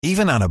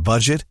Even on a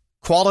budget,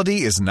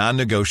 quality is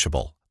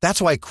non-negotiable.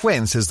 That's why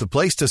Quince is the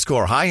place to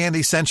score high-end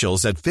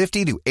essentials at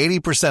 50 to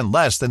 80%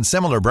 less than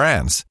similar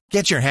brands.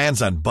 Get your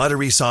hands on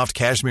buttery soft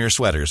cashmere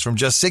sweaters from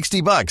just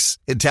 $60,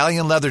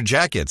 Italian leather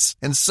jackets,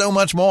 and so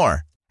much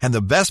more. And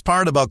the best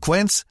part about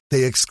Quince,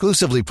 they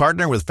exclusively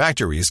partner with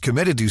factories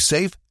committed to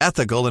safe,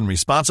 ethical, and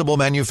responsible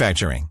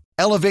manufacturing.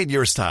 Elevate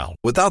your style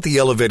without the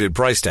elevated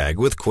price tag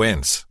with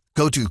Quince.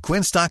 Go to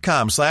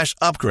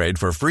quince.com/upgrade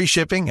for free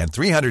shipping and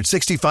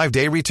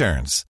 365-day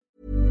returns.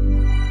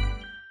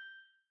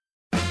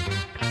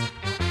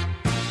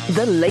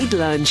 The Late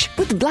Lunch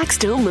with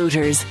Blackstone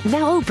Motors.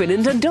 Now open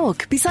in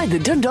Dundalk beside the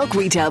Dundalk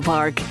Retail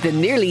Park. The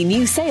nearly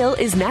new sale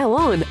is now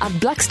on at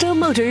Blackstone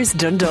Motors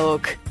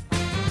Dundalk.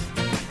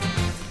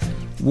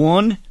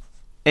 1,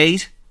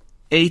 8,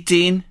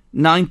 18,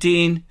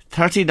 19,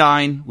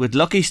 39 with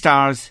lucky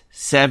stars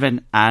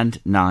 7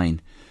 and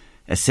 9.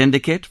 A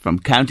syndicate from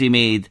County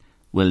Meath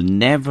will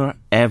never,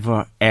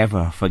 ever,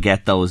 ever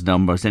forget those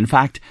numbers. In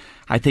fact,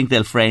 I think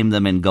they'll frame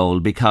them in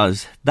gold,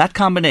 because that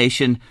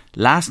combination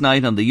last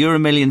night on the Euro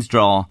Millions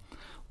draw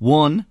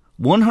won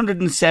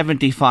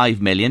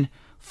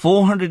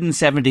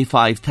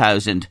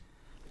 175,475,000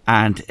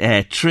 and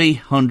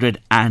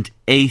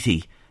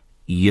 380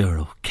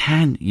 euro.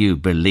 Can you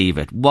believe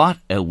it? What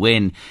a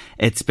win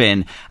it's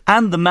been.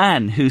 And the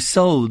man who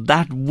sold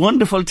that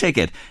wonderful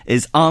ticket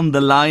is on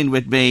the line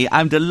with me.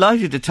 I'm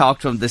delighted to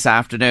talk to him this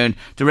afternoon,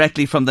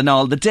 directly from the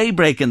Knoll, the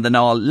daybreak in the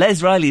Knoll.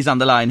 Les Riley's on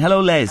the line.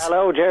 Hello, Les.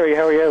 Hello, Jerry.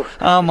 How are you?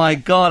 Oh my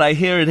God, I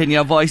hear it in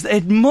your voice.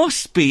 It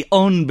must be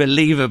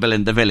unbelievable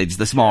in the village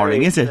this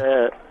morning, is it?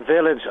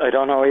 Village, I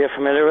don't know, are you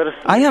familiar with it?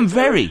 I am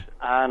very.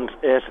 And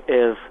it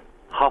is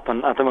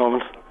hopping at the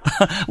moment.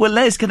 Well,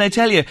 Les, can I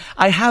tell you,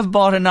 I have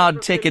bought an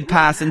odd ticket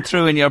passing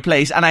through in your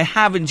place, and I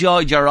have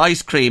enjoyed your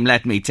ice cream,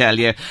 let me tell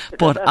you.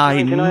 But That's I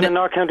 99 in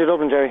North County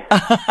Dublin, Jerry.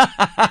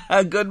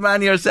 Good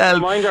man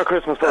yourself. Mind your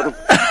Christmas pudding.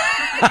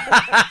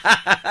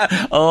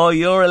 Oh,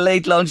 you're a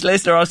late lunch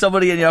listener, or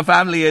somebody in your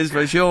family is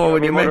for sure. When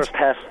My you mother's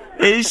pet.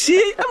 Is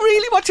she?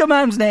 Really? What's your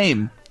mum's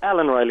name?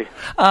 Ellen Riley.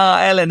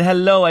 Ellen,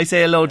 hello. I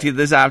say hello to you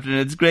this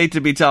afternoon. It's great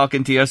to be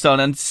talking to your son,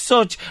 and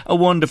such a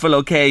wonderful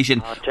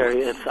occasion. Oh,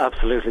 Jerry, it's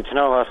absolutely. Do you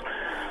know what?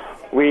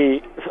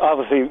 We,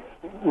 obviously,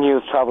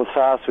 news travels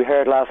fast. We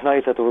heard last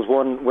night that there was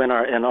one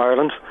winner in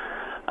Ireland,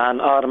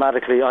 and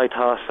automatically I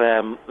thought,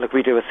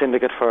 we do a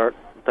syndicate for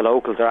the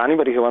locals or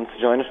anybody who wants to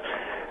join it,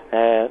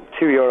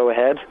 €2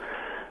 ahead,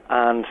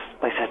 and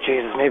I said,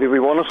 Jesus, maybe we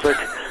won it.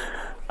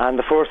 And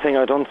the first thing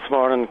I done this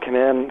morning, came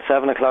in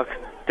 7 o'clock,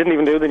 didn't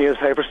even do the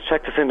newspapers,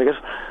 checked the syndicate,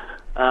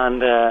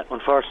 and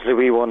unfortunately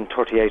we won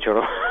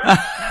 €38.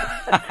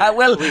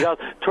 Well, we got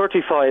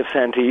 35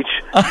 cents each.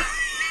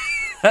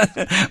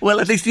 Well,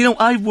 at least,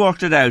 I've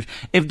worked it out.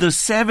 If there's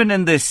 7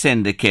 in this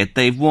syndicate,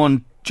 they've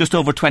won just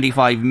over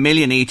 25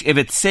 million each. If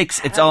it's 6,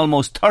 it's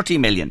almost 30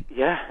 million.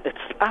 Yeah, it's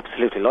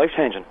absolutely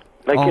life-changing.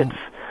 It's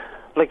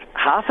like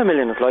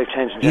 500,000 is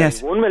life-changing.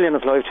 Yes. 1 million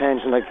is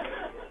life-changing.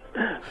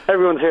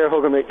 Everyone's here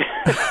hugging me.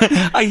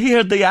 I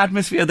hear the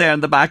atmosphere there in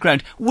the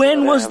background.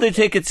 When was the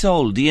ticket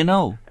sold? Do you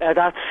know?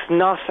 That's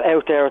not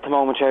out there at the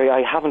moment, Jerry.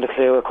 I haven't a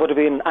clue. It could have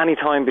been any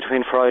time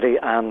between Friday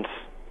and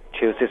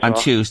Tuesday. On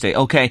Tuesday,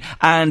 okay.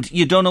 And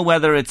you don't know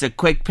whether it's a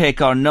quick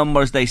pick or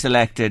numbers they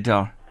selected,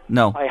 or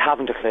no? I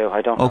haven't a clue.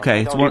 I don't know.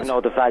 Okay, I don't even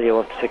know the value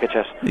of the ticket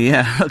yet.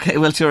 Yeah, okay,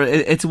 well sure,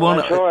 it's one...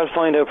 I'm sure I'll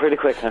find out pretty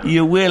quick now.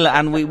 You will,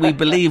 and we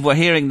believe, we're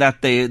hearing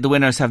that the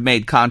winners have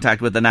made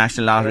contact with the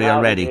National Lottery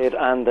already. Indeed,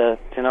 and do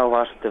you know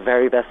what? The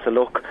very best of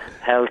luck,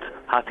 health,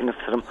 happiness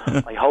to them.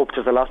 I hope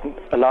there's a lot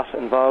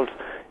involved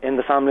in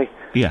the family.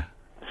 Yeah.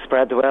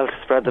 Spread the wealth,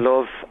 spread the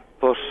love,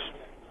 but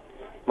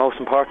most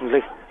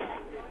importantly,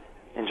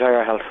 enjoy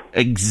our health.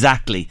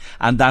 Exactly,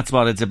 and that's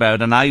what it's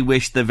about, and I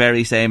wish the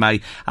very same.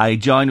 I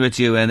join with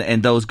you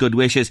in those good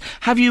wishes.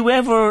 Have you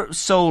ever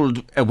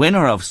sold a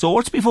winner of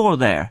sorts before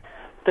there?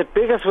 The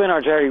biggest winner,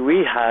 Jerry,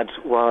 we had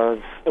was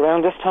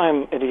around this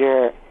time of the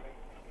year,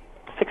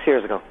 6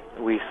 years ago.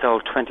 We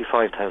sold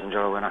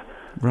 €25,000 winner.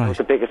 Right. It was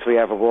the biggest we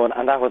ever won,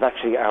 and that was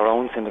actually our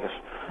own syndicate.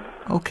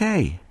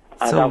 Okay.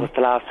 And that was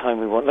the last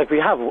time we won.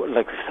 We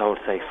sold,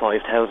 say,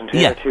 5,000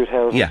 here,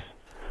 2,000. Yeah.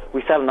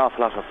 We sell an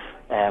awful lot of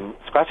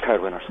scratch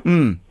card winners.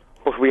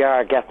 But we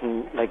are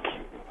getting,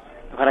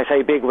 when I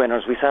say big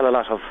winners, we sell a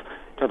lot of,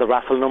 the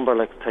raffle number,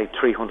 say,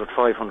 €300,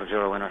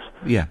 €500 winners.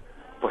 Yeah.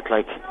 But,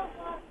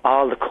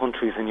 all the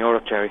countries in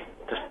Europe, Jerry,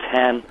 there's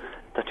 10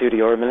 that do the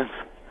Euro Millions.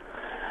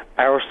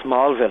 Our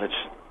small village,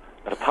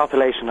 with a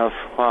population of,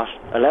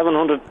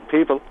 1,100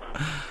 people,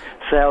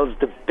 sells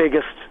the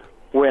biggest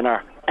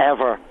winner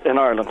ever in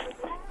Ireland.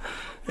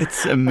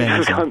 It's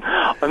amazing.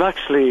 I'm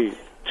actually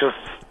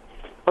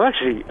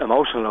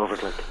emotional over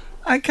it.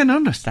 I can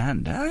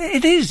understand.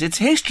 It is. It's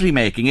history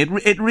making.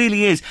 It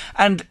really is.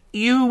 And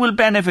you will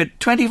benefit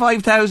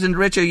 25,000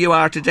 richer you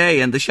are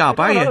today in the shop,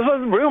 are you?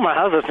 Rumour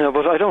has it now,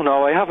 but I don't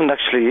know. I haven't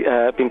actually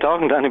been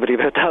talking to anybody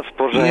about that.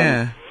 But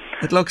yeah.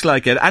 It looks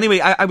like it. Anyway,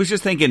 I was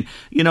just thinking,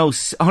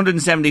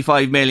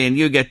 175 million,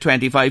 you get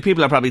 25.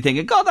 People are probably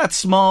thinking, God, that's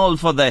small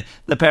for the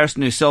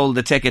person who sold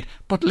the ticket.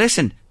 But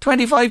listen,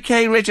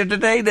 25k richer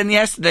today than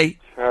yesterday.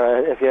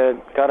 If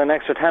you got an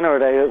extra tenner a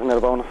day, isn't it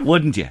a bonus?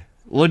 Wouldn't you?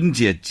 Wouldn't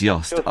you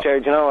just? Jerry,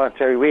 do you know what,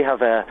 Jerry? We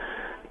have a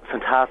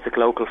fantastic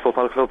local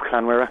football club,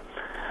 Clanmira,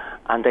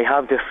 and they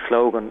have this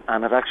slogan,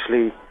 and it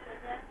actually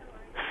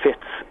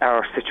fits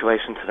our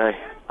situation today.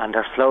 And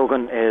their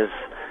slogan is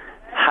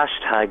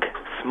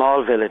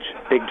 #Small Village,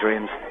 Big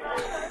Dreams.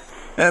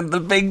 And the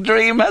big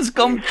dream has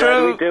come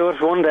true. We do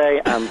it one day,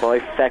 and by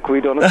feck,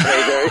 we done it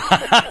today, Jerry.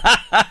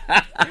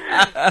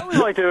 We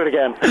might do it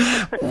again.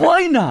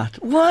 Why not?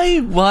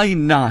 Why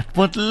not?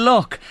 But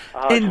look,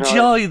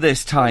 enjoy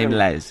this time,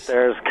 Les.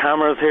 There's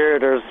cameras here,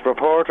 there's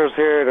reporters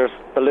here, there's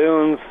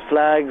balloons,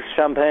 flags,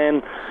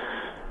 champagne.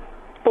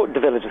 But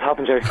the village has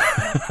happened, Jerry.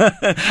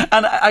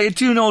 And I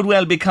do know it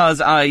well because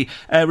I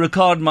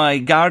record my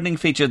gardening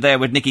feature there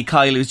with Nicky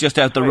Kyle, who's just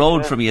out the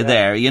road from you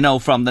there,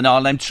 from the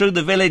Knoll. I'm through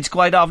the village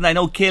quite often. I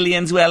know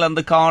Killian's well on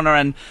the corner,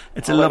 and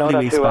it's a lovely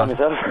wee spot.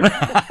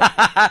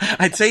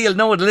 I'd say you'll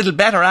know it a little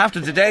better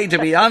after today, to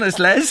be honest,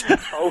 Les.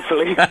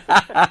 Hopefully.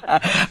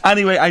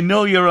 Anyway, I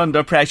know you're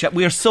under pressure.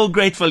 We are so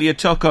grateful you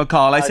took our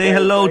call. I say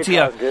hello to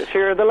you.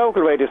 Sure, the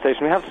local radio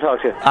station, we have to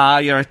talk to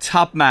you. You're a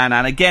top man.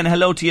 And again,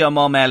 hello to your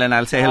mum, Ellen.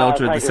 I'll say hello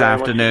to her this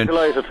afternoon.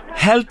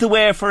 Health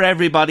aware for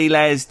everybody,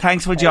 Les.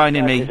 Thanks for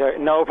joining me.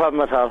 No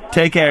problem at all.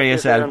 Take care of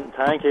yourself.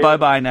 Thank you.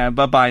 Bye-bye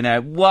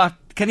now. What?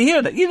 Can you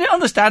hear that? You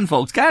understand,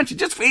 folks, can't you?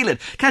 Just feel it.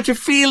 Can't you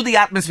feel the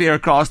atmosphere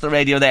across the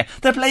radio there?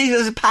 The place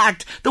is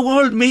packed. The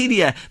world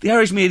media, the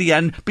Irish media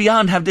and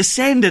beyond have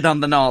descended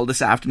on the Knoll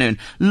this afternoon,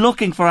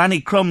 looking for any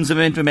crumbs of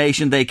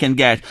information they can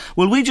get.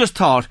 Well, we just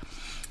thought,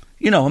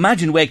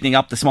 imagine waking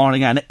up this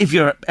morning and if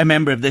you're a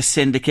member of this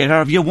syndicate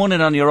or if you won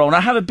it on your own or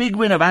have a big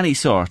win of any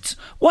sorts,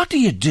 what do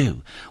you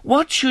do?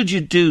 What should you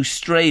do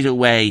straight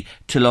away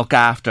to look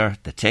after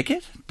the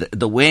ticket,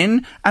 the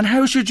win, and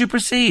how should you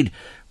proceed?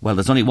 Well,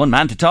 there's only one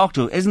man to talk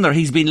to, isn't there?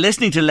 He's been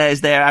listening to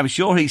Les there. I'm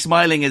sure he's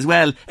smiling as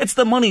well. It's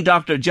the money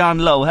doctor, John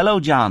Lowe. Hello,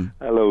 John.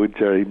 Hello,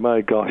 Jerry. My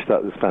gosh,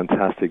 that is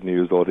fantastic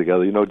news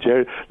altogether.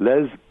 Jerry,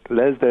 Les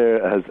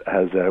there has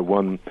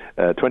won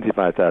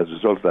 25,000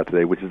 result of that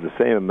today, which is the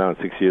same amount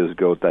 6 years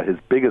ago that his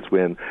biggest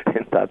win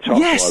in that shop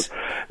was.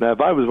 Now,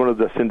 if I was one of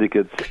the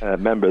syndicate's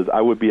members,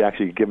 I would be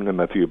actually giving him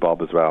a few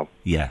bob as well.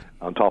 Yeah.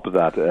 On top of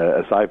that,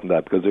 aside from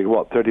that, because they're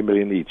 30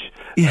 million each.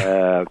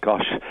 Yeah.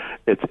 Gosh,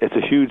 it's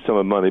a huge sum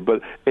of money,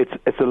 but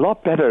it's a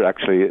lot better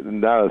actually.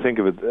 Now I think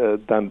of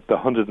it than the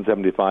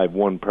 175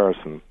 one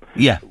person.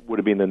 Yeah, would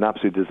have been an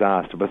absolute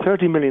disaster. But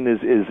 30 million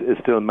is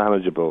still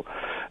manageable.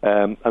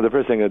 And the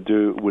first thing I'd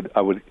do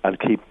I'd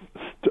keep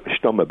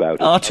stum about it.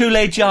 Oh, too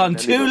late, John.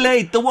 Too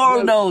late. The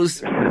world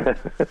knows.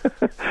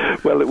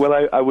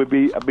 Well, I would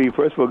be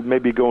first of all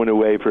maybe going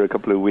away for a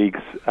couple of weeks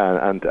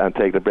and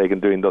taking a break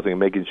and doing nothing and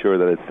making sure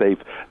that it's safe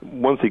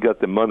once he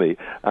got the money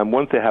and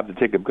once they have the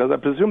ticket, because I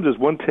presume there's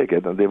one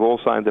ticket and they've all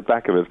signed the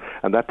back of it,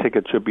 and that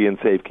ticket should be in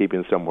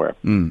safekeeping somewhere.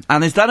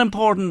 And is that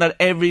important that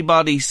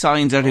everybody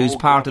signs it who's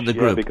part of the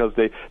group? Yeah, because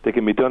they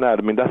can be done out.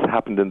 I mean, that's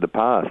happened in the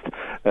past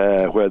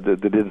where they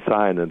didn't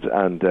sign it,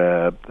 and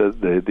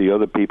the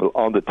other people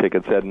on the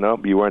ticket said no,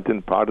 you weren't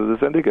in part of the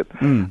syndicate,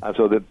 and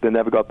so they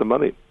never got the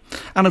money.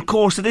 And of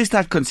course it is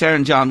that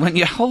concern, John, when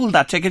you hold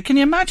that ticket. Can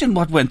you imagine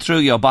what went through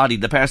your body,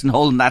 the person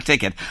holding that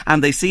ticket,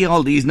 and they see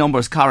all these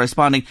numbers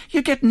corresponding?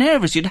 You get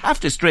nervous. You'd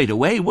have to straight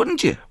away,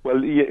 wouldn't you?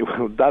 Well, yeah,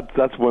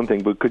 that's one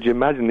thing, but could you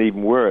imagine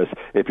even worse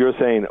if you're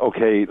saying,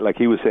 okay, like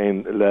he was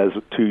saying, Les,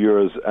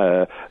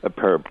 €2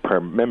 per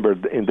member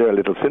in their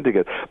little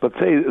syndicate, but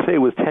say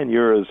it was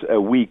 €10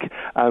 a week,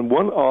 and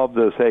one of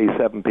the, say,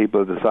 7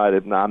 people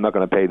decided, no, I'm not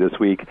going to pay this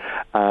week,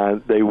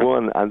 and they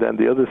won, and then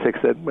the other 6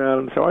 said, well,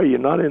 I'm sorry, you're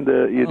not in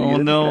the... Oh,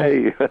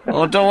 no.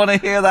 Oh, don't want to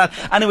hear that.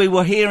 Anyway,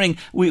 we're hearing,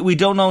 we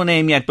don't know a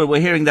name yet, but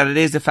we're hearing that it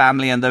is a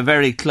family and they're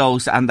very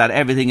close and that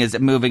everything is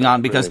moving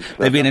on because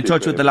they've been in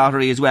touch with the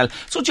lottery as well.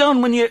 So,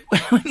 John, when you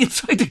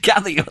try to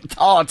gather your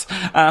thoughts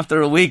after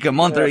a week, a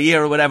month or a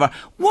year or whatever,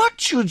 what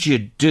should you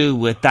do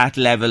with that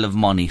level of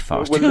money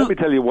first? Well, let me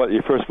tell you what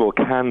you first of all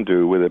can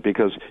do with it,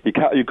 because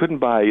you couldn't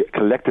buy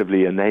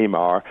collectively a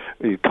Neymar.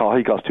 He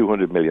cost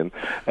 200 million.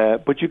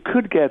 But you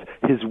could get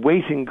his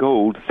weight in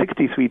gold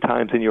 63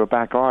 times in your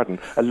back garden.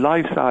 A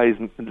life-size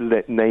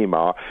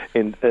Neymar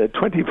in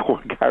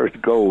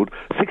 24-karat gold,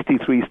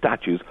 63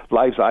 statues,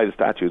 life-size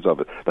statues of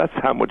it. That's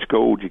how much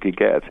gold you could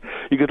get.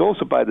 You could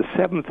also buy the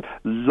 7th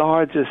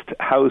largest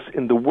house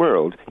in the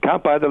world. You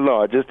can't buy the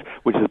largest,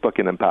 which is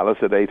Buckingham Palace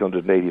at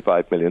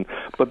 885 million,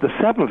 but the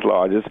 7th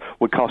largest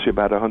would cost you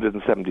about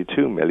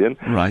 172 million.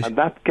 Right. And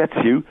that gets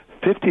you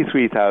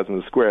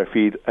 53,000 square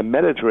feet, a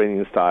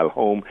Mediterranean-style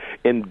home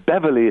in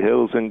Beverly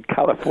Hills in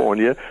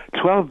California,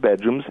 12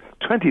 bedrooms,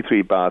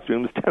 23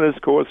 bathrooms, tennis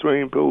court,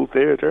 swimming pool,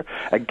 theatre,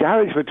 a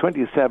garage for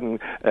 27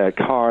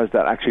 cars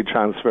that actually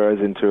transfers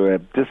into a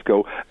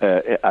disco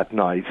at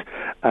night.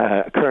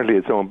 Currently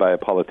it's owned by a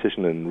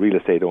politician and real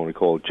estate owner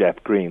called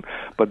Jeff Green.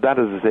 But that,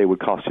 as I say, would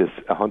cost you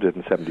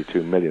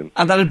 172 million.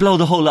 And that'll blow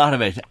the whole lot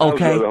of it.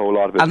 Okay. Blow the whole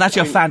lot of it. And that's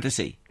your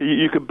fantasy.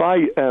 You could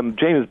buy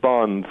James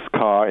Bond's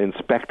car,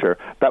 Inspector.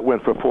 That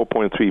went for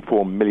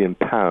 £4.34 million.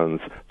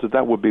 So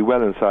that would be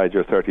well inside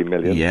your 30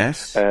 million.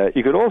 Yes.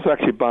 You could also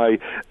actually buy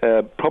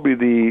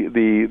probably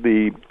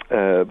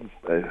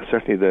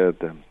certainly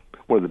the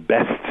one of the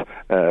best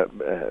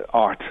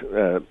art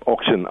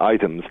auction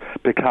items,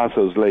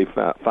 Picasso's Les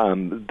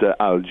Femmes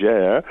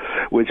d'Alger,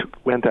 which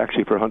went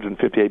actually for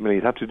 158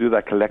 million. You have to do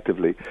that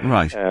collectively.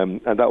 Right. And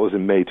that was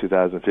in May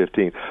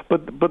 2015.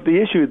 But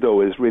the issue,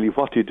 though, is really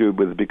what you do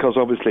with it, because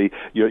obviously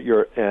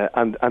you're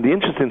and the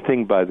interesting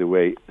thing, by the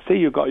way, say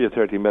you got your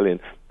 30 million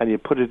and you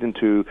put it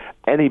into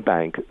any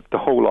bank, the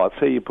whole lot,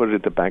 say you put it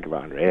into Bank of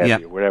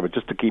Ireland or wherever,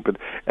 just to keep it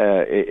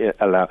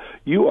allowed,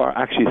 you are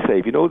actually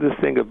safe. You know this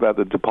thing about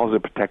the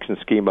deposit protection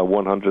scheme of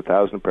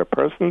 100,000 per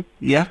person?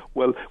 Yeah.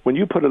 Well, when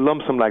you put a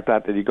lump sum like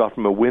that you got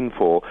from a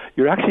windfall,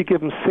 you're actually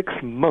given 6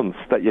 months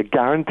that you're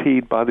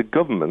guaranteed by the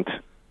government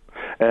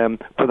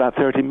for that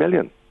 30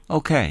 million.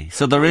 Okay,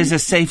 so there is a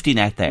safety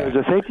net there.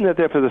 There's a safety net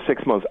there for the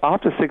 6 months.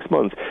 After 6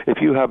 months, if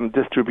you haven't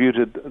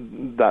distributed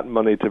that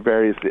money to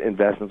various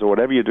investments or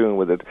whatever you're doing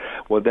with it,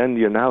 well, then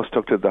you're now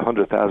stuck to the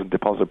 100,000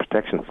 deposit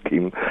protection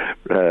scheme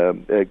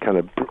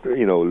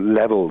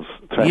levels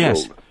threshold.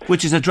 Yes,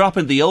 which is a drop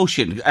in the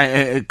ocean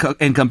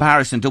in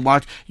comparison to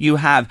what you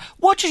have.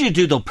 What should you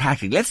do, though,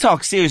 practically? Let's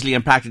talk seriously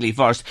and practically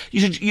first.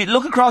 You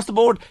look across the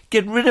board,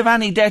 get rid of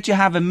any debt you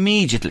have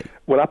immediately.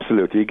 Well,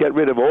 absolutely. You get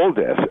rid of all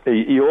debt.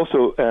 You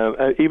also,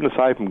 even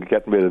aside from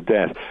getting rid of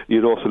debt,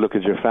 you'd also look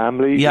at your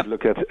family. Yep. You'd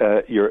look at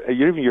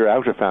your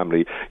outer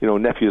family. You know,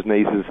 nephews,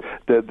 nieces.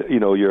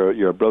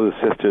 Your brothers,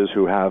 sisters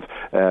who have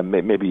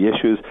maybe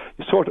issues.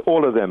 You sort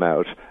all of them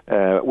out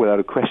without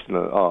a question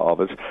of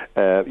it.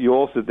 You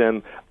also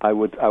then, I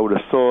would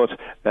have thought,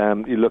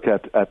 you look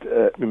at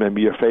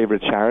maybe your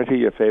favourite charity,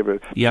 your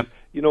favourite. Yep.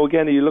 You know,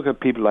 again, you look at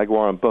people like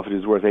Warren Buffett,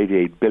 who's worth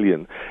 $88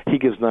 billion. He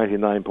gives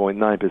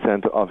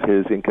 99.9% of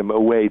his income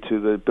away to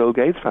the Bill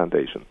Gates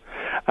Foundation.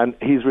 And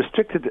he's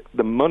restricted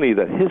the money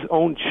that his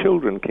own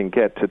children can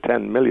get to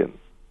 10 million.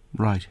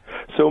 Right.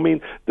 So, I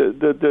mean,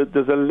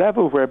 there's a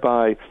level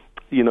whereby,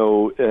 you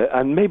know,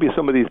 and maybe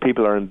some of these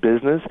people are in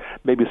business,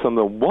 maybe some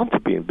of them want to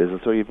be in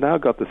business, so you've now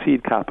got the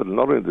seed capital.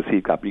 Not only the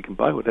seed capital, you can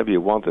buy whatever you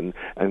want and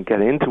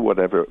get into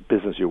whatever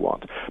business you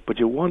want. But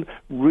you want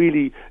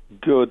really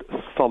good,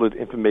 solid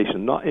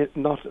information, not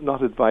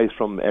advice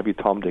from every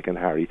Tom, Dick and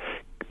Harry.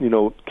 You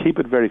know, keep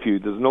it very few.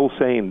 There's no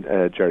saying,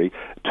 Jerry,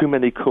 too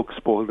many cooks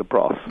spoil the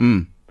broth.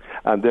 Mm.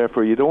 And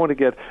therefore, you don't want to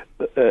get,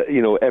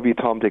 every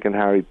Tom, Dick and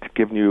Harry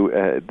giving you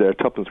their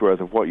tuppence worth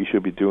of what you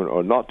should be doing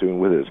or not doing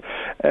with it.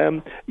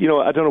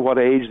 I don't know what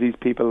age these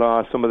people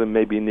are. Some of them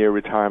may be near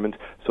retirement,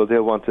 so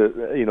they'll want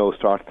to,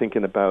 start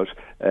thinking about,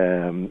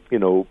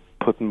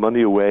 putting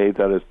money away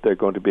that they're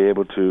going to be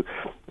able to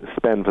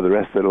spend for the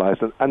rest of their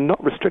lives and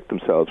not restrict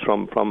themselves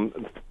from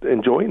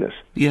enjoying it.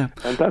 Yeah.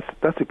 And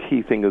that's a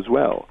key thing as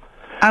well.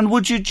 And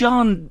would you,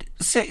 John,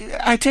 say,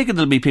 I take it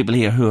there'll be people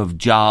here who have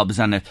jobs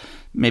and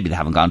maybe they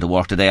haven't gone to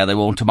work today or they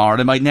won't tomorrow,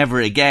 they might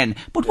never again.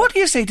 But what do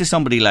you say to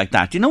somebody like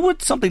that? You know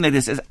what, something like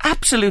this is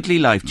absolutely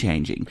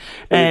life-changing.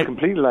 It's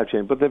completely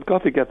life-changing, but they've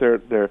got to get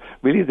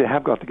they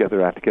have got to get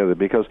their act together,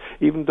 because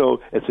even though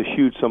it's a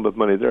huge sum of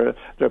money, there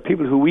are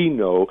people who we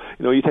know,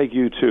 you take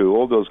U2,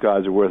 all those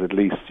guys are worth at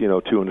least,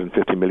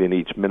 250 million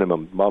each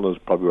minimum. Mono's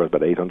probably worth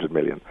about 800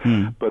 million.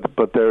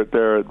 But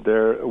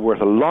they're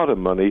worth a lot of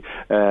money,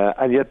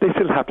 and yet they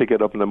still have to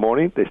get up in the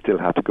morning, they still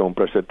have to go and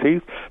brush their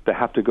teeth, they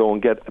have to go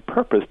and get a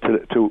purpose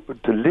to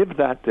live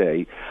that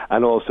day,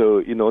 and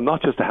also,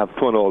 not just to have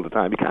fun all the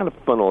time. You can't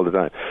have fun all the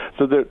time.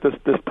 So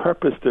there's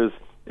purpose, there's,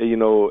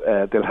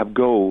 they'll have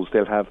goals,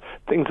 they'll have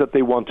things that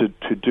they want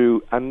to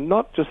do, and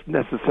not just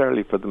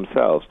necessarily for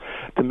themselves,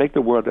 to make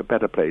the world a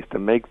better place, to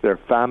make their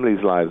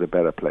families' lives a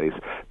better place,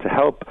 to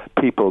help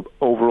people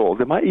overall.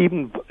 They might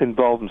even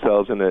involve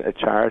themselves in a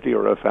charity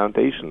or a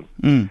foundation.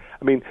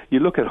 I mean, you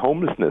look at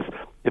homelessness.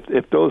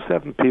 If those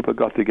 7 people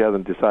got together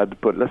and decided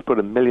to let's put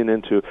 $1 million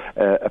into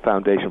a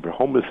foundation for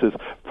homelessness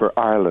for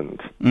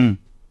Ireland,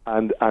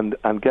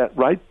 and get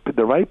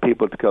the right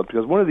people to come,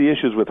 because one of the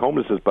issues with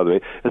homelessness, by the way,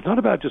 is not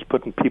about just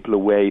putting people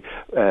away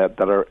that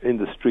are in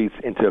the streets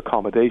into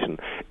accommodation.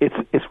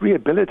 It's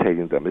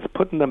rehabilitating them. It's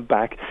putting them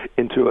back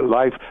into a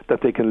life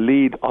that they can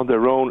lead on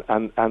their own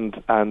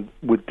and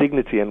with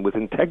dignity and with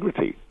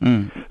integrity.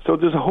 So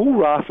there's a whole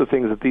raft of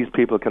things that these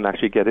people can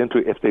actually get into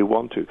if they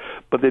want to,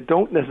 but they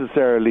don't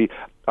necessarily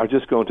are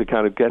just going to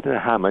kind of get in a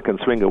hammock and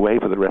swing away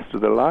for the rest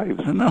of their lives.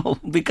 No,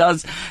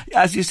 because,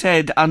 as you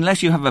said,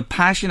 unless you have a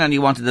passion and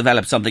you want to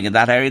develop something in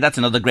that area, that's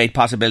another great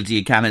possibility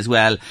you can as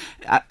well.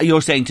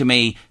 You're saying to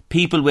me,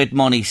 people with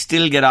money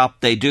still get up,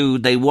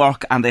 they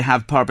work, and they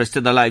have purpose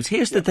to their lives.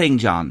 Here's the thing,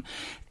 John.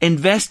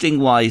 Investing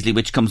wisely,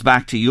 which comes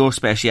back to your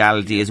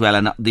speciality as well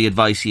and the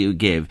advice you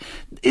give.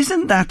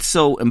 isn't that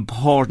so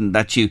important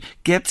that you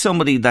get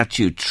somebody that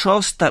you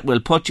trust that will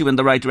put you in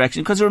the right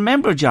direction? Because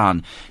remember,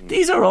 John,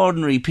 these are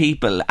ordinary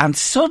people, and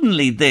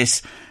suddenly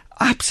this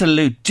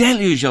absolute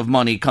deluge of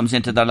money comes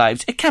into their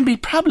lives. It can be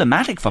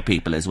problematic for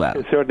people as well.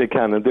 It certainly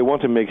can, and they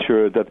want to make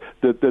sure that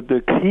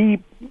the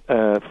key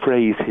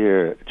phrase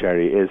here,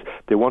 Jerry, is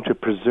they want to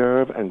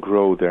preserve and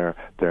grow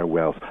their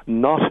wealth,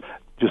 not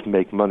just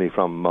make money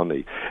from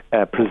money.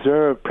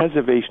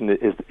 Preservation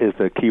is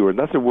the key word.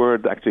 That's a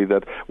word actually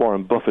that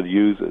Warren Buffett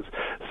uses.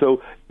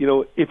 So,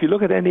 if you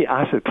look at any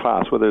asset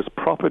class, whether it's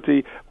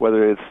property,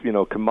 whether it's,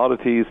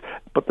 commodities,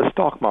 but the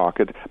stock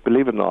market,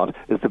 believe it or not,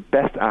 is the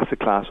best asset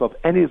class of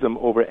any of them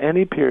over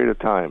any period of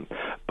time.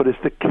 But it's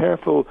the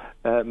careful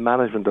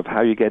management of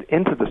how you get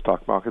into the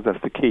stock market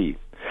that's the key.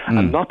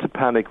 And not to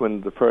panic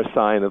when the first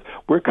sign of,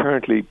 we're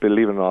currently,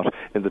 believe it or not,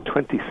 in the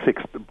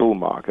 26th bull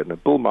market. And a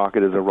bull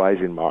market is a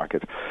rising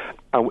market.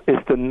 And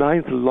it's the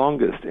second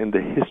longest in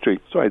the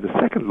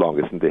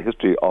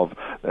history of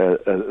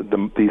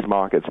these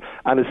markets.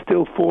 And it's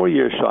still 4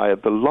 years shy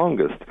of the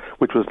longest,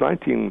 which was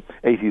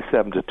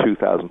 1987 to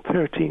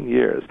 2013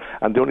 years.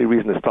 And the only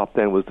reason it stopped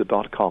then was the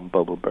dot-com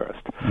bubble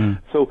burst.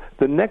 So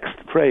the next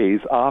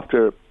phrase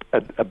after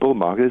a bull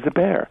market is a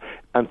bear.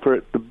 And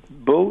for the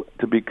bull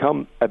to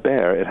become a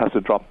bear, it has to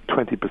drop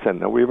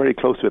 20%. Now, we were very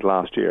close to it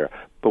last year,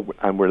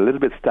 and we're a little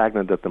bit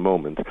stagnant at the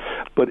moment,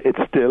 but it's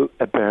still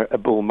a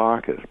bull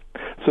market.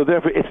 So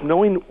therefore, it's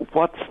knowing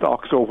what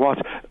stocks or what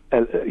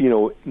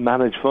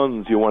managed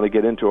funds you want to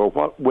get into, or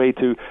what way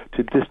to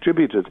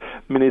distribute it.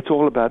 I mean, it's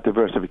all about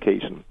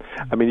diversification.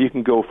 I mean, you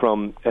can go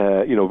from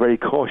very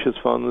cautious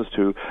funds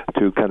to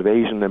kind of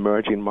Asian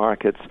emerging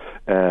markets,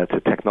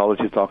 to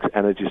technology stocks,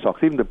 energy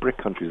stocks, even the BRIC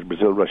countries,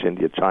 Brazil, Russia,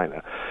 India,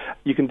 China.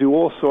 You can do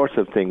all sorts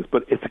of things,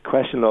 but it's a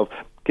question of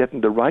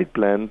getting the right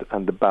blend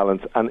and the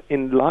balance, and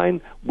in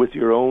line with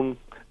your own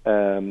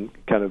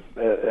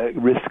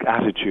risk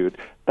attitude.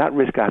 That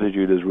risk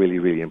attitude is really,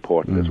 really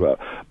important as well.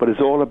 But it's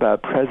all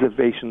about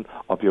preservation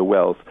of your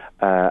wealth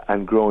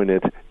and growing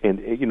it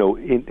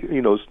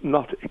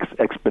not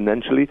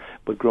exponentially,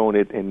 but growing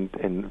it in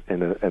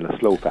a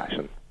slow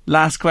fashion.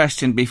 Last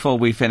question before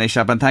we finish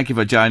up, and thank you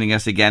for joining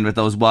us again with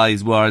those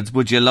wise words.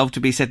 Would you love to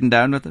be sitting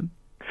down with them?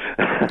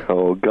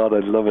 Oh God,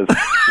 I'd love it.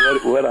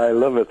 Would I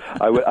love it?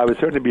 I would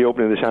certainly be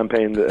opening the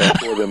champagne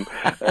for them.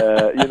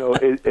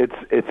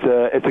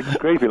 It's a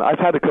great feeling. I've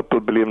had a couple,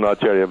 believe it or not,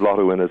 Jerry, of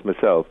lotto winners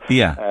myself.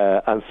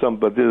 Yeah. And some,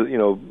 but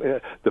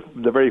the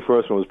very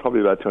first one was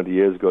probably about 20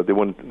 years ago. They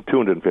won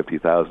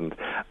 250,000,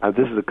 and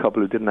this is a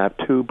couple who didn't have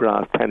two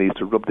brass pennies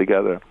to rub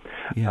together.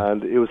 Yeah.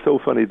 And it was so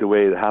funny the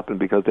way it happened,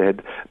 because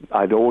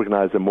I'd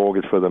organised a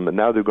mortgage for them, and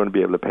now they're going to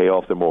be able to pay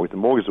off their mortgage. The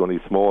mortgage was only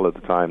small at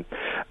the time,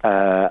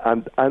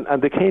 and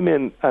they came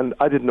in, and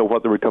I didn't know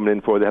what they were coming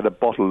in for. They had a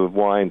bottle of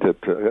wine to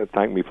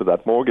thank me for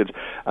that mortgage,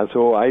 and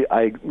so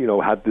I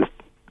had this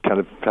kind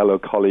of fellow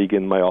colleague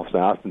in my office. I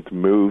asked them to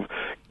move.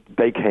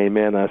 They came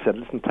in, and I said,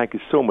 listen, thank you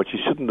so much. You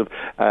shouldn't have,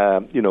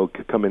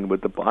 come in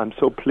with I'm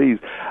so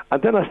pleased.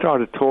 And then I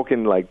started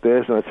talking like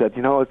this, and I said,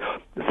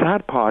 the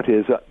sad part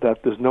is that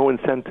there's no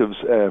incentives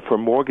for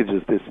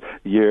mortgages this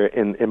year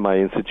in my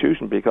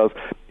institution, because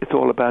it's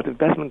all about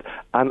investment.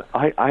 And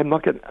I'm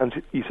not getting, and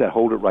he said,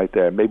 hold it right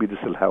there. Maybe this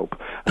will help.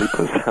 And he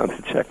puts down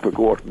the cheque for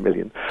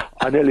 $250,000.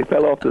 I nearly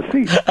fell off the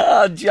seat.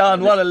 Oh,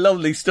 John, what a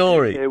lovely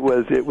story. It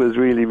was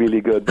really, really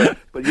good. But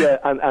yeah,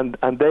 and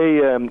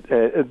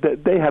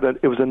they had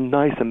it was a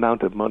nice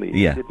amount of money.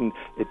 Yeah.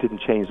 It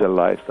didn't change their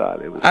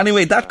lifestyle.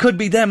 Anyway, that could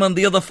be them on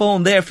the other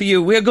phone there for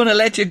you. We're going to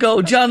let you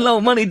go. John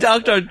Lowe, Money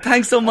Doctor,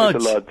 thanks so much.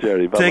 Thanks a lot,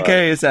 Jerry. Bye-bye. Take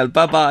care of yourself.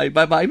 Bye-bye.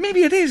 Bye-bye.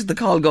 Maybe it is the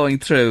call going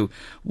through.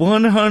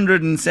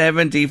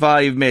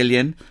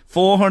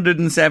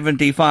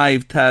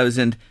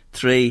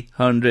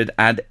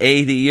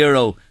 175,475,380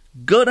 euro.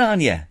 Good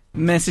on you.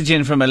 Message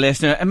in from a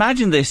listener.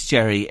 Imagine this,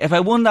 Jerry. If I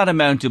won that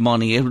amount of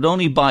money, it would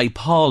only buy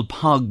Paul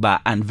Pogba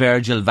and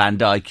Virgil van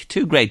Dijk,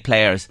 two great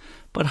players,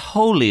 but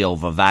wholly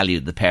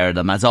overvalued, the pair of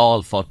them, as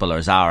all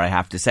footballers are, I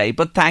have to say.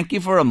 But thank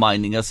you for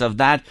reminding us of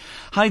that.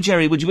 Hi,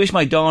 Jerry. Would you wish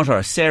my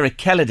daughter, Sarah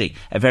Kennedy,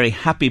 a very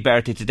happy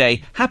birthday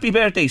today? Happy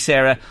birthday,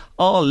 Sarah.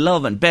 All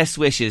love and best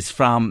wishes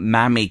from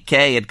Mammy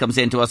Kay. It comes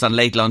in to us on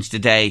Late Lunch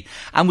today.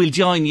 And we'll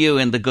join you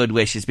in the good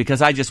wishes,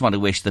 because I just want to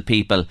wish the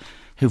people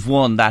who've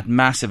won that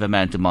massive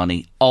amount of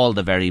money all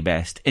the very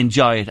best.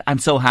 Enjoy it. I'm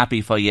so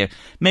happy for you.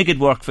 Make it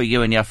work for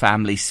you and your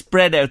family.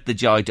 Spread out the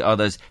joy to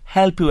others.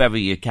 Help whoever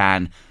you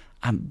can.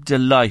 I'm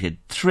delighted,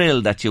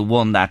 thrilled that you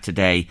won that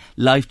today.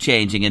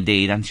 Life-changing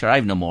indeed. I'm sure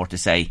I've no more to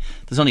say.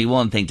 There's only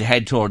one thing to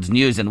head towards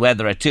news and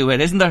weather at 2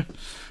 isn't there?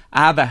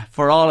 ABBA,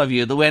 for all of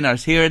you, the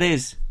winners. Here it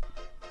is.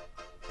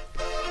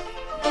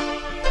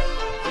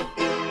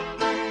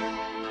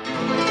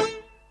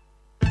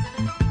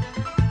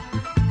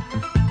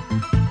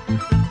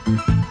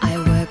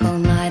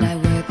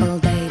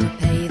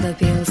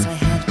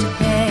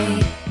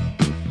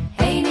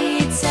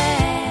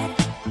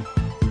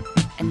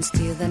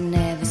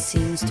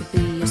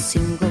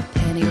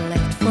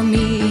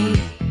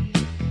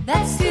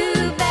 That's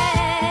too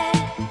bad.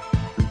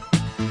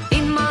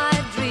 In my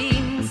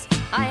dreams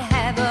I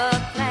have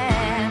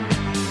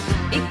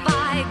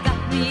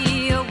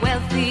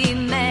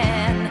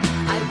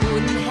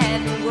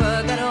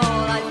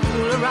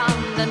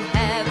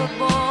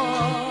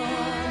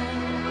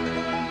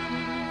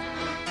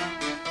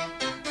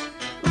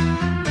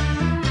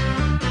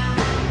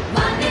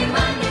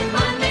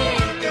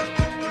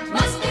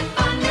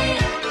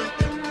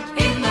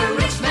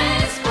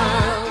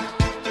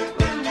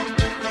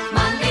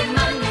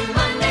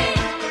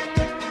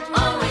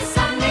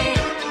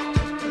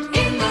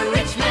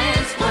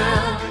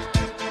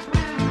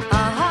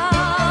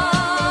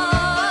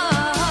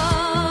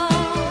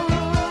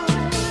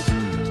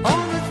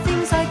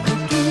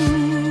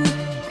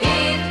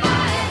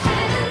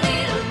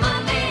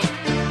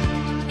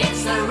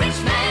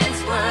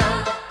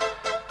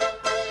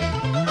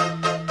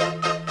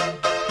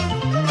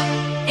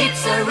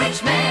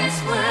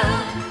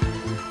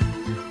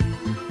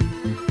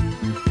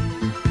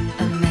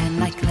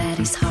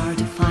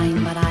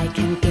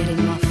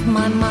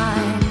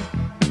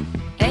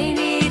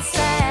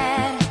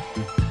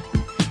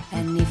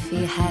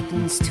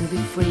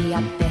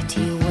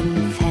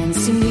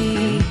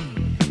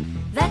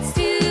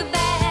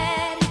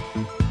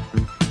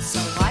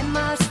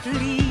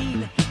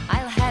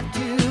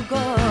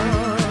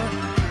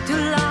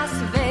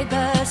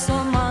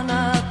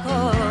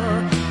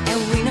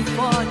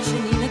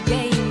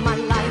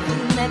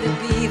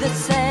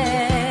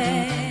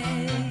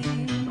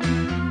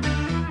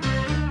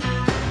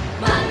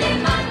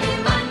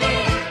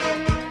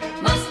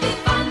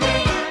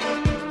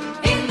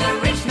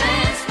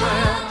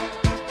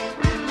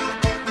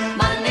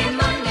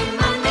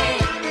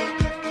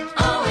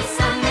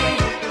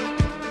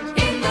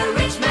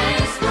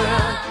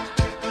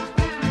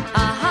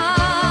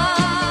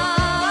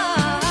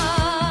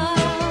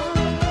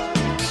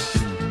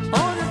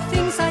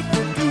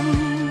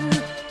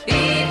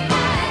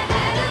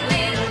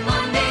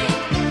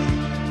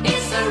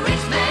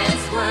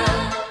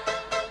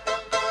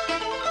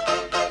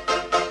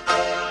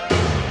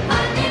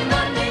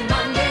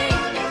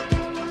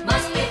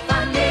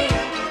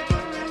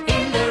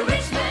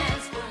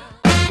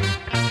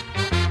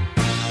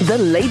The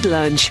Late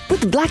Lunch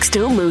with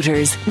Blackstone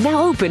Motors.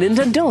 Now open in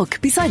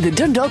Dundalk beside the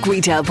Dundalk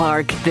Retail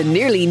Park. The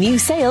nearly new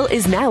sale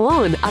is now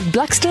on at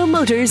Blackstone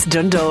Motors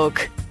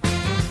Dundalk.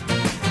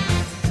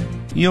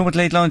 You're with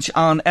Late Lunch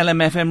on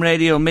LMFM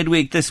Radio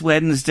midweek this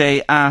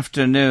Wednesday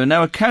afternoon.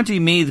 Now, a County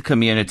Meath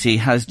community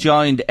has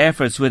joined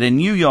efforts with a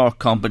New York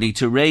company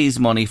to raise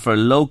money for a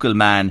local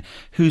man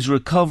who's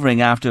recovering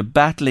after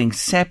battling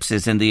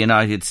sepsis in the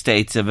United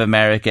States of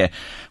America.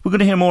 We're going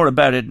to hear more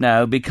about it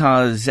now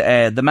because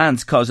the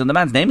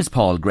man's name is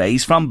Paul Gray.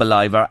 He's from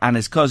Ballivor, and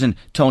his cousin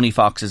Tony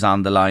Fox is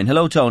on the line.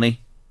 Hello, Tony.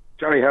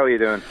 Jerry, how are you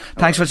doing?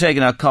 Thanks for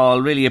taking our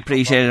call. Really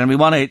appreciate it. And we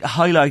want to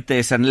highlight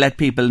this and let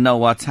people know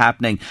what's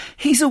happening.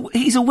 He's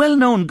a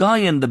well-known guy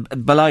in the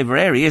Ballivor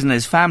area, isn't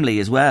his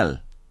family as well?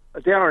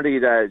 They are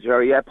indeed,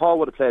 Jerry. Yeah, Paul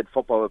would have played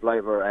football with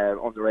Ballivor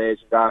underage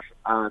and that.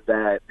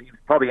 And he was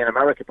probably in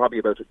America, probably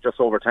about just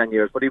over 10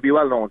 years. But he'd be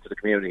well known to the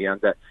community and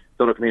the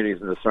other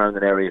communities in the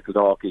surrounding area,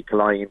 Kildalkey,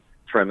 Killeen,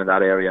 Trim in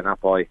that area, and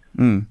that boy.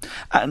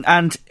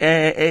 And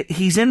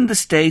he's in the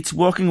States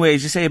working away,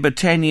 as you say, about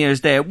 10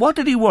 years there. What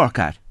did he work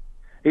at?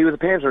 He was a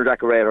painter and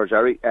decorator,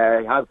 Jerry.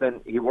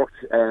 He worked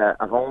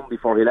at home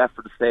before he left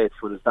for the States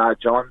with his dad,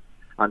 John,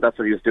 and that's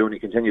what he was doing. He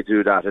continued to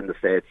do that in the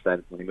States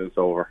then when he moved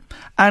over.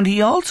 And he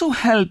also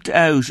helped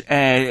out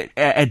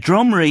a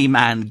drummery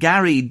man,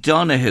 Gary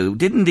Donoghue,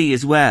 didn't he,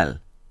 as well?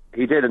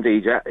 He did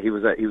indeed, yeah. He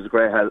was a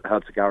great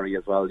help to Gary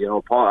as well. You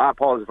know,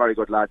 Paul is a very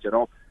good lad, you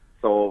know.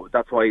 So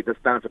that's why this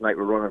benefit night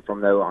we're running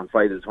from now on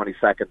Friday the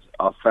 22nd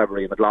of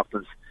February in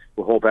McLaughlin's.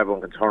 We hope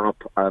everyone can turn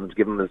up and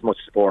give him as much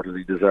support as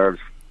he deserves.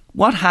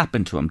 What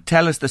happened to him?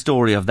 Tell us the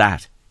story of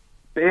that.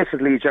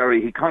 Basically,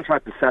 Jerry, he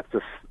contracted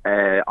sepsis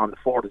on the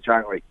 4th of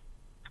January.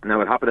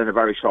 Now, it happened in a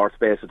very short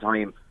space of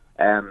time.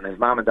 His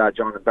mum and dad,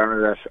 John and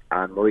Bernadette,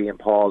 and Marie and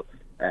Paul,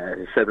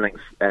 his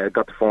siblings,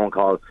 got the phone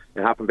call.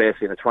 It happened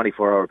basically in a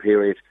 24-hour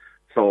period.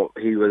 So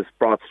he was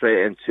brought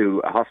straight into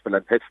a hospital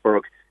in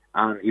Pittsburgh,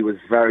 and he was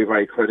very,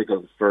 very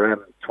critical for him,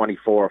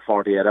 24 or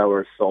 48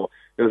 hours. So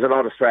there was a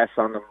lot of stress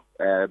on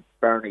them.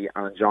 Bernie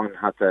and John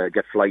had to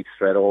get flights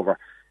straight over.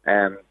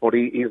 But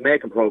he's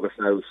making progress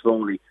now,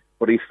 slowly,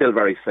 but he's still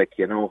very sick,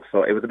 you know,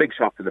 so it was a big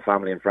shock to the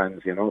family and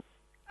friends, you know.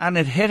 And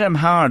it hit him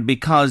hard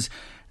because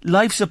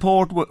life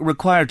support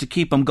required to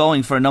keep him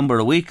going for a number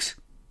of weeks.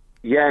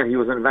 Yeah, he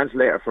was on a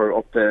ventilator for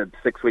up to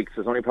 6 weeks.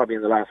 It's only probably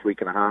in the last week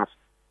and a half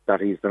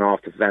that he's been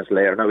off the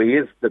ventilator. Now,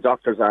 the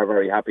doctors are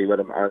very happy with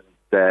him, and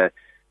the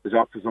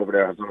doctors over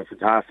there have done a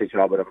fantastic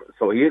job with him.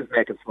 So he is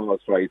making small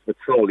strides, but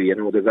slowly, you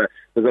know, there's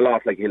a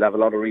lot, like he'll have a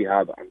lot of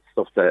rehab and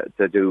stuff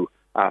to do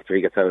after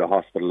he gets out of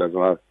hospital as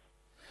well.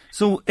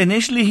 So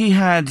initially he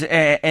had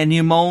a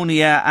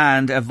pneumonia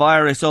and a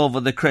virus over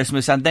the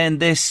Christmas, and then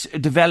this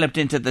developed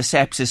into the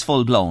sepsis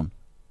full blown.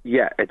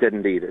 Yeah, it did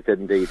indeed,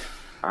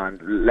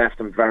 and left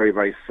him very,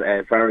 very,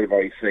 very,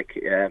 very sick.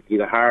 He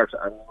had a heart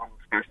and lung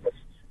specialist.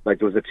 Like,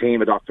 there was a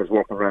team of doctors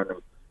working around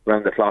him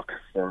round the clock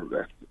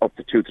for up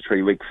to 2 to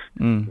 3 weeks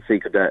to see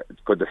could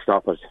they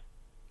stop it.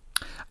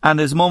 And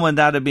his mum and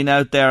dad have been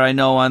out there, I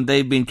know, and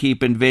they've been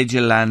keeping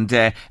vigil.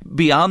 And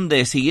beyond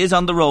this, he is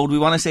on the road. We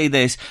want to say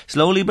this,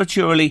 slowly but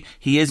surely,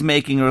 he is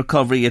making a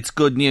recovery. It's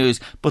good news,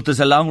 but there's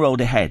a long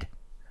road ahead.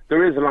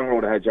 There is a long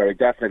road ahead, Jerry,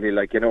 definitely.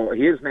 Like, you know,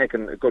 he is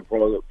making a good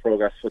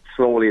progress, but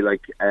slowly,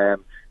 like, to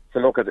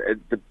look at it,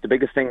 the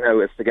biggest thing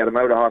now is to get him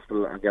out of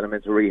hospital and get him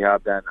into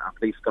rehab then, and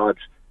please God,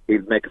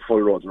 he'll make a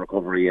full road to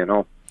recovery, you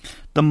know.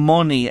 The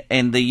money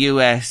in the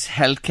US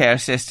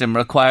healthcare system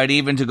required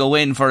even to go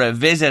in for a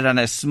visit and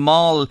a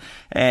small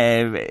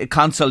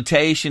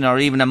consultation or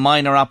even a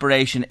minor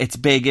operation. It's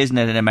big, isn't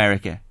it, in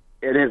America?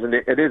 It is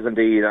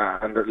indeed.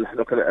 And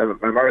look at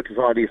America's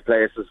one of these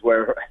places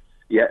where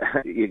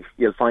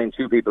you'll find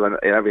 2 people in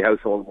every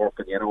household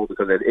working, you know,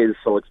 because it is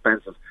so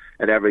expensive.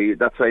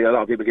 That's why a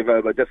lot of people give out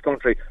about this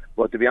country.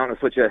 But to be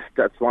honest with you,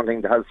 that's one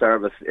thing, the health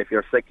service, if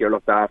you're sick, you're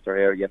looked after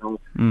here, you know.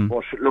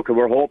 But look,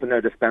 we're hoping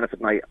now this benefit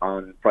night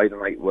on Friday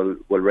night will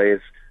raise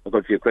a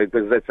good few quid,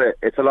 because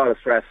it's a lot of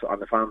stress on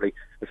the family,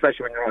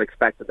 especially when you're not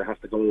expected to have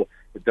to go.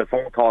 The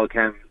phone call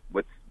came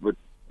with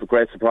a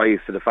great surprise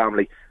to the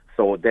family,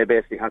 so they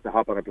basically had to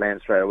hop on a plane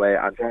straight away,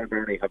 and John and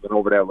Bernie have been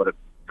over there with it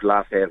the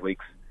last 8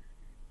 weeks.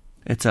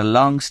 It's a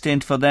long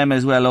stint for them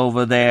as well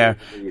over there,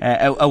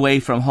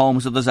 away from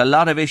home. So there's a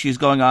lot of issues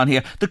going on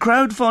here. The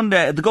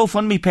the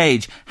GoFundMe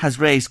page has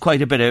raised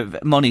quite a bit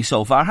of money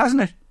so far,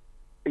 hasn't it?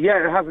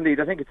 Yeah, it has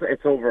indeed. I think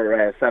it's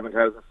over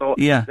 7,000. So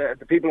yeah.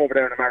 The people over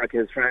there in America,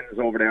 his friends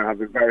over there, have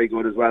been very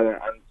good as well,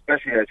 and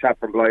especially a chap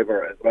from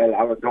Ballivor as well,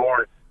 Alan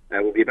Dorn,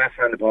 will be a best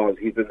friend of Paul's.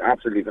 He's been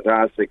absolutely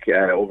fantastic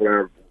over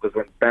there, because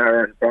when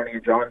Bernie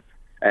and John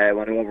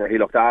went over, he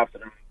looked after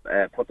them.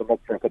 Put them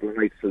up for a couple of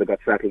nights till they got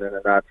settled in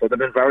and that. So they've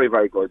been very,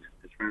 very good,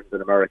 his friends in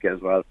America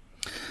as well.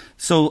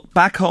 So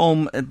back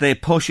home, the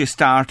push is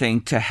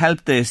starting to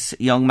help this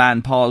young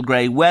man, Paul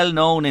Gray, well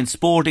known in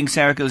sporting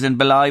circles in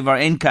Ballivor,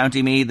 in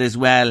County Meath as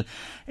well,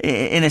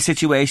 in a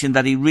situation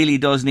that he really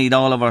does need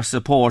all of our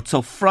support.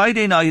 So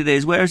Friday night it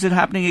is. Where is it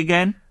happening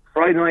again?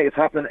 Friday night it's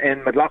happening in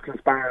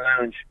McLaughlin's Bar and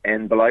Lounge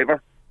in Ballivor.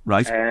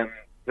 Right.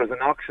 There's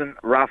an auction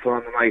raffle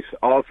on the night.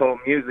 Also,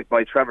 music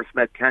by Trevor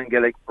Smith, Ken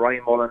Gillick,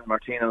 Brian Mullen,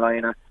 Martina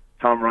Lina,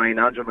 Tom Ryan,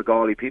 Andrew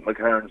McGauley, Pete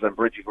McCairns and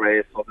Bridgie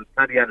Gray. So there's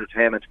plenty of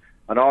entertainment.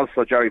 And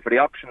also, Jerry, for the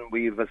auction,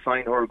 we've a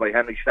sign hurl by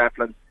Henry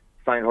Stefflin,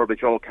 sign hurl by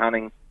Joel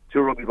Canning,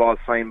 2 rugby balls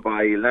signed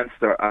by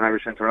Leinster and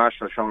Irish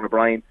International, Sean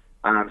O'Brien,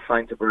 and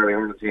signed to Tipperary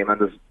hurling team. And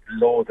there's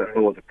loads and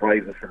loads of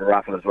prizes for the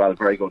raffle as well.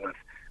 Very good.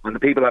 And the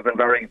people have been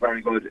very,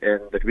 very good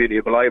in the community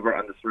of Ballivor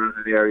and the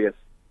surrounding areas.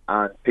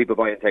 And people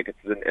buying tickets,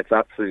 it's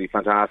absolutely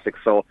fantastic.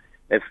 So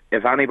if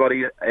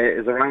anybody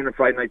is around on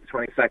Friday night, the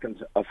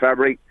 22nd of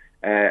February,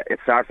 it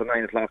starts at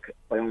 9 o'clock.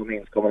 By all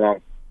means, come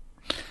along.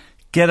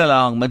 Get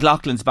along.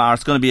 McLaughlin's Bar.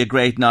 It's going to be a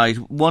great night.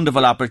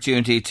 Wonderful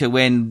opportunity to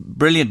win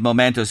brilliant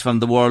mementos from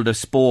the world of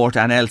sport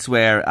and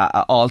elsewhere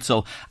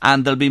also.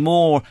 And there'll be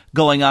more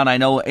going on, I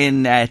know,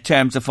 in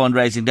terms of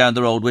fundraising down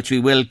the road, which we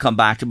will come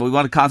back to. But we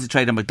want to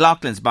concentrate on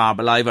McLaughlin's Bar,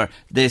 Ballivor,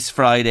 this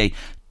Friday.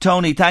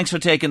 Tony, thanks for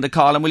taking the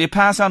call. And will you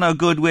pass on our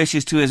good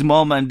wishes to his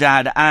mum and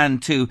dad and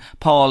to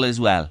Paul as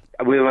well?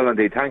 We will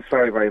indeed. Thanks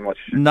very, very much.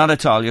 Not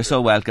at all. You're so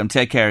welcome.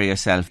 Take care of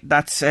yourself.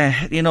 That's,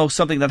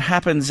 something that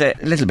happens, a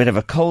little bit of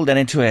a cold and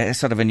into a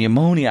sort of a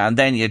pneumonia, and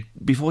then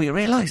before you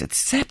realise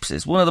it's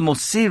sepsis, one of the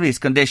most serious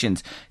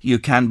conditions you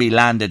can be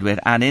landed with.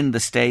 And in the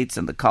States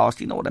and the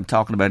cost, you know what I'm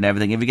talking about and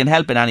everything. If you can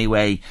help in any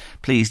way,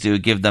 please do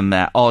give them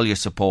all your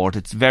support.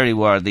 It's very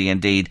worthy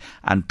indeed.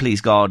 And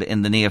please God,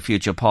 in the near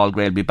future, Paul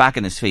Gray will be back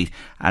on his feet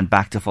and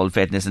back to full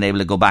fitness and able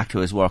to go back to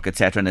his work,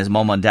 etc. And his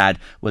mum and dad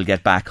will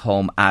get back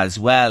home as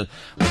well.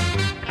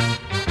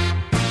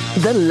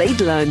 The Late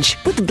Lunch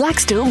with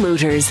Blackstone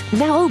Motors.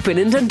 Now open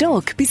in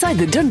Dundalk, beside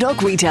the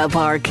Dundalk Retail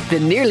Park. The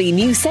nearly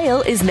new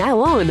sale is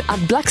now on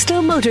at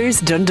Blackstone Motors,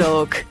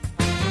 Dundalk.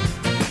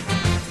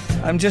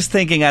 I'm just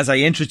thinking as I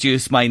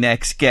introduce my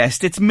next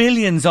guest, it's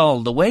millions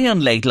all the way on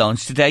Late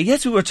Lunch today.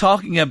 Yes, we were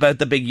talking about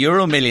the big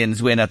Euro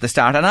Millions win at the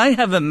start, and I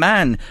have a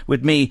man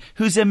with me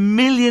who's a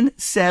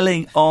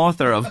million-selling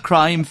author of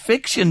crime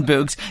fiction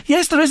books.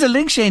 Yes, there is a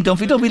link, Shane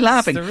Dunphy, don't be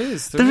laughing. There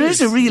is. There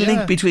is a real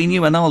link between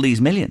you and all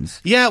these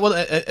millions. Yeah, well,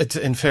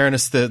 in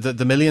fairness,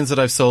 the millions that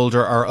I've sold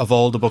are of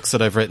all the books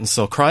that I've written.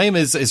 So crime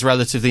is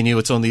relatively new.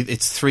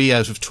 It's 3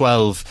 out of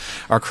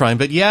 12 are crime.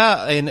 But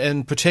yeah,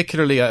 in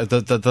particularly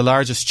the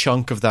largest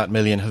chunk of that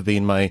million have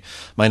been my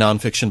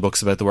non-fiction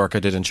books about the work I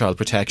did in child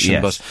protection.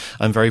 Yes. But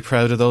I'm very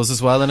proud of those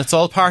as well, and it's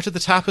all part of the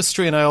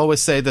tapestry. And I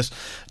always say that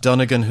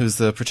Donegan, who's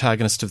the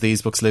protagonist of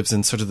these books, lives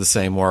in sort of the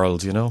same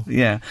world, you know.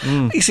 Yeah.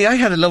 You see, I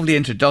had a lovely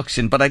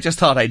introduction, but I just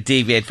thought I'd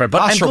deviate for it.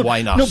 But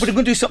why not? No, but I'm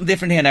going to do something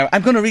different here now.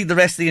 I'm going to read the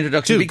rest of the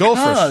introduction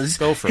because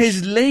go for it.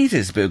 His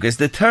latest book is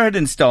the third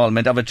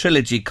instalment of a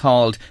trilogy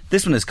called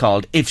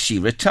If She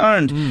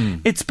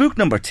Returned. It's book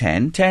number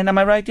 10. 10, am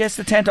I right? Yes,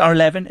 the 10th or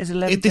 11? Is it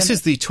 11? This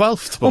is the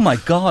 12th book. Oh my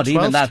God,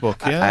 even that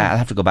book, yeah. I'll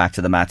have to go back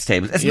to the maths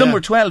table. It's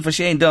number 12 for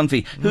Shane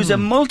Dunphy, who's a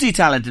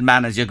multi-talented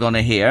man, as you're going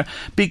to hear,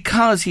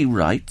 because he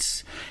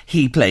writes,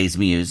 he plays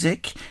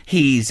music,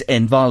 he's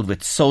involved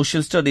with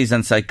social studies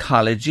and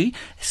psychology,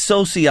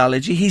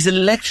 sociology, he's a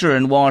lecturer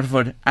in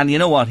Waterford, and you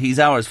know what, he's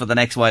ours for the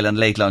next while on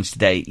Late Lunch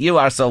today. You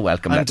are so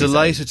welcome. I'm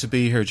delighted to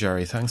be here,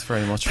 Jerry. Thanks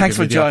very much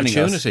for joining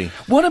us.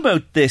 What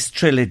about this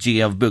trilogy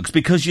of books?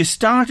 Because you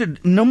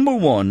started, number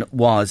 1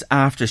 was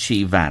After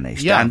She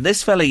Vanished, and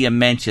this fella you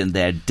mentioned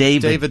there,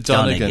 David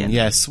Donegan.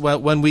 Yes.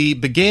 Well, when we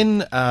begin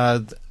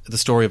the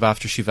story of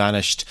After She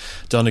Vanished,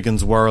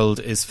 Donegan's world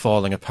is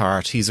falling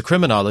apart. He's a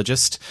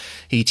criminologist.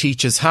 He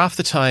teaches half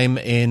the time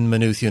in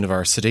Maynooth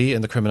University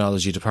in the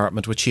criminology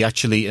department, which he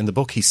actually, in the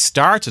book, he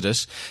started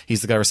it.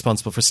 He's the guy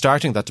responsible for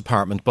starting that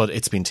department, but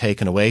it's been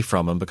taken away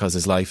from him because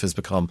his life has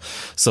become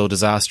so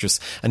disastrous.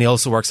 And he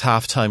also works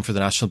half time for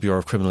the National Bureau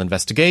of Criminal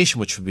Investigation,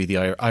 which would be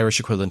the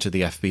Irish equivalent to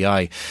the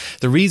FBI.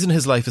 The reason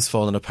his life has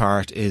fallen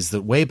apart is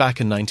that way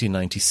back in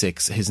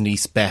 1996, his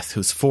niece Beth,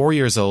 who's 4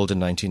 years old in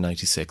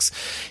 1996,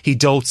 he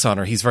dotes on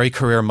her. He's very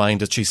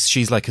career-minded.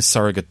 She's like his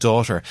surrogate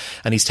daughter.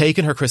 And he's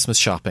taken her Christmas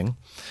shopping,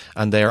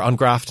 and they're on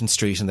Grafton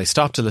Street, and they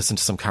stop to listen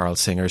to some carol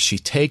singers. She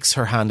takes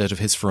her hand out of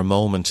his for a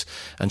moment,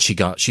 and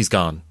she's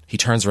gone. He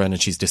turns around and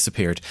she's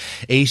disappeared.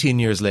 18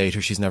 years later,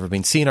 she's never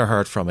been seen or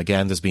heard from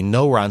again. There's been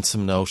no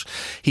ransom note.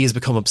 He has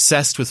become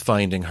obsessed with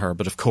finding her,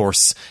 but of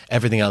course,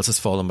 everything else has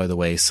fallen by the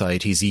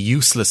wayside. He's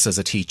useless as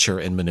a teacher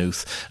in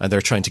Maynooth, and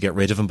they're trying to get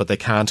rid of him, but they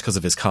can't because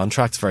of his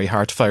contract. It's very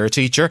hard to fire a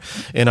teacher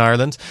in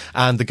Ireland.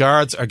 And the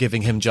guards are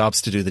giving him jobs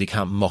to do that he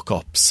can't muck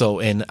up. So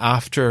in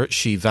After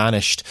She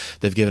Vanished,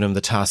 they've given him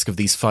the task of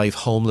these 5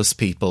 homeless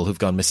people who've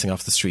gone missing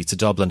off the streets of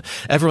Dublin.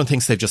 Everyone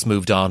thinks they've just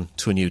moved on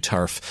to a new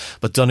turf,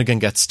 but Donegan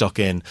gets stuck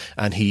in,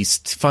 and he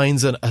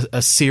finds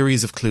a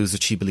series of clues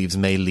that she believes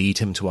may lead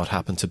him to what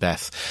happened to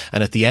Beth.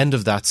 And at the end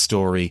of that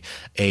story,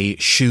 a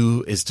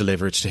shoe is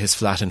delivered to his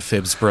flat in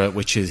Phibsborough,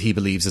 which he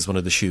believes is one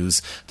of the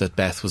shoes that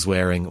Beth was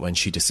wearing when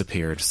she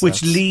disappeared. So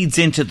which leads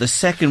into the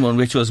second one,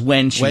 which was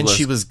when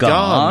she was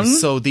gone.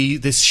 So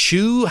this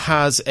shoe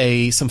has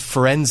some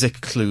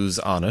forensic clues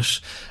on it,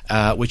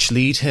 which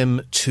lead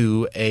him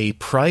to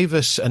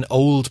an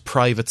old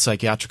private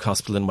psychiatric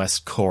hospital in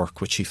West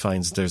Cork, which he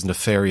finds there's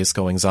nefarious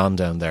goings on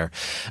down there.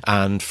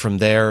 And from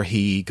there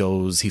he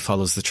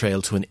follows the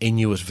trail to an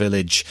Inuit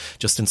village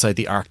just inside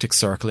the Arctic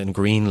Circle in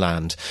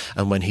Greenland.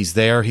 And when he's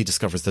there, he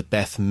discovers that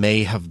Beth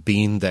may have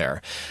been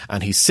there.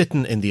 And he's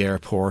sitting in the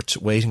airport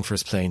waiting for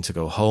his plane to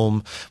go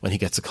home when he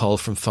gets a call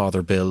from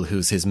Father Bill,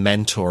 who's his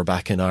mentor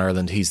back in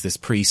Ireland. He's this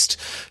priest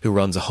who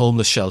runs a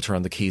homeless shelter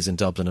on the Quays in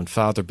Dublin, and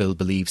Father Bill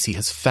believes he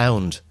has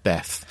found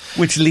Beth.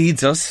 Which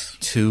leads us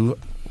to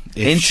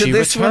into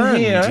this returned. One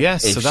here.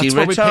 Yes, if so that's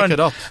where we pick it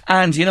up.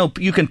 And,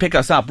 you can pick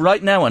us up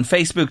right now on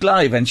Facebook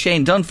Live, and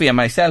Shane Dunphy and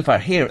myself are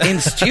here in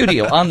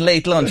studio on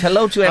Late Lunch.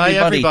 Hello to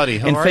everybody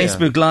in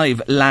Facebook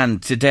Live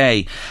land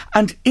today.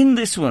 And in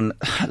this one,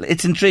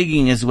 it's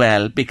intriguing as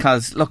well,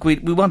 because, look, we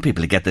want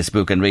people to get this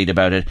book and read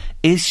about it.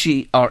 Is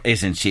she or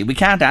isn't she? We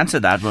can't answer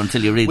that one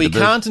until you read the book.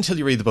 We can't until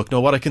you read the book. No,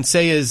 what I can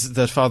say is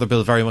that Father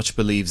Bill very much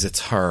believes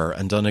it's her,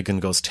 and Donegan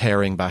goes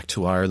tearing back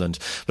to Ireland.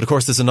 But of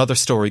course there's another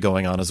story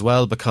going on as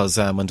well, because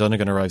when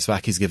Donegan arrives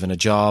back, he's given a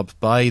job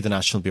by the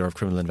National Bureau of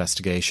Criminal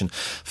Investigation.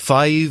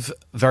 5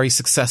 very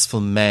successful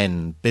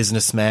men,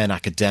 businessmen,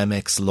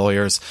 academics,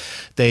 lawyers.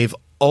 They've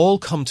all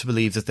come to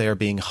believe that they are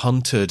being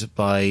hunted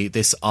by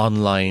this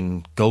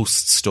online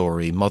ghost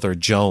story, Mother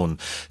Joan,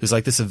 who's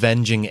like this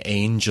avenging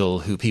angel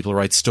who people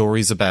write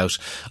stories about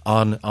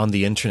on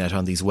the internet,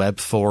 on these web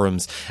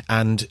forums.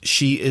 And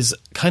she is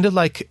kind of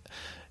like...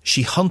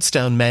 she hunts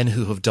down men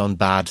who have done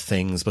bad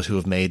things but who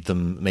have made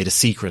a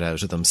secret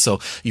out of them.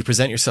 So you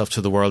present yourself to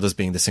the world as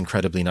being this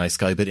incredibly nice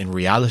guy, but in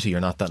reality you're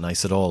not that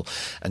nice at all.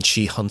 And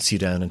she hunts you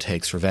down and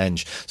takes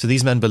revenge. So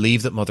these men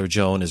believe that Mother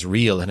Joan is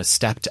real and has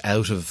stepped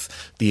out of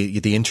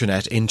the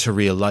internet into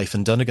real life.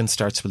 And Donegan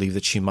starts to believe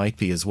that she might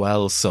be as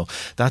well. So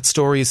that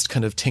story is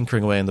kind of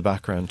tinkering away in the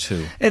background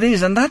too. It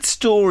is, and that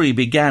story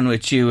began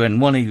with you in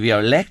one of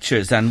your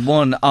lectures and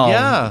one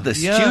of the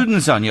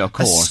students on your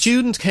course. A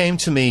student came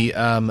to me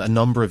a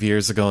number of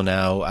years ago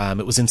now.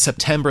 It was in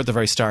September at the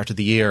very start of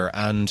the year,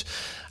 and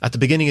at the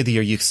beginning of the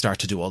year you start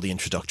to do all the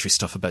introductory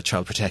stuff about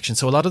child protection,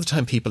 so a lot of the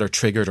time people are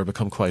triggered or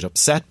become quite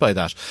upset by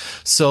that.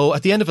 So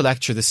at the end of a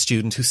lecture, this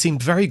student, who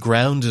seemed very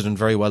grounded and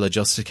very well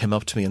adjusted, came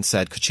up to me and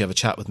said, could she have a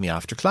chat with me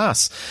after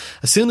class?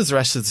 As soon as the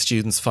rest of the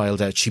students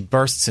filed out, she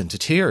bursts into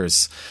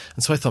tears.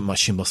 And so I thought,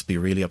 she must be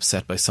really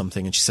upset by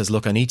something. And she says,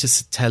 look, I need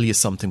to tell you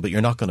something, but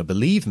you're not going to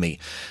believe me.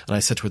 And I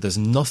said to her, there's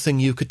nothing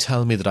you could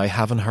tell me that I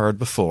haven't heard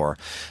before.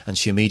 And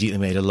she immediately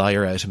made a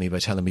liar out of me by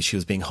telling me she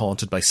was being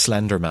haunted by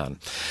Slender Man.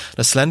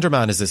 Now, Slender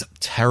Man is this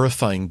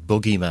terrifying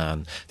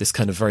boogeyman, this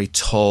kind of very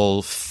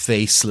tall,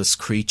 faceless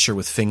creature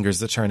with fingers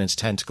that turn into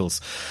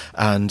tentacles.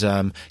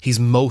 And he's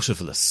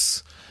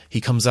motiveless. He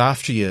comes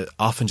after you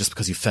often just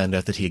because you found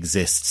out that he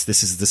exists.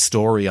 This is the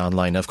story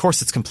online. Now, of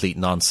course, it's complete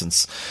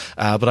nonsense.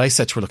 But I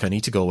said to her, look, I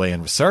need to go away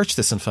and research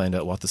this and find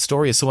out what the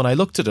story is. So when I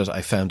looked at it,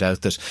 I found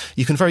out that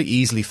you can very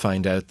easily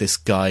find out this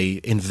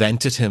guy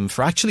invented him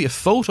for actually a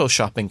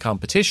photoshopping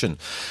competition.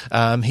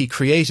 He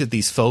created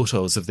these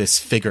photos of this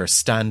figure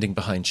standing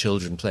behind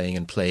children playing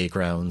in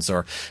playgrounds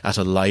or at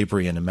a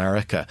library in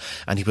America.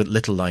 And he put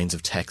little lines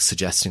of text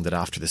suggesting that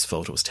after this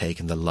photo was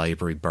taken, the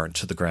library burnt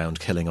to the ground,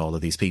 killing all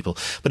of these people.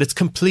 But it's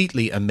completely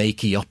a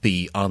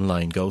makey-uppy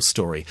online ghost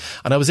story.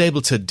 And I was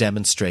able to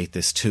demonstrate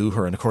this to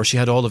her. And of course, she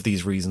had all of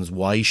these reasons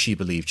why she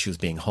believed she was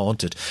being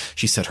haunted.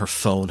 She said her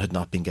phone had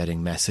not been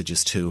getting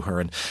messages to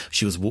her, and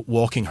she was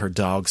walking her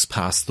dogs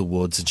past the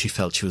woods and she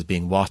felt she was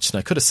being watched. And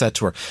I could have said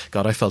to her,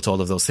 God, I felt all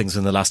of those things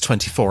in the last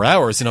 24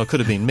 hours. It could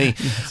have been me.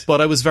 Yes.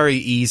 But I was very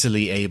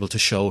easily able to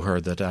show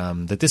her that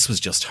that this was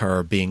just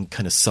her being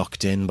kind of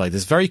sucked in by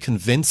this very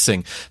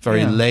convincing,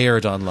 very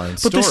layered online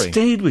story. But this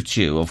stayed with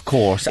you, of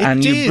course,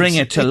 and you bring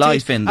it to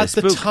life in this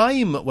book. At the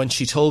time when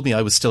she told me,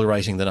 I was still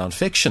writing the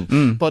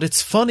non-fiction. But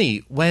it's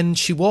funny, when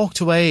she walked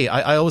away,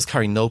 I always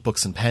carry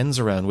notebooks and pens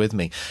around with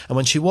me. And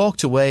when she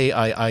walked away,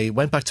 I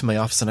went back to my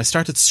office and I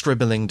started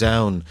scribbling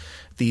down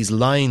these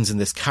lines in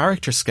this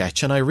character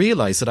sketch, and I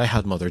realised that I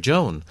had Mother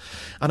Joan.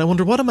 And I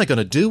wonder, what am I going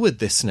to do with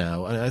this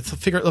now? And I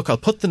figured, look, I'll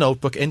put the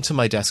notebook into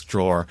my desk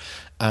drawer,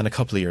 and a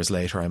couple of years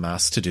later I'm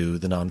asked to do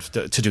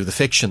the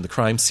fiction, the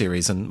crime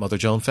series, and Mother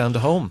Joan found a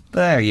home.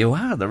 There you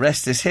are, the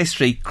rest is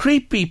history.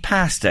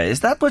 Creepypasta, is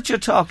that what you're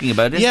talking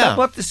about? Is that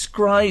what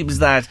describes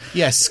that?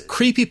 Yes,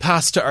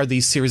 creepypasta are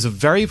these series of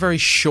very, very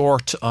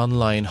short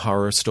online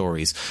horror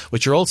stories,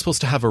 which are all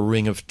supposed to have a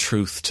ring of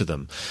truth to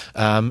them.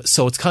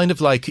 So it's kind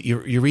of like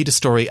you read a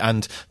story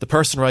and the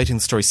person writing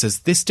the story says,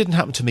 this didn't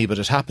happen to me, but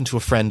it happened to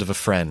a friend of a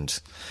friend.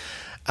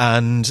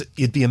 And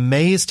you'd be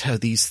amazed how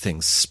these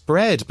things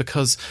spread,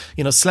 because,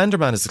 Slender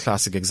Man is a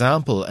classic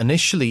example.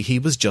 Initially, he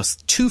was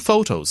just 2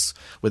 photos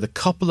with a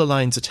couple of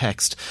lines of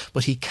text,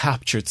 but he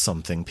captured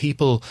something.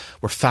 People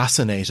were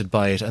fascinated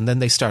by it, and then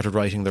they started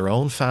writing their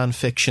own fan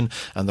fiction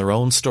and their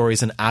own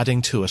stories and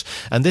adding to it.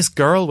 And this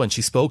girl, when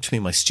she spoke to me,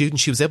 my student,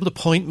 she was able to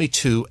point me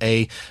to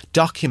a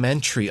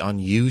documentary on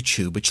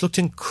YouTube, which looked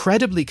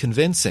incredibly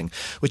convincing,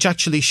 which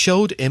actually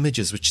showed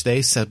images which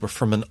they said were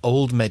from an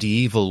old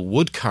medieval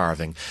wood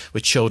carving,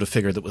 which showed a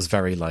figure that was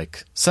very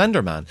like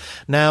Slender Man.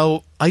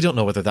 Now, I don't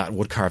know whether that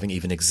wood carving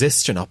even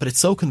exists or not, but it's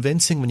so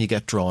convincing when you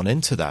get drawn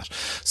into that.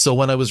 So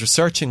when I was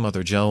researching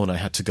Mother Joan, I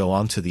had to go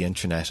onto the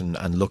internet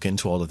and look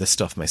into all of this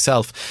stuff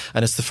myself.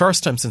 And it's the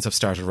first time since I've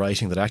started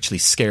writing that I actually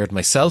scared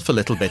myself a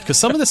little bit, because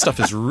some of this stuff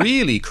is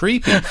really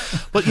creepy.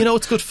 But, you know,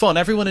 it's good fun.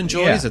 Everyone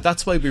enjoys it.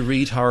 That's why we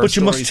read horror stories.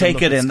 But you must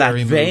take it in that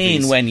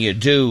vein movies. when you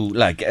do.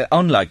 Like,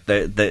 unlike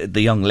the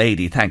young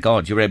lady, thank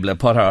God you were able to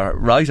put her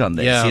right on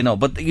this, you know.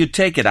 But you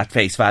take it at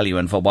face value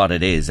and for what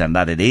it is, and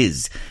that it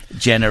is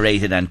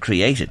generated and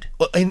created.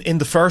 Well, in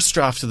the first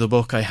draft of the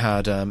book, I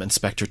had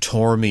Inspector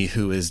Tormey,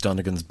 who is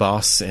Donegan's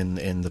boss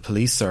in the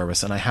police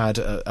service, and I had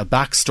a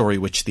backstory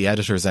which the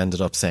editors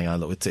ended up saying,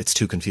 look, it's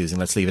too confusing,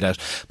 let's leave it out,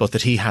 but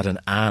that he had an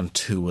aunt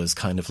who was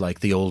kind of like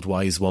the old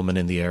wise woman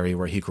in the area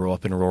where he grew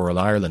up in rural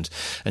Ireland,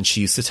 and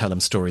she used to tell him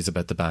stories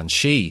about the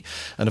Banshee.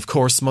 And of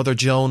course, Mother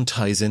Joan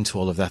ties into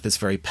all of that, this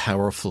very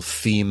powerful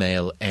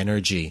female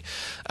energy.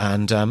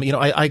 And, you know,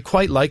 I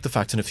quite like the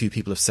fact, and a few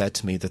people have said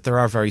to me, that there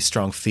are very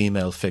strong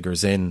female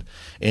figures in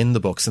the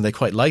books, and they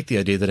quite like the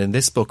idea that in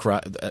this book,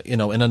 you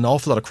know, in an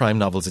awful lot of crime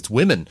novels, it's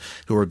women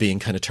who are being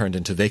kind of turned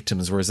into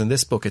victims, whereas in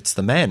this book, it's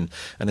the men,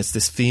 and it's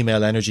this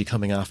female energy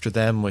coming after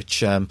them,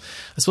 which I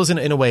suppose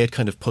in a way it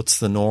kind of puts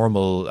the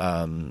normal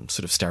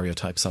sort of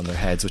stereotypes on their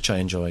heads, which I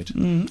enjoyed.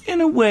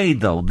 In a way,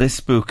 though, this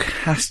book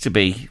has to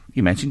be,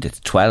 you mentioned it's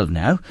 12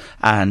 now,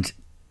 and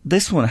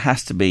this one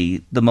has to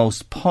be the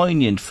most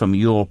poignant from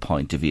your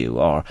point of view,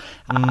 or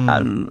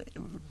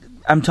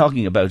I'm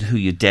talking about who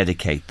you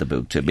dedicate the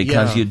book to,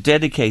 because you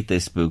dedicate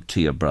this book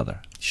to your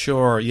brother.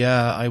 Sure,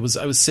 yeah. I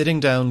was sitting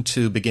down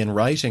to begin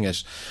writing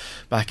it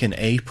back in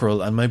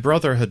April, and my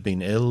brother had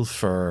been ill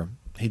for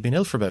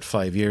about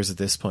 5 years at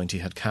this point. He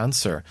had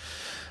cancer,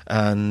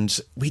 and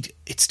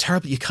it's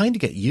terrible. You kind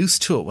of get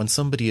used to it when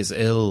somebody is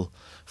ill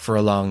for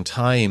a long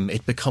time.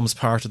 It becomes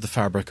part of the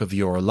fabric of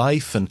your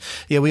life. And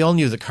yeah, we all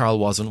knew that Carl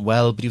wasn't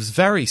well, but he was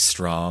very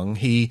strong.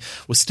 He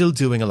was still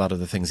doing a lot of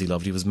the things he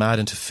loved. He was mad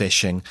into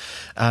fishing.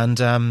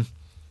 And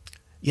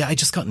I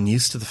just gotten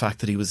used to the fact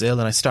that he was ill,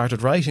 and I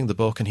started writing the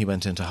book and he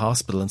went into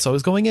hospital, and so I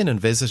was going in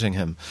and visiting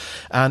him.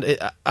 And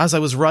as I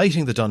was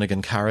writing the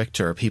Donegan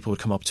character, people would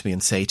come up to me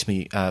and say to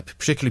me,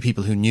 particularly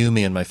people who knew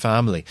me and my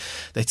family,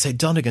 they'd say,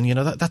 Donegan, you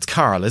know, that's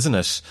Carl, isn't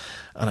it?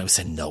 And I would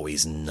say, no,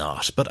 he's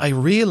not. But I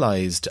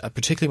realised,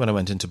 particularly when I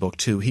went into book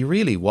 2, he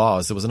really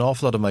was. There was an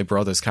awful lot of my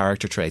brother's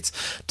character traits.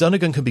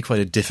 Donegan can be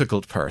quite a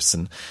difficult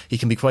person. He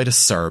can be quite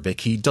acerbic.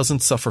 He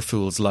doesn't suffer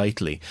fools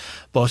lightly.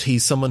 But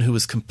he's someone who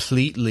is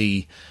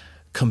completely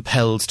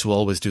compelled to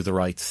always do the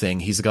right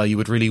thing. He's a guy you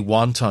would really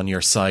want on your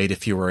side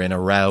if you were in a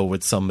row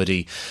with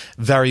somebody.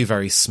 Very,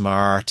 very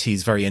smart.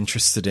 He's very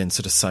interested in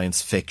sort of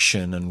science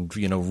fiction and,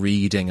 you know,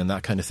 reading and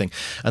that kind of thing.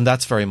 And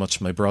that's very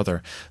much my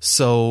brother.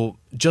 So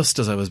just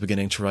as I was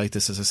beginning to write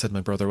this, as I said,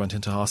 my brother went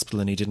into hospital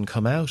and he didn't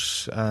come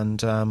out,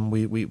 and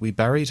we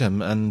buried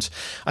him. And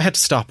I had to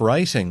stop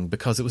writing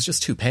because it was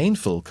just too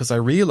painful, because I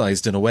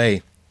realised in a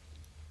way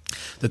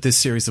that this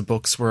series of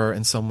books were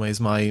in some ways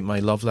my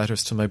love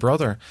letters to my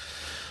brother.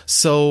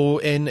 So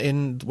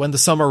when the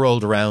summer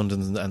rolled around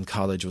and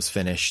college was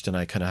finished and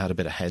I kind of had a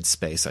bit of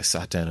headspace, I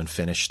sat down and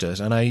finished it.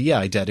 And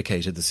I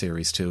dedicated the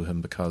series to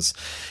him, because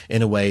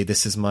in a way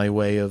this is my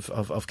way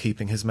of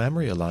keeping his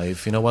memory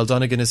alive. You know, while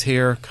Donegan is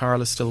here,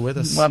 Carl is still with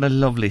us. What a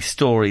lovely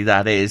story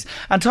that is.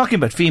 And talking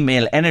about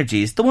female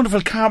energies, the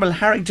wonderful Carmel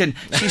Harrington,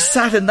 she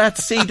sat in that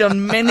seat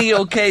on many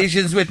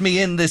occasions with me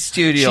in this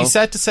studio. She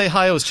said to say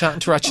hi. I was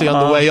chatting to her actually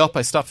on the way up.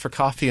 I stopped for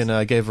coffee and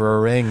I gave her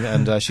a ring,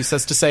 and she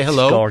says to say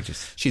hello. She's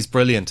gorgeous. She's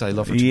brilliant. I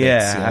love her to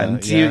bits.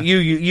 And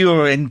you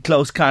were in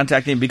close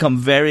contact and become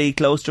very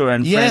close to her.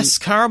 And yes,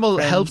 Carmel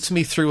helped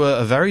me through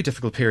a very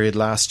difficult period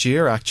last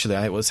year. Actually,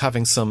 I was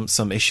having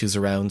some issues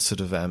around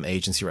sort of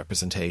agency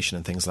representation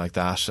and things like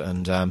that.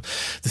 And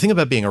the thing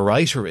about being a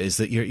writer is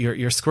that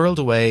you're squirreled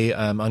away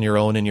on your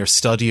own in your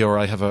study, or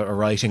I have a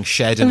writing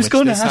shed. I was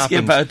going to ask you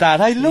about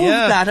that. I love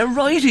that, a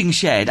writing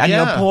shed, and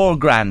your poor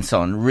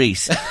grandson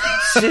Reese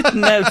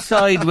sitting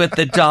outside with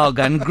the dog,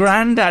 and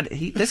Grandad,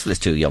 this was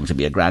too young to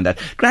be a Grandad.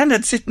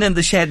 Grandad sitting in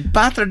the shed,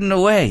 battering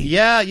away.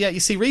 Yeah. You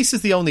see, Reese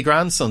is the only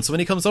grandson, so when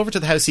he comes over to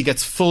the house, he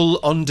gets full,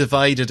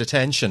 undivided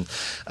attention.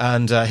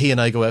 And he and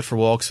I go out for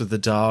walks with the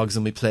dogs,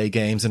 and we play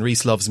games. And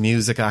Reese loves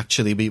music,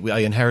 actually. I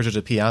inherited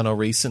a piano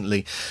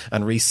recently,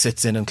 and Reese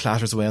sits in and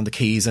clatters away on the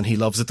keys, and he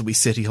loves it that we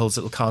sit. He holds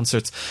little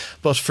concerts.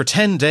 But for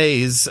 10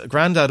 days,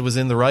 Grandad was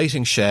in the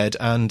writing shed,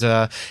 and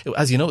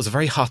as you know, it was a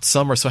very hot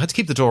summer, so I had to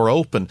keep the door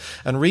open.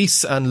 And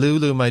Reese and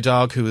Lulu, my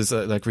dog, who is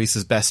like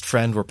Reese's best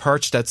friend, were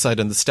perched outside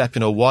on the step. You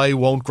know, why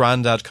won't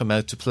Grandad come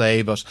out to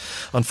play? But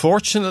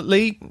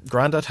unfortunately,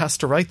 Grandad has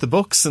to write the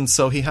books, and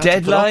so he had to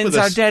put up with it.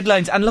 Deadlines are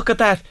deadlines. And look at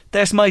that.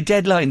 There's my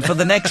deadline for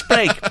the next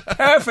break.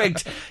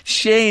 Perfect.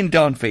 Shane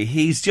Dunphy,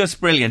 he's just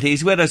brilliant.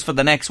 He's with us for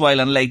the next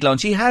while on Late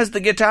Lunch. He has the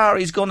guitar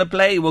he's going to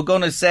play, we're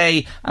going to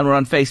say, and we're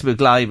on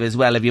Facebook Live as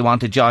well if you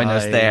want to join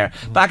us there.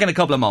 Back in a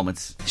couple of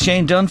moments.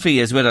 Shane Dunphy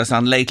is with us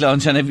on Late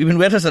Lunch, and if you've been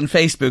with us on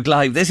Facebook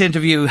Live, this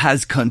interview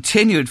has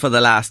continued for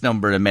the last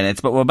number of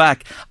minutes, but we're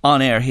back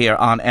on air here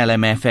on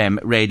LMFM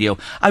Radio.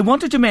 I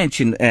wanted to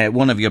mention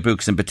one of your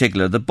books in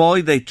particular, The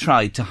Boy They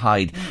Tried to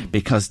Hide,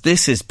 because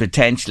this is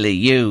potentially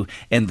you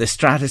in the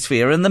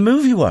stratosphere in the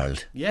movie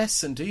world.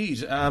 Yes,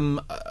 indeed.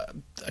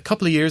 A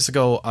couple of years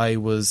ago, I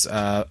was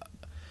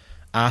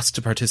asked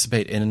to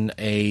participate in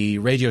a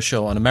radio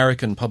show on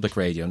American public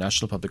radio,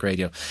 National Public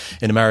Radio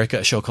in America,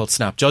 a show called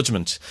Snap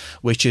Judgment,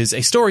 which is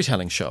a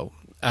storytelling show.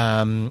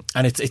 And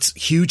it's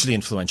hugely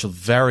influential,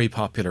 very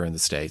popular in the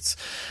States.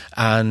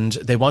 And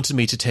they wanted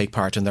me to take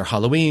part in their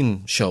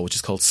Halloween show, which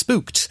is called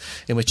Spooked,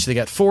 in which they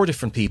get 4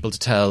 different people to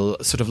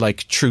tell sort of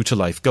like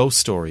true-to-life ghost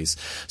stories.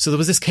 So there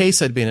was this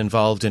case I'd been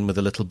involved in with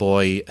a little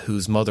boy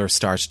whose mother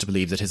started to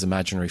believe that his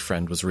imaginary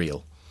friend was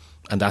real.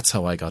 And that's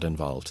how I got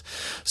involved.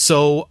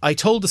 So I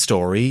told the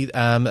story.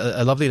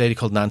 A lovely lady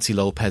called Nancy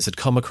Lopez had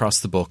come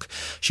across the book.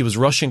 She was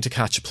rushing to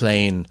catch a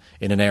plane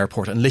in an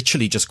airport and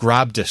literally just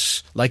grabbed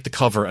it, like the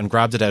cover, and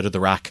grabbed it out of the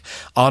rack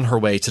on her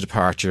way to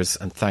departures.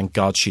 And thank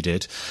God she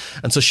did.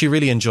 And so she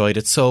really enjoyed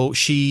it. So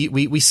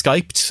we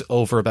Skyped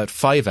over about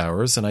 5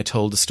 hours, and I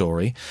told the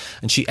story.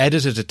 And she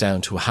edited it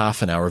down to a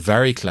half an hour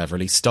very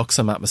cleverly, stuck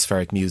some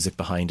atmospheric music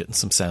behind it and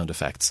some sound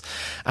effects.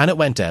 And it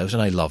went out,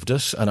 and I loved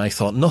it. And I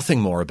thought nothing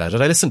more about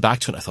it. I listened back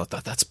to it and I thought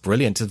that's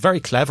brilliant. It's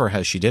very clever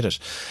how she did it.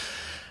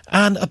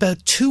 And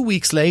about 2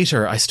 weeks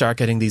later, I start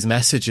getting these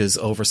messages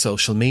over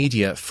social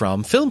media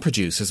from film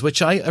producers,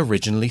 which I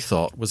originally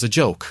thought was a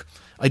joke.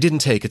 I didn't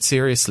take it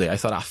seriously. I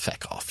thought,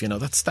 feck off,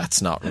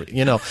 that's not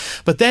real,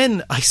 But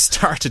then I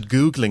started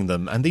Googling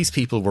them, and these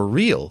people were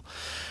real.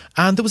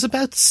 And there was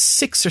about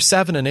 6 or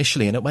 7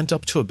 initially, and it went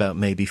up to about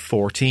maybe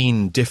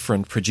 14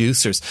 different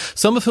producers,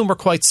 some of whom were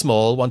quite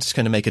small, wanted to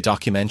kind of make a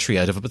documentary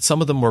out of it, but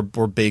some of them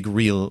were big,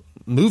 real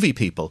movie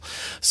people.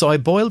 So I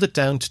boiled it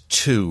down to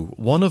 2,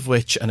 one of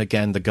which, and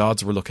again, the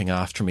gods were looking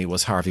after me,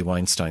 was Harvey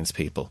Weinstein's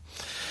people.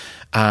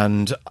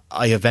 And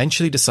I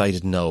eventually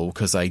decided no,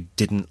 because I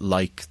didn't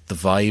like the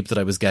vibe that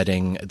I was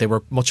getting. They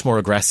were much more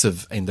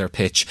aggressive in their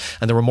pitch,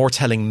 and they were more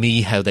telling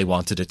me how they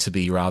wanted it to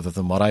be rather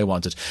than what I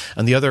wanted.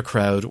 And the other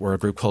crowd were a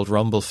group called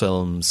Rumble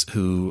Films,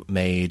 who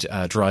made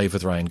Drive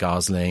with Ryan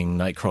Gosling,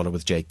 Nightcrawler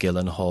with Jake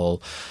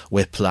Gyllenhaal,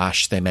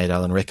 Whiplash. They made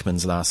Alan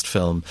Rickman's last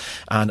film.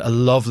 And a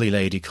lovely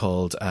lady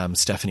called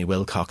Stephanie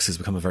Wilcox, who's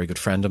become a very good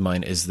friend of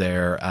mine, is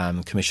their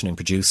commissioning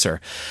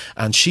producer.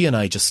 And she and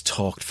I just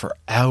talked for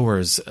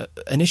hours,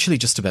 initially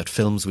just about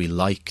films we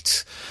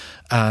liked.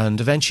 And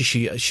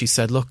eventually she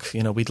said, look,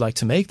 we'd like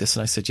to make this.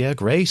 And I said, yeah,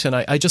 great. And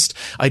I'd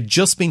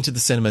just been to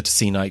the cinema to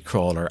see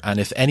Nightcrawler. And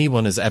if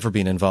anyone has ever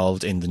been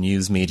involved in the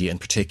news media in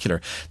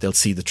particular, they'll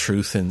see the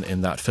truth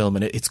in that film.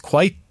 And it's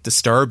quite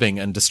disturbing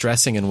and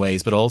distressing in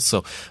ways, but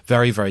also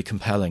very, very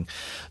compelling.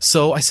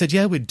 So I said,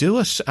 yeah, we'd do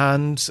it.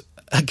 And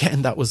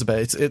again, that was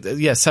about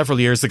several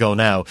years ago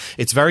now.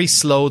 It's very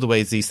slow the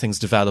way these things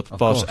develop.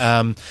 But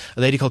a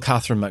lady called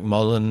Catherine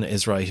McMullen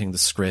is writing the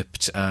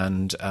script,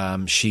 and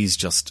she's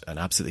just an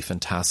absolutely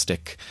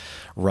fantastic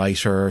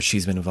writer.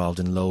 She's been involved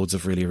in loads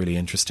of really, really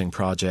interesting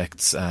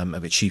projects.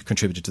 She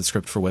contributed to the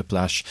script for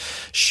Whiplash.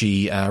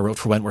 She wrote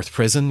for Wentworth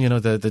Prison.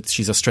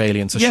 She's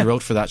Australian, so she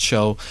wrote for that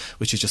show,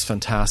 which is just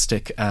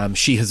fantastic.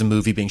 She has a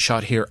movie being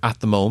shot here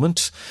at the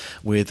moment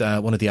with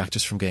one of the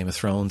actors from Game of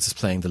Thrones is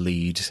playing the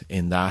lead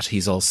in that.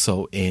 He's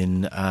also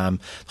in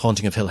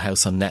Haunting of Hill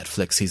House on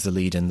Netflix. He's the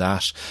lead in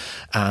that.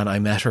 And I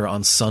met her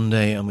on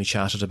Sunday and we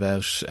chatted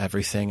about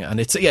everything.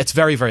 And it's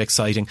very, very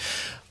exciting.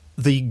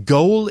 The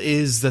goal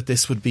is that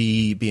this would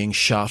be being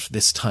shot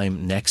this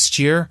time next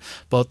year.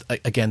 But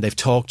again, they've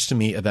talked to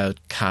me about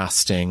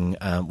casting,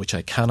 which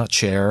I cannot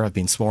share. I've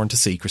been sworn to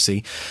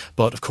secrecy.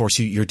 But of course,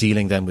 you're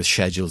dealing then with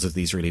schedules of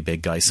these really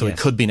big guys. So it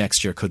could be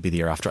next year, could be the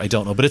year after. I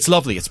don't know. But it's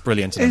lovely. It's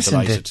brilliant. And Isn't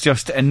I'm delighted. It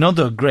just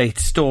another great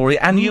story?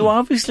 And you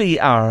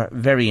obviously are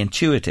very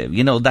intuitive.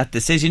 That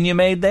decision you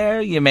made there,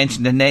 you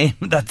mentioned a name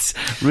that's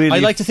really... I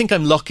like to think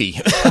I'm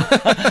lucky.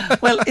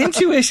 Well,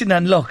 intuition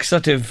and luck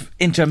sort of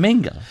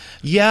intermingle.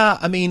 Yeah,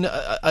 I mean,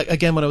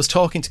 again, when I was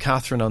talking to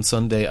Catherine on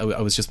Sunday,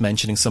 I was just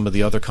mentioning some of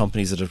the other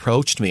companies that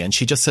approached me, and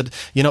she just said,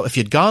 if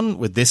you'd gone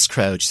with this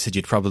crowd, she said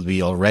you'd probably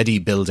be already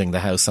building the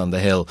house on the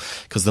hill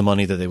because the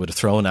money that they would have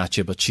thrown at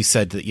you. But she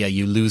said that,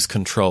 you lose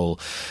control.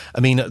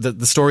 I mean,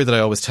 the story that I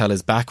always tell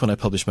is back when I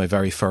published my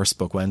very first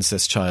book,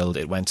 Wednesday's Child,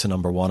 it went to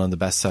number 1 on the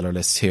bestseller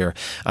list here,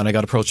 and I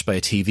got approached by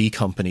a TV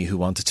company who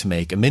wanted to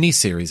make a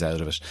mini-series out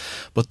of it,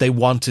 but they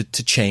wanted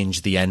to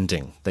change the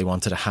ending. They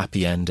wanted a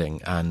happy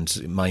ending,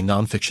 and my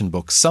non-fiction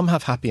books Some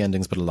have happy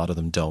endings, but a lot of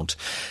them don't.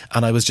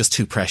 And I was just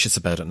too precious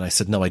about it. And I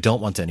said, no, I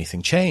don't want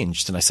anything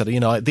changed. And I said,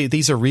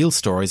 these are real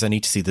stories. I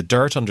need to see the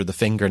dirt under the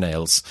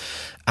fingernails,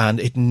 and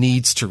it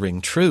needs to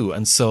ring true.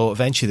 And so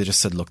eventually they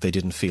just said, look, they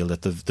didn't feel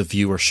that the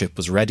viewership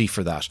was ready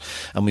for that.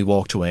 And we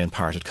walked away and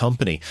parted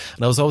company.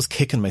 And I was always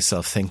kicking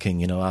myself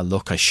thinking,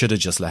 look, I should have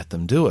just let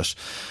them do it.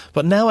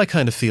 But now I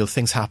kind of feel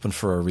things happen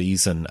for a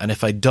reason. And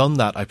if I'd done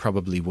that, I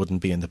probably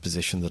wouldn't be in the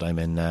position that I'm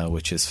in now,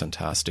 which is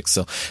fantastic.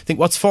 So I think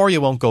what's for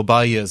you won't go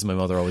by you, as my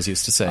mother always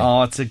used to say.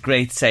 Oh, it's a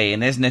great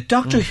saying, isn't it?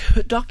 Doctor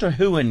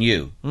Who and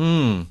you.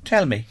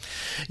 Tell me.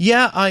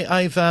 Yeah,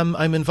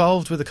 I'm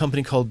involved with a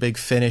company called Big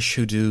Finish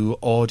who do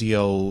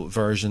audio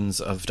versions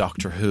of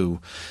Doctor Who,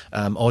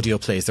 audio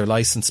plays. They're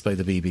licensed by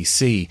the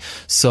BBC.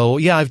 So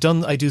yeah,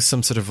 I do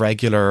some sort of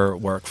regular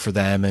work for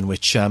them, in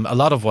which a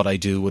lot of what I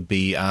do would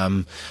be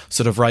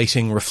sort of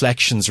writing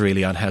reflections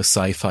really on how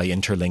sci-fi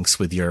interlinks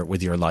with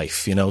your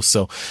life.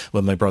 So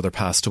when my brother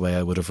passed away,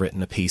 I would have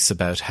written a piece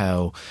about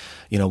how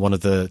one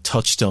of the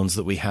touchstones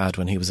that we had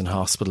when he was in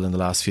hospital in the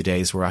last few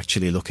days were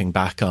actually looking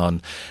back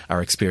on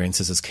our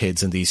experiences as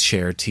kids and these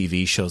shared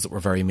TV shows that were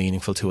very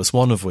meaningful to us,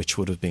 one of which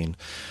would have been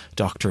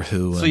Doctor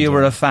Who. So you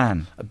were a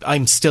fan?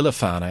 I'm still a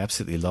fan. I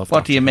absolutely love What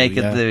Doctor do you make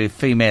Who, of the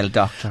female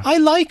Doctor? I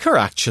like her,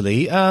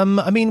 actually.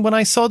 When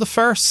I saw the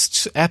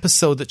first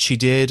episode that she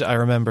did, I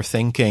remember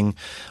thinking,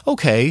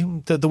 okay,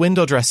 the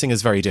window dressing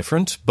is very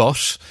different,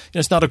 but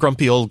it's not a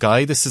grumpy old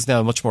guy. This is now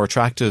a much more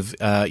attractive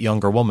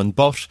younger woman,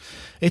 but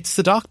it's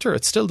the Doctor.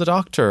 It's still the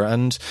Doctor.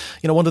 And,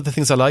 one of the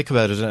things I like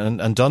about it,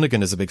 and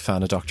Donegan is a big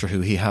fan of Doctor Who,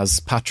 he has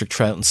Patrick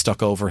Troughton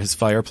stuck over his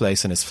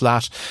fireplace in his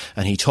flat,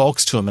 and he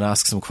talks to him and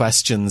asks him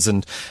questions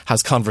and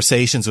has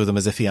conversations with him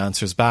as if he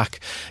answers back.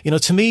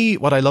 To me,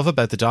 what I love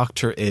about the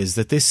Doctor is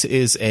that this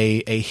is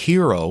a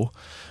hero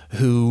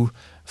who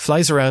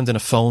flies around in a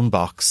phone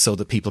box so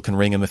that people can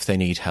ring him if they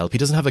need help. He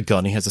doesn't have a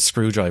gun. He has a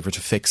screwdriver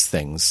to fix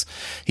things.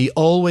 He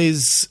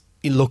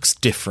looks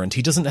different.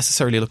 He doesn't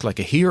necessarily look like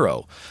a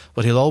hero,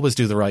 but he'll always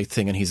do the right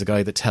thing, and he's a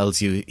guy that tells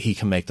you he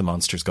can make the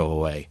monsters go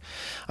away.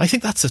 I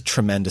think that's a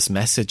tremendous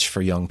message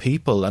for young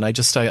people, and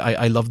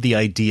I love the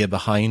idea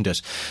behind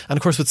it. And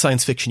of course, with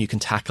science fiction, you can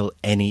tackle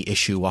any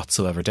issue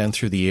whatsoever. Down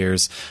through the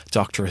years,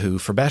 Doctor Who,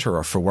 for better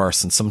or for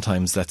worse, and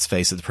sometimes, let's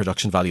face it, the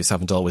production values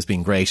haven't always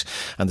been great,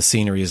 and the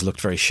scenery has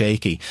looked very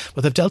shaky,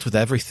 but they've dealt with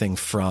everything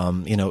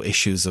from,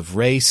 issues of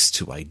race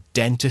to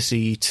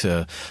identity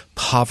to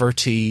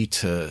poverty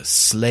to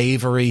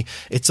slavery.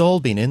 It's all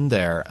been in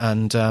there,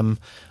 and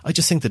I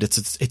just think that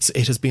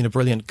it has been a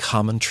brilliant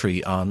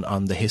commentary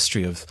on the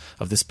history of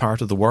this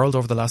part of the world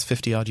over the last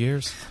 50 odd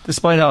years.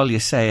 Despite all you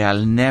say,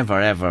 I'll never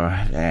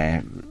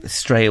ever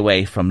stray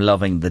away from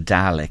loving the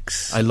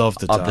Daleks. I love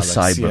the Daleks. Of the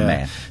Cybermen.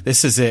 Yeah.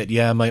 This is it.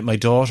 Yeah, my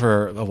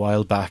daughter a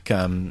while back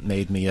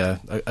made me a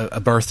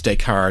birthday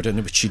card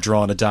in which she'd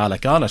drawn a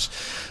Dalek on it,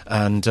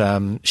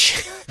 and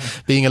she,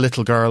 being a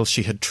little girl,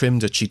 she had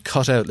trimmed it. She'd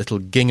cut out little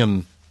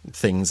gingham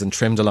things and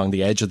trimmed along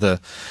the edge of the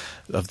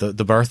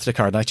birthday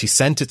card. And I actually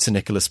sent it to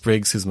Nicholas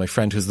Briggs, who's my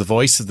friend, who's the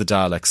voice of the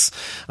Daleks.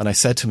 And I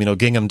said to him,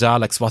 Gingham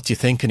Daleks, what do you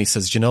think? And he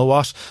says, do you know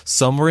what?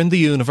 Somewhere in the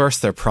universe,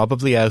 they're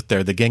probably out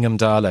there, the Gingham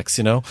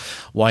Daleks,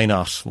 Why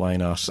not? Why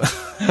not?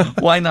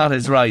 Why not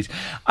is right.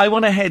 I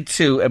want to head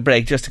to a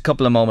break just a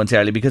couple of moments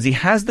early, because he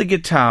has the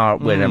guitar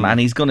with him, and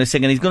he's going to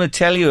sing, and he's going to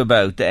tell you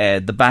about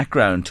the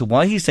background to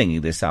why he's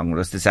singing this song with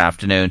us this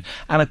afternoon.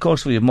 And of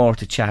course, we have more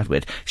to chat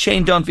with.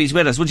 Shane Dunphy's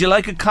with us. Would you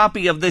like a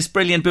copy of this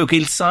brilliant book?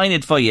 He'll sign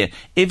it for you.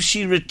 If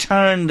She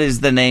Returned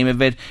is the name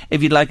of it.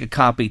 If you'd like a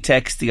copy,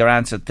 text your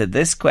answer to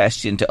this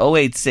question to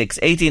 086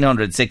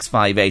 1800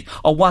 658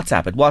 or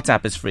WhatsApp it.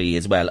 WhatsApp is free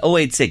as well.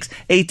 086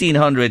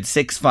 1800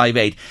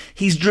 658.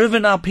 He's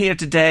driven up here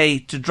today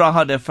to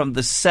Drogheda from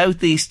the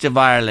southeast of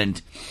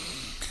Ireland.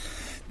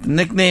 The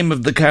nickname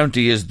of the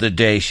county is the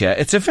Dacia.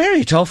 It's a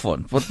very tough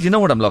one, but you know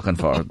what I'm looking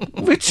for.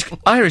 Which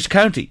Irish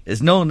county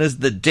is known as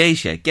the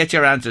Dacia? Get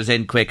your answers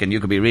in quick, and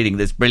you could be reading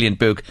this brilliant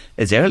book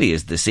as early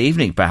as this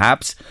evening,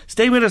 perhaps.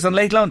 Stay with us on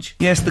Late Lunch.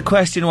 Yes, the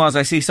question was,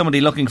 I see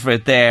somebody looking for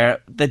it there,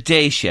 the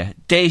Dacia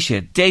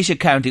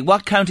County.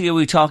 What county are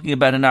we talking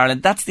about in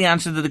Ireland? That's the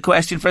answer to the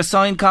question for a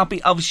signed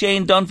copy of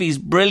Shane Dunphy's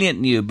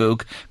brilliant new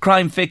book,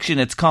 crime fiction.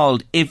 It's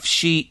called If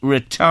She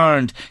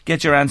Returned.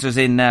 Get your answers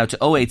in now to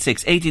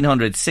 086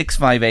 1800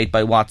 658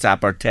 by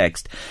WhatsApp or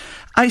text.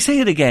 I say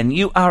it again,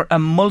 you are a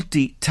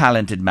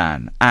multi-talented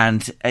man,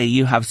 and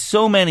you have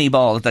so many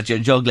balls that you're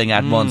juggling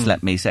at once,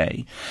 let me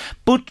say.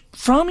 But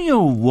from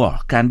your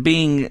work and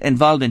being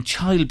involved in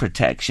child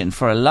protection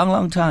for a long,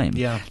 long time,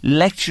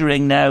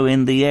 lecturing now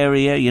in the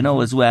area,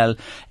 as well,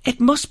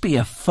 it must be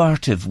a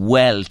furtive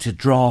well to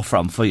draw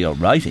from for your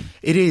writing.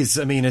 It is.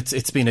 I mean,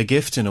 it's been a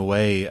gift in a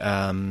way.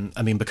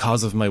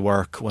 Because of my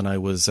work when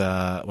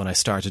I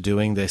started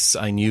doing this,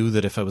 I knew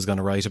that if I was going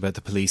to write about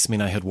the police,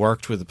 I had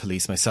worked with the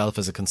police myself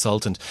as a consultant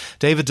consultant.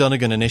 David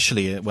Donegan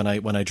initially, when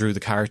I drew the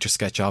character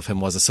sketch of him,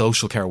 was a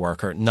social care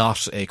worker,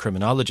 not a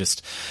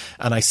criminologist.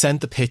 And I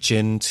sent the pitch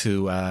in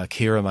to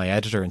Ciara, my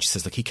editor, and she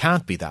says, look, he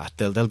can't be that.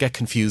 They'll get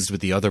confused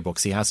with the other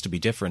books. He has to be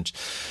different.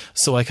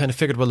 So I kind of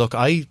figured, well, look,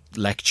 I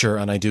lecture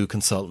and I do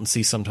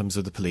consultancy sometimes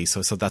with the police,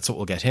 so that's what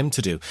we'll get him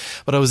to do.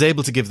 But I was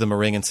able to give them a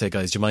ring and say,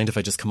 guys, do you mind if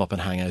I just come up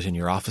and hang out in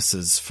your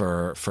offices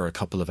for a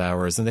couple of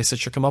hours? And they said,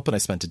 sure, come up. And I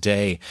spent a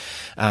day.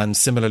 And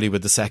similarly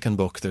with the second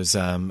book, there's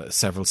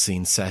several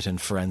scenes set in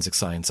Forensic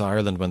Science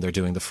Ireland when they're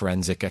doing the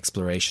forensic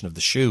exploration of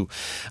the shoe.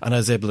 And I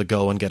was able to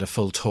go and get a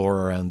full tour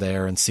around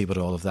there and see what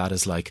all of that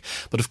is like.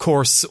 But of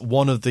course,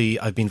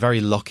 I've been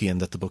very lucky in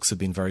that the books have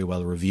been very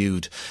well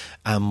reviewed.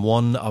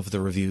 One of the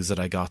reviews that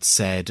I got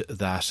said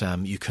that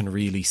you can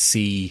really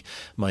see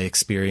my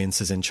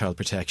experiences in child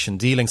protection,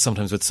 dealing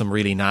sometimes with some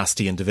really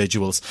nasty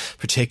individuals,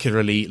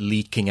 particularly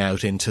leaking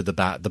out into the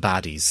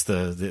baddies,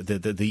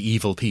 the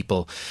evil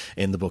people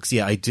in the books.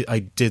 Yeah, I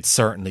did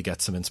certainly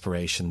get some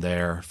inspiration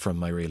there from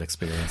my real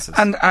experiences.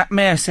 And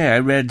may I say, I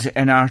read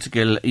an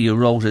article you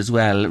wrote as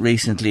well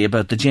recently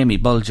about the Jamie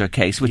Bulger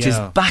case, which is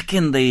back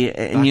in the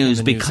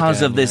news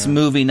because of this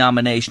movie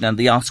nomination and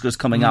the Oscars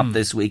coming up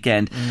this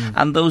weekend.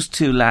 And those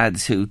two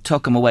lads who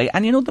took him away.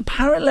 And, the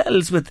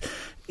parallels with,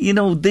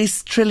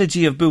 this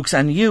trilogy of books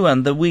and you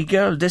and the wee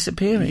girl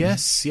disappearing.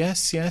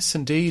 Yes,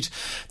 indeed.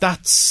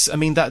 That's,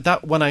 that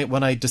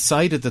when I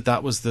decided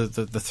that was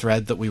the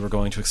thread that we were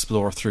going to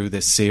explore through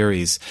this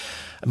series,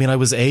 I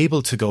was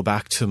able to go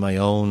back to my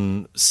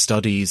own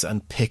studies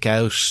and pick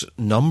out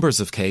numbers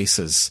of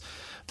cases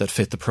that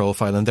fit the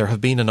profile, and there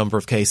have been a number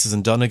of cases,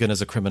 and Donegan,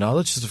 as a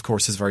criminologist, of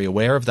course, is very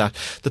aware of that.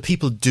 The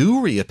people do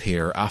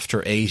reappear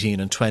after 18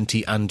 and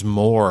 20 and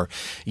more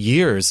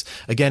years.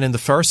 Again, in the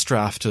first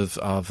draft of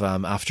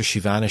After She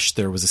Vanished,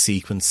 there was a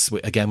sequence,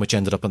 again, which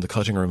ended up on the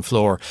cutting room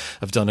floor,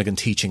 of Donegan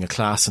teaching a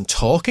class and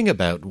talking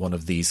about one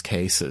of these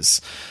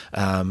cases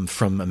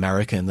from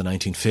America in the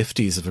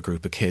 1950s of a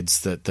group of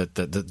kids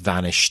that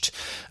vanished.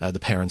 The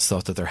parents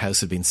thought that their house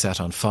had been set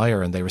on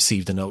fire, and they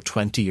received a note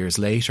 20 years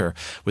later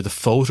with a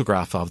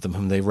photograph of them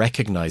whom they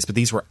recognised, but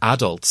these were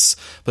adults,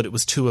 but it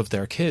was two of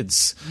their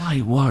kids.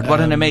 My word, what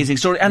an amazing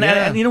story.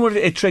 And you know what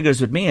it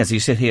triggers with me as you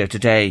sit here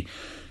today?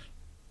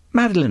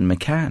 Madeleine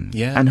McCann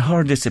and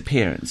her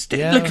disappearance.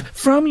 Look,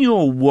 from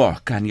your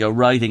work and your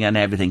writing and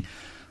everything,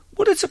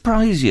 would it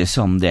surprise you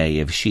someday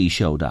if she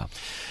showed up?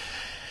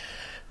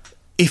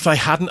 If I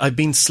hadn't, I've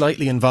been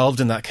slightly involved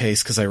in that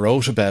case because I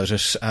wrote about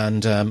it,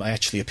 and I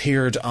actually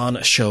appeared on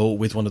a show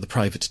with one of the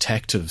private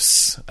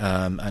detectives,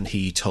 and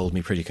he told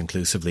me pretty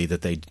conclusively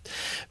that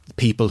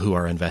people who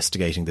are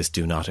investigating this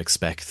do not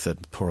expect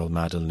that poor old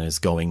Madeleine is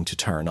going to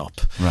turn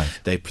up. Right.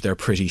 They're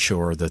pretty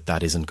sure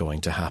that isn't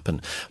going to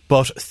happen.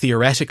 But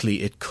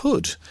theoretically it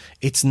could.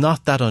 It's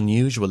not that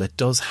unusual. It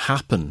does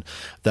happen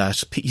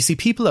that, you see,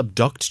 people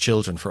abduct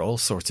children for all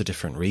sorts of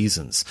different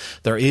reasons.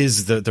 There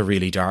is the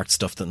really dark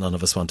stuff that none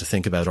of us want to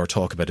think about or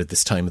talk about at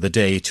this time of the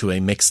day, to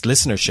a mixed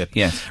listenership,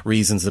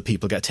 reasons that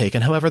people get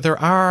taken. However,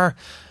 there are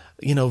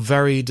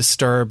very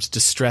disturbed,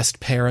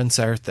 distressed parents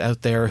out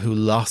there who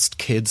lost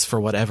kids for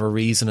whatever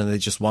reason, and they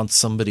just want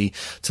somebody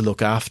to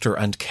look after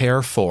and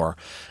care for.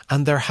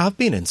 And there have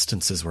been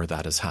instances where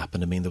that has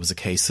happened. There was a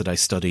case that I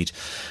studied,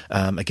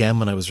 again,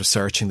 when I was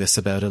researching this,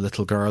 about a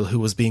little girl who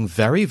was being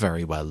very,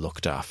 very well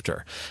looked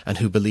after and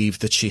who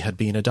believed that she had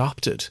been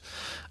adopted,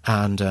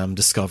 and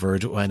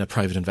discovered when a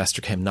private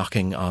investor came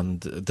knocking on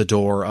the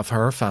door of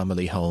her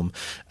family home,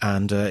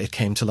 and it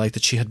came to light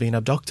that she had been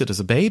abducted as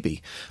a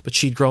baby. But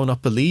she'd grown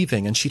up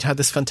believing, and she'd had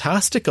this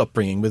fantastic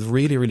upbringing with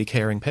really, really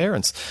caring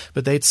parents,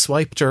 but they'd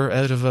swiped her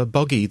out of a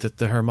buggy that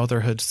her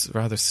mother had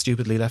rather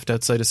stupidly left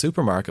outside a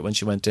supermarket when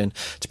she went in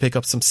to pick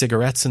up some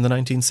cigarettes in the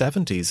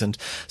 1970s. And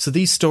so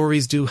these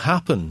stories do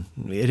happen.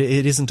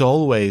 It isn't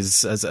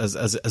always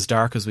as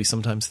dark as we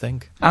sometimes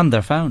think. And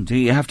they're found.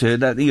 You have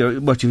to,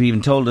 what you've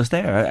even told us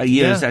there,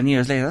 years and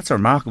years later. That's a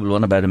remarkable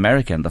one about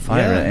America and the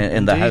fire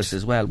in the house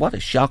as well. What a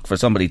shock for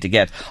somebody to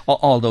get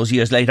all those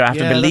years later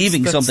after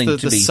believing that's something to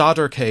be. The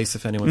Sodder case,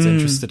 if anyone's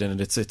interested in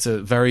it, it's a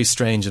very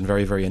strange and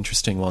very, very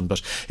interesting one,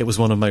 but it was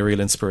one of my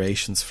real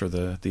inspirations for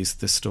this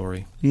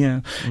story.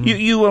 Yeah.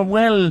 You are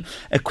well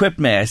equipped,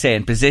 may I say,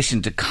 in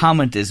position to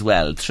comment as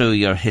well through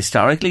your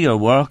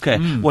work,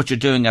 what you're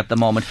doing at the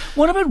moment.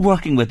 What about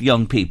working with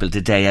young people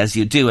today, as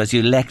you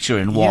lecture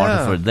in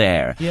Waterford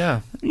there?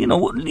 Yeah.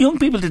 Young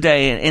people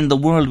today, in the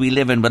world we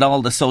live in with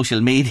all the social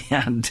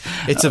media, and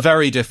it's a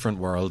very different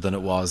world than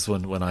it was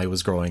when I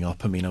was growing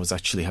up. I was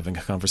actually having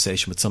a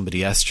conversation with somebody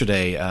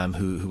yesterday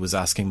who was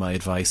asking my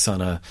advice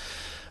on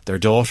their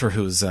daughter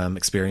who's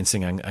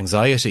experiencing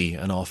anxiety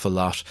an awful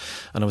lot.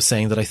 And I was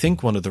saying that I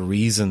think one of the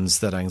reasons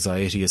that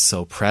anxiety is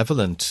so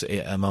prevalent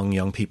among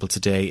young people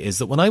today is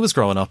that when I was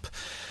growing up,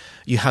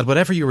 you had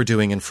whatever you were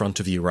doing in front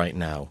of you right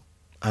now,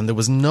 and there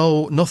was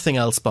nothing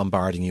else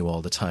bombarding you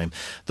all the time.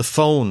 The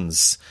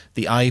phones,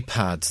 the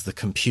iPads, the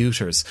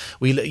computers.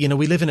 We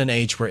live in an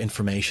age where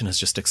information has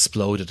just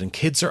exploded, and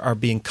kids are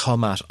being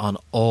come at on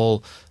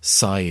all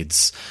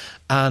sides.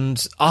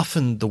 And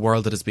often the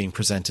world that is being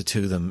presented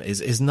to them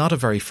is not a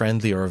very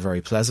friendly or a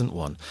very pleasant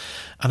one.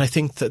 And I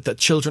think that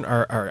children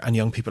and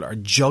young people are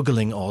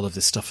juggling all of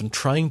this stuff and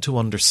trying to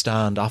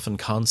understand often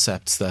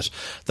concepts that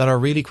are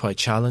really quite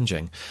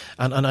challenging.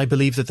 And I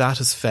believe that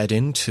has fed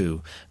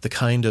into the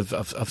kind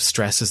of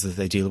stresses that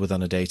they deal with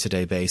on a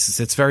day-to-day basis.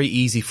 It's very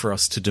easy for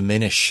us to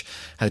diminish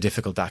how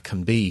difficult that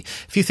can be.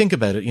 If you think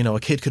about it, a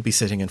kid could be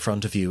sitting in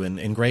front of you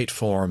in great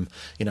form,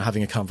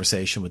 having a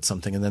conversation with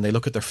something, and then they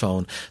look at their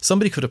phone.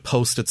 Somebody could have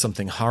posted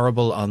something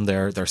horrible on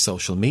their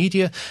social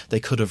media. They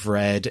could have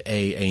read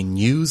a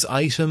news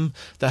item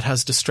that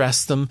has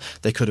distressed them.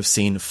 They could have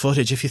seen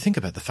footage. If you think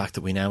about the fact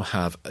that we now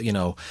have,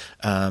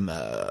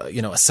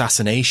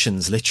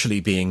 assassinations literally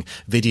being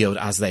videoed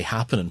as they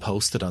happen and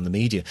posted on the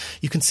media,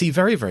 you can see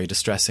very, very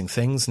distressing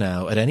things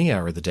now at any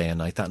hour of the day and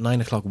night. That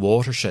 9 o'clock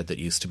watershed that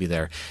used to be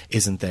there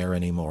isn't there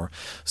anymore.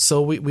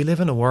 So we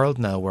live in a world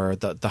now where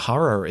the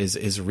horror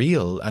is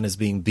real and is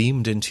being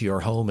beamed into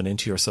your home and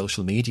into your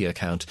social media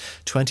account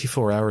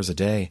 24 hours a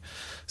day.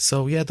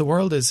 So yeah, the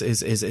world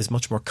is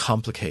much more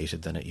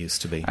complicated than it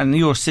used to be. And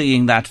you're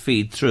seeing that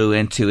feed through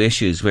into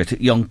issues with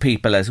young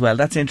people as well.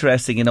 That's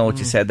interesting, what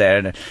you said there.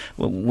 And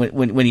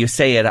when you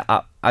say it,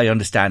 I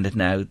understand it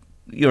now.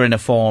 You're in a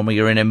form or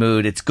you're in a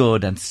mood, it's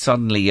good, and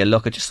suddenly you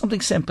look at just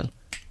something simple,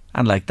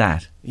 and like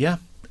that, yeah,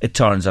 it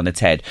turns on its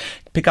head.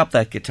 Pick up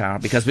that guitar,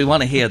 because we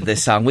want to hear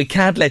this song. We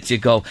can't let you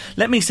go.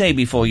 Let me say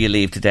before you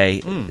leave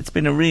today, it's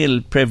been a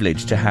real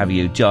privilege to have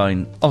you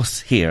join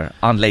us here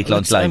on Late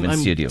Lunch Live in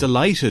studio. I'm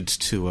delighted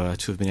to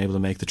have been able to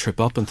make the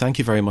trip up, and thank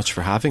you very much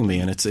for having me.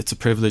 And it's a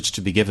privilege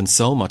to be given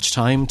so much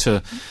time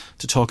to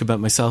talk about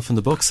myself in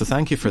the book, so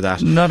thank you for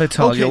that. Not at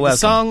all, okay, you're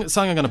welcome. The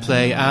song I'm going to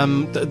play,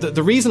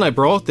 the reason I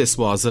brought this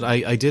was that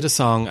I did a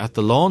song at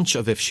the launch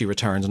of If She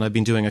Returned, and I've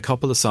been doing a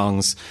couple of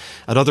songs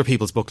at other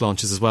people's book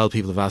launches as well.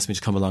 People have asked me to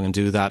come along and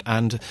do that,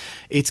 and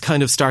it's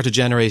kind of started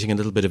generating a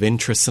little bit of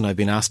interest, and I've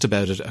been asked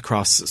about it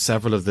across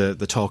several of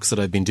the talks that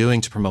I've been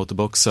doing to promote the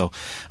book, so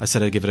I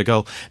said I'd give it a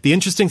go. The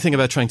interesting thing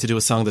about trying to do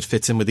a song that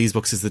fits in with these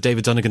books is that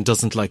David Donegan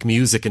doesn't like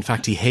music. In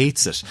fact, he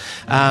hates it.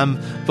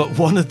 But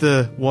one of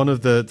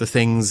the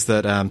things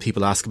that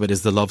people ask about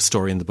is the love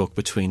story in the book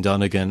between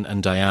Donegan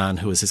and Diane,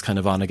 who is his kind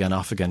of on-again,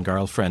 off-again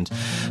girlfriend.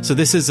 So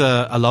this is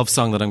a love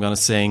song that I'm going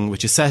to sing,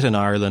 which is set in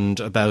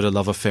Ireland, about a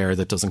love affair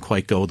that doesn't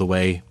quite go the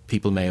way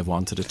people may have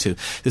wanted it to.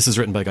 This is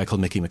written by a guy called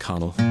Mickey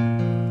McConnell.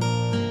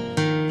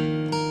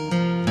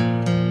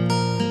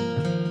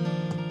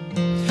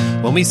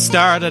 When we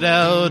started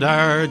out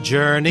our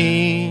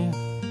journey,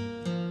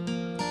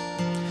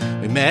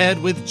 we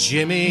met with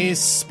Jimmy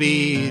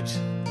Speed.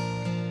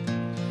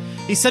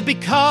 He said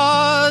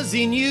because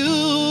he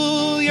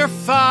knew your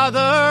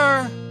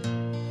father,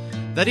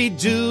 that he'd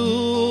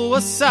do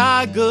us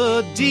a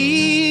good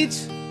deed.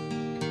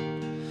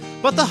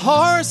 But the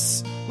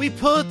horse we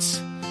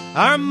put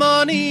our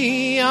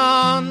money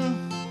on,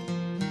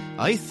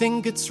 I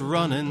think it's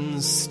running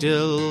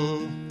still.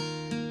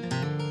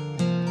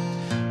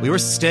 We were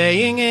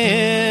staying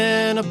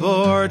in a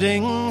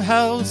boarding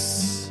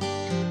house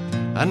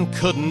and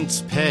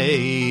couldn't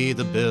pay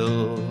the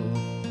bill.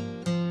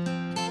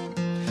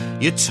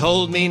 You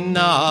told me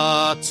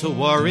not to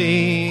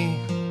worry.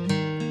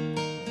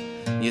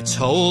 You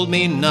told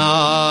me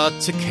not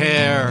to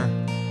care.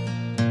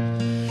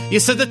 You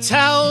said the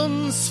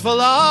town's full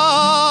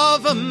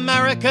of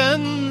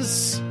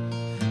Americans.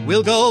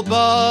 We'll go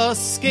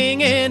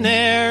busking in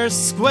Ayr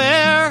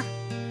Square.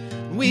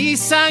 We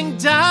sang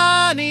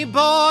Danny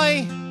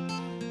Boy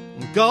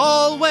in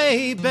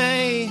Galway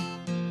Bay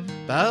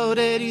about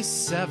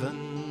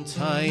 87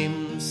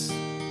 times.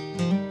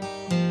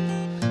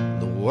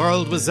 The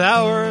world was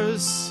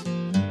ours,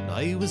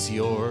 I was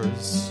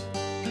yours.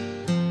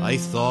 I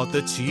thought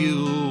that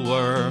you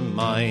were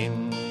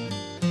mine.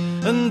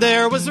 And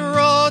there was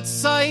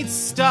roadside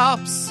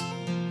stops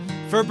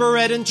for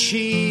bread and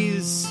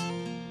cheese,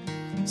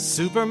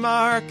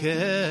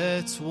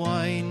 supermarket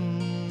wine.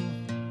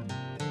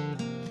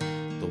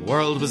 The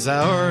world was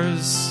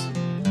ours,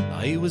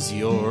 I was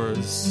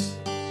yours,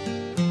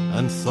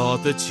 and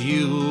thought that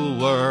you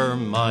were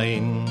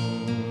mine.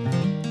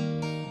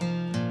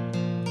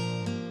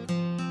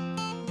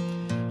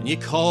 And you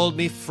called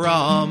me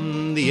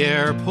from the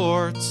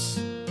airport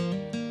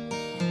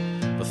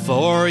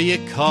before you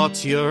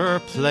caught your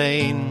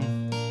plane.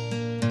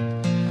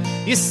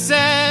 You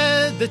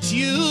said that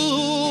you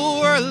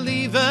were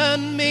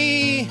leaving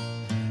me,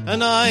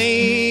 and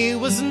I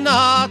was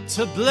not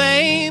to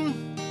blame.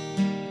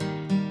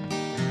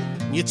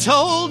 You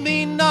told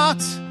me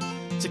not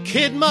to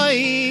kid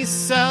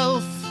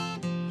myself,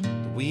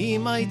 that we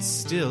might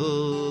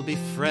still be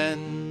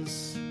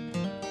friends.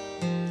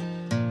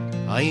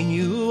 I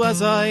knew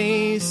as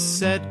I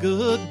said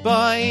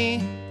goodbye,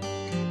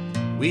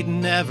 we'd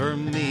never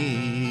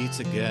meet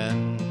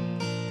again.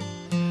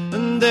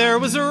 And there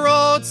was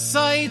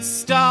roadside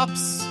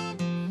stops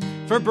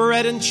for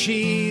bread and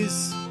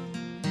cheese,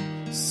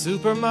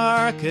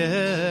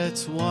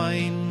 supermarket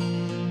wine.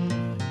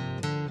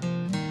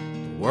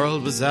 The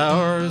world was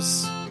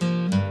ours,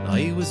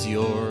 I was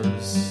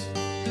yours.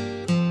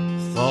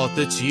 thought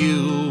that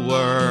you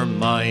were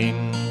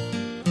mine.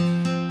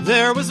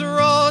 There was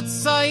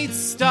roadside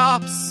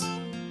stops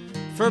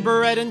for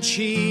bread and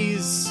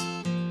cheese,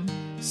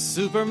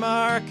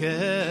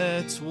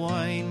 supermarket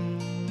wine.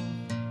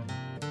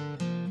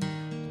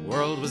 The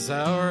world was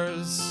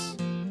ours,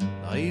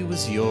 I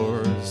was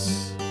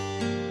yours,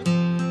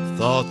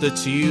 thought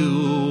that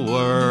you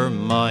were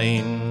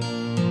mine.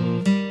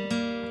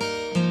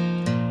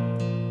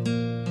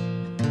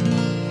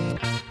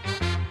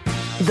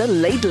 The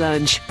Late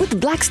Lunch with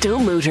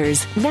Blackstone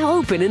Motors. Now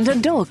open in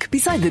Dundalk,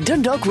 beside the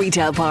Dundalk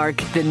Retail Park.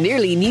 The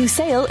nearly new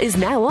sale is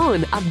now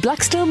on at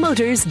Blackstone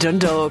Motors,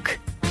 Dundalk.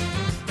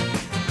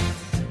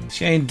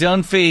 Shane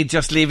Dunphy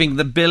just leaving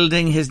the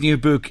building. His new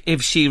book,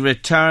 If She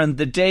Returned.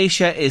 The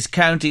Dacia is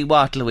County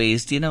what,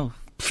 Louise? Do you know?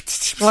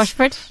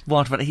 Waterford.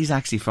 He's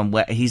actually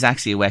he's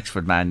actually a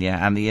Wexford man,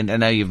 yeah. And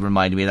now you've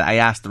reminded me that I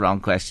asked the wrong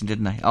question,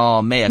 didn't I?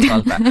 Oh, mea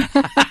culpa.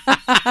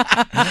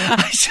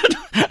 I should.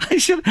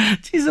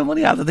 Jeez, I'm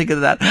only after thinking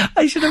of that.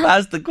 I should have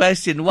asked the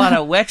question: what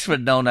are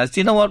Wexford known as? Do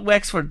you know what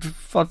Wexford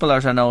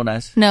footballers are known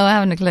as? No, I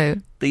haven't a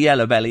clue. The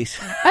Yellow Bellies.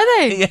 Are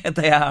they? Yeah,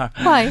 they are.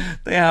 Why?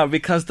 They are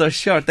because they're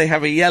short. They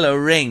have a yellow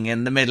ring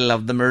in the middle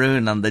of the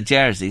maroon on the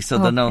jersey, so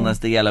they're known as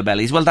the Yellow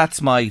Bellies. Well,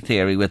 that's my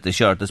theory with the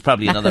shirt. There's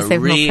probably another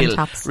real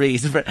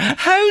reason for it.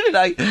 How did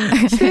I?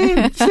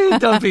 Shane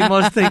Dunphy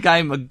must think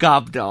I'm a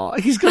gobdaw.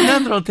 He's going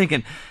down the road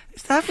thinking,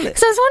 is that it?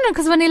 So I was wondering,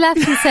 because when he left,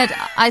 he said,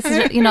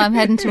 I'm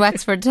heading to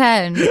Wexford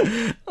Town.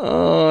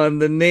 Oh,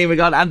 and the name of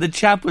God. And the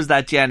chap was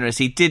that generous.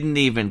 He didn't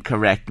even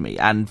correct me.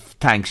 And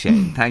thanks,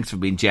 Shane. Thanks for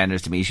being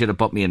generous to me. You should have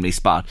put me in my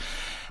spot.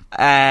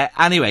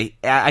 Anyway,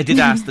 I did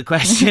ask the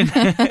question.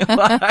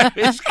 What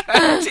Irish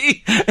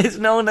county is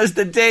known as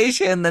the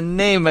Dacia in the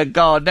name of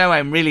God? Now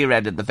I'm really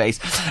red in the face.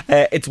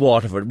 It's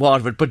Waterford.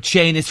 But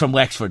Shane is from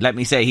Wexford. Let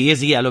me say, he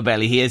is a yellow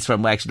belly. He is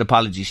from Wexford.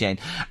 Apologies, Shane.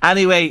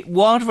 Anyway,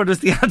 Waterford was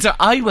the answer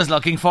I was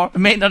looking for. It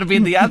may not have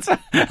been the answer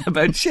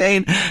about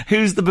Shane.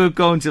 Who's the book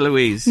going to,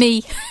 Louise?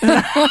 Me.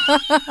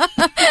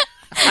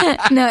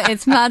 No,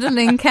 it's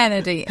Madeleine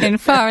Kennedy in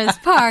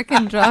Forest Park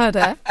in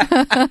Drogheda.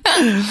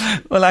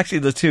 Well, actually,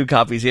 there's two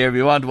copies here. If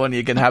you want one,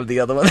 you can have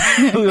the other one.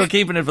 We were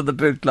keeping it for the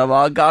book club.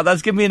 Oh, God,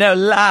 that's giving me a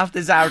laugh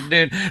this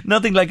afternoon.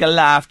 Nothing like a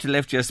laugh to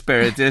lift your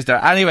spirits, is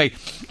there? Anyway,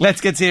 let's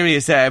get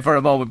serious for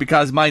a moment,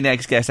 because my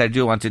next guest, I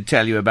do want to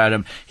tell you about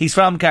him. He's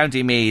from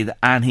County Meath,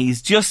 and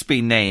he's just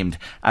been named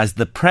as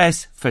the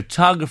Press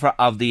Photographer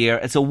of the Year.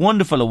 It's a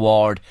wonderful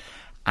award.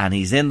 And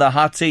he's in the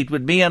hot seat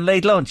with me on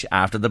Late Lunch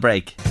after the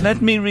break.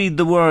 Let me read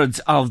the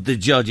words of the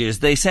judges.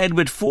 They said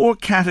with 4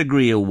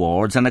 category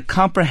awards and a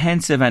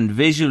comprehensive and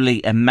visually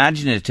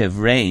imaginative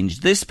range,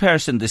 this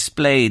person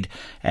displayed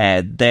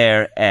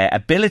their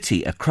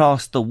ability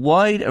across the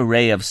wide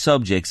array of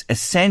subjects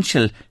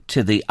essential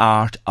to the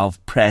art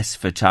of press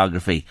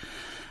photography.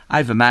 I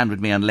have a man with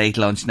me on Late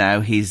Lunch now.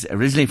 He's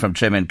originally from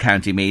Trim,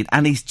 County Meath,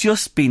 and he's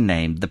just been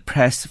named the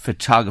Press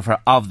Photographer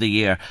of the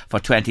Year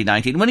for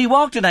 2019. When he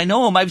walked in, I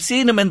know him. I've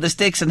seen him in the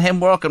sticks and him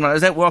working when I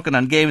was out working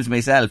on games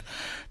myself.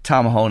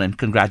 Tom Honan,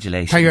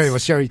 congratulations. Thank you very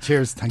much, Jerry.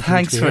 Cheers.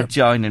 Thanks for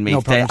joining me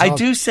today. I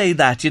do say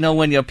that,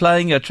 when you're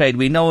plying your trade,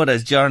 we know it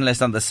as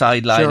journalists on the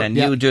sideline,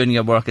 you doing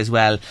your work as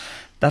well.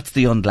 That's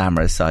the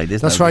unglamorous side, isn't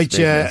it? That's right,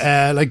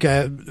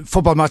 yeah.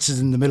 Football matches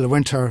in the middle of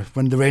winter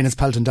when the rain is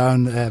pelting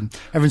down,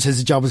 everyone says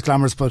the job is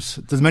glamorous, but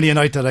there's many a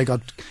night that I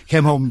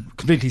came home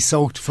completely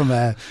soaked from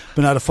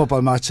being at a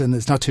football match, and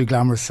it's not too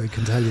glamorous, I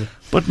can tell you.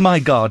 But my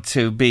God,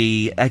 to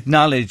be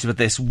acknowledged with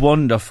this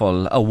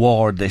wonderful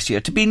award this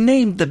year, to be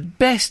named the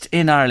best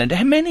in Ireland.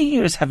 How many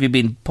years have you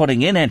been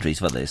putting in entries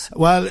for this?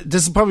 Well,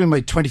 this is probably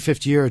my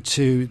 25th year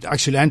to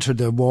actually enter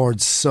the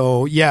awards.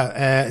 So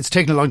it's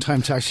taken a long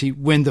time to actually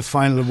win the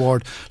final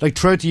award. Like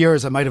throughout the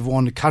years, I might have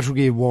won the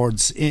category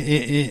awards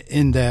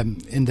in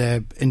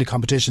the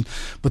competition,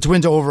 but to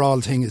win the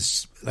overall thing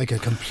is like a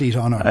complete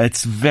honour.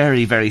 It's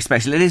very, very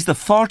special. It is the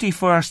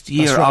 41st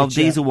year of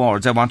these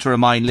awards, I want to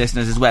remind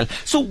listeners as well.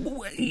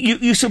 So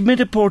you submit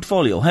a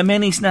portfolio. How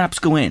many snaps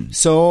go in?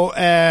 So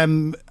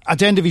at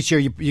the end of each year,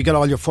 you get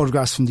all your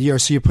photographs from the year.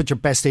 So you put your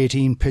best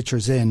 18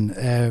 pictures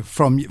in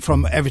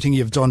from everything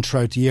you've done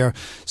throughout the year.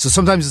 So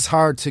sometimes it's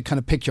hard to kind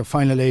of pick your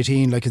final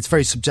 18. Like, it's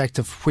very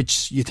subjective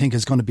which you think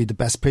is going to be the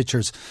best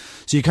pictures.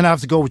 So you kind of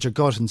have to go with your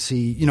gut and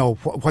see,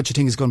 what you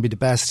think is going to be the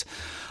best.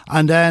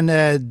 And then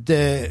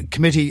the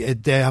committee,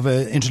 they have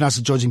an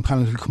international judging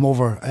panel who come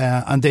over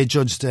and they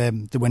judge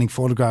the winning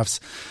photographs.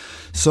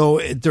 So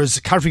there's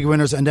category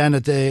winners, and then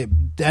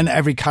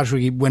every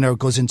category winner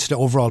goes into the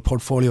overall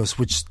portfolios,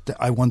 which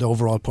I won the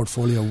overall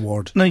portfolio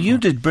award. Now, you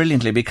did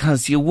brilliantly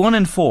because you won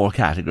in 4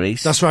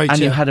 categories. That's right, and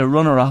you had a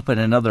runner-up in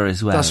another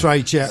as well. That's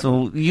right, yeah.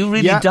 So you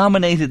really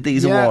dominated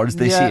these awards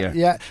this year.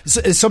 Yeah,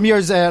 some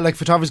years, like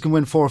photographers can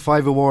win 4 or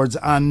 5 awards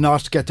and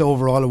not get the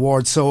overall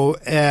award. So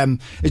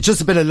it's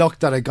just a bit of luck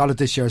that I got it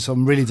this year, so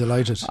I'm really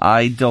delighted.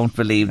 I don't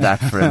believe that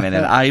for a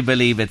minute. I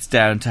believe it's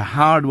down to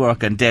hard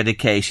work and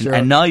dedication,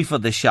 an eye for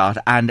the shot,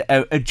 and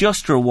a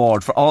just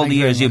reward for all the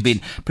years you've been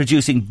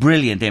producing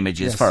brilliant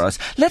images for us.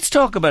 Let's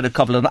talk about a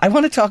couple of them. I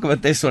want to talk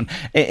about this one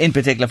in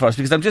particular first,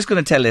 because I'm just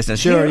going to tell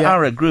listeners, here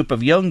are a group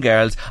of young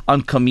girls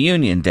on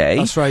Communion Day.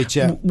 That's right,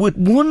 yeah. With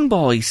one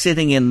boy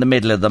sitting in the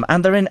middle of them,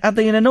 and are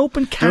they in an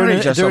open carriage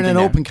or something? They're in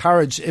an open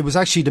carriage. It was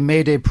actually the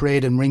May Day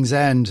parade in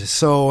Ringsend.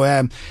 So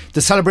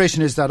the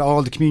celebration is that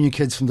all the Communion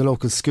kids from the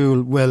local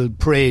school will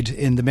parade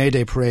in the May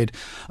Day parade.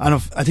 And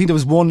I think there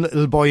was one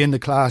little boy in the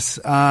class,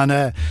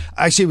 and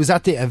actually it was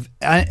at the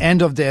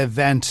end of the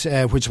event,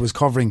 which was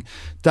covering,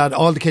 that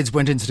all the kids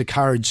went into the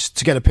carriage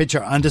to get a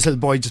picture, and this little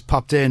boy just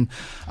popped in.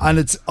 And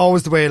it's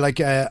always the way, like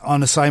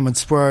on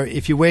assignments, where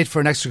if you wait for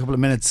an extra couple of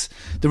minutes,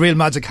 the real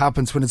magic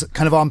happens when it's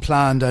kind of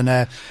unplanned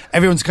and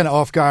everyone's kind of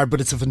off guard,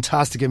 but it's a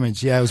fantastic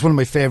image. Yeah, it was one of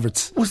my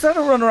favourites. Was that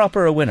a runner-up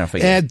or a winner for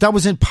you? That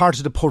was in part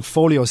of the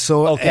portfolio,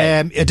 so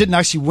it didn't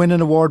actually win an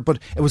award, but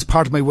it was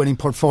part of my winning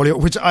portfolio,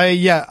 which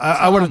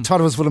I would have thought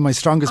it was one of my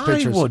strongest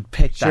pictures. I would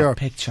pick that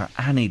picture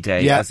any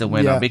day as a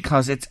winner,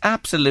 because it's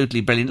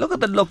absolutely brilliant. Look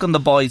at the look on the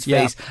boy's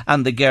face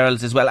and the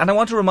girls as well. And I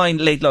want to remind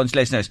Late Lunch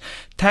listeners,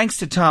 thanks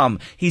to Tom,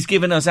 he's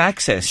given us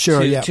access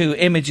to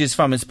images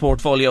from his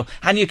portfolio,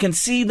 and you can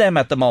see them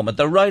at the moment.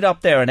 They're right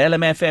up there on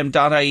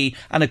lmfm.ie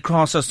and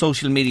across our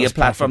social media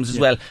platforms as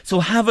well. So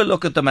have a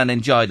look at them and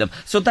enjoy them.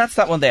 So that's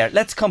that one there.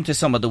 Let's come to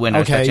some of the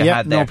winners that you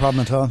had there. No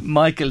problem at all.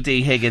 Michael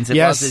D. Higgins, it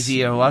was his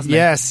year, wasn't it?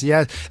 Yes,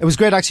 it was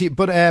great actually,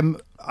 but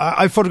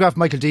I photographed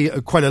Michael D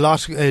quite a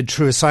lot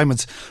through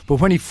assignments, but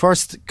when he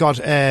first got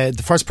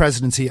the first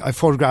presidency, I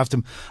photographed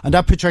him, and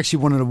that picture actually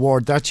won an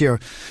award that year.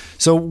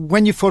 So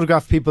when you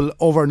photograph people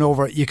over and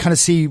over, you kind of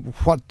see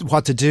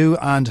what to do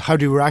and how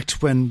to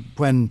react when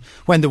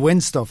they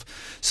win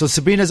stuff. So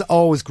Sabrina's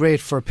always great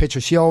for a picture.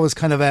 She always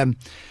kind of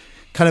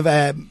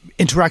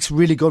interacts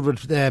really good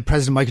with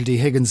President Michael D.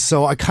 Higgins.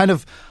 So I kind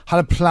of had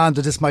a plan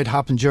that this might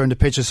happen during the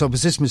picture, so I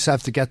positioned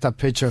myself to get that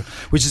picture,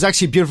 which is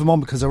actually a beautiful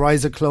moment because her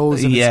eyes are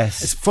closed and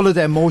it's full of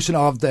the emotion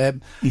of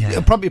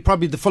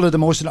probably the full of the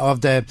emotion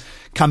of the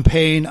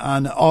campaign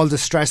and all the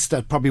stress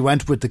that probably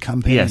went with the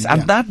campaign. Yes,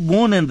 and that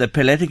won in the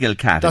political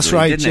category. That's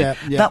right, didn't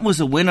it? That was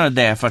a winner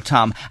there for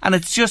Tom, and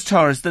it's just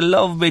hers, the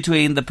love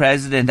between the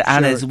president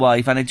and his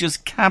wife, and it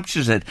just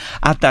captures it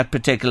at that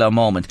particular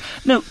moment.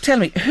 Now, tell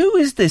me, who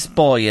is this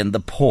boy in the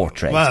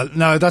portrait? Well,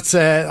 no, that's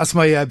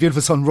my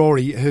beautiful son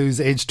Rory,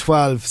 who's aged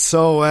 12.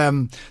 So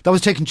that was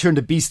taken during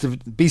the Beast of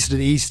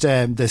the East,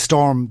 the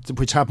storm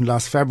which happened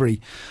last February.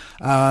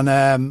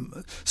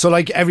 And so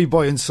like every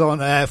boy and son,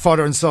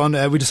 father and son,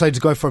 we decided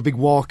to go out for a big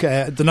walk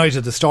the night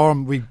of the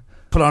storm. We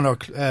put on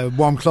our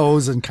warm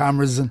clothes and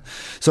cameras, and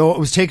so it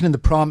was taken in the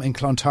prom in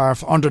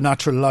Clontarf under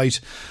natural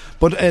light.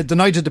 But the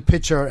night of the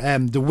picture,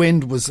 the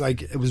wind was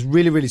it was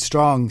really, really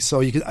strong.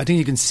 So I think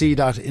you can see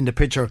that in the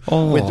picture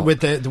with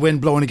the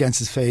wind blowing against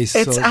his face.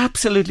 It's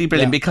absolutely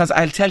brilliant because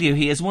I'll tell you,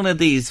 he has one of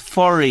these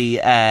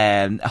furry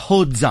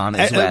hoods on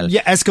as well.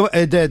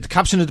 The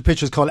caption of the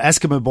picture is called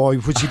Eskimo Boy,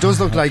 which he does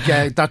look like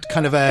that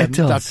kind of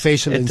that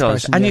facial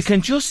expression. And you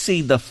can just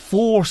see the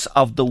force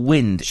of the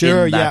wind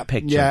in that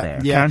picture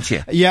can't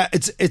you? Yeah,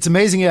 it's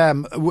amazing.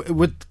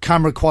 With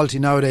camera quality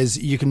nowadays,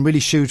 you can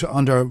really shoot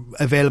under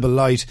available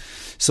light.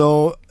 So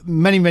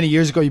many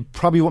years ago, you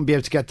probably wouldn't be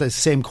able to get the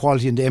same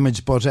quality in the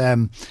image, but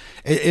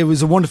it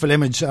was a wonderful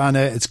image, and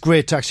it's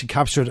great to actually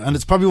capture it. And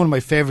it's probably one of my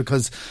favourite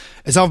because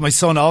it's of my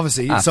son,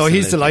 obviously. Absolutely. So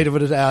he's delighted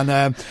with it, and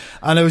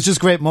it was just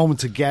a great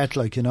moment to get,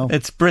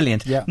 It's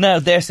brilliant. Yeah. Now,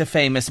 there's a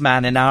famous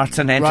man in arts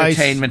and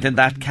entertainment in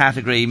that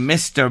category,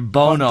 Mr.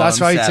 Bono. That's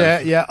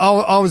himself. Right.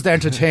 Always the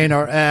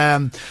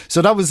entertainer.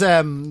 So that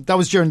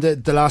was during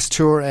the last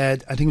tour. I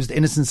think it was the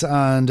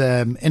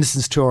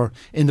Innocence tour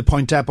in the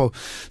Point Depot.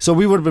 So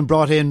we would have been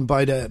brought in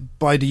by the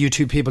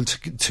U2 people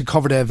to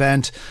cover the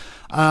event.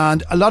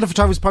 And a lot of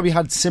photographers probably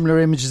had similar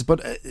images,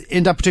 but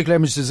in that particular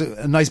image there's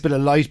a nice bit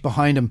of light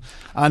behind him,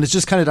 and it's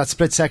just kind of that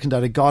split second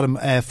that it got him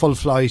full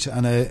flight,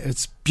 and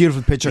it's a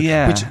beautiful picture.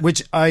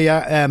 Which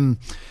I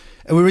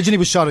originally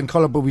was shot in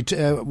colour, but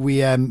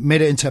we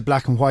made it into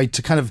black and white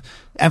to kind of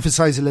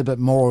emphasise a little bit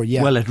more.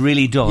 Yeah. Well, it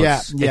really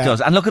does. It does.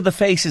 And look at the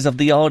faces of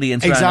the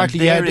audience. Exactly.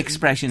 Their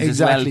expressions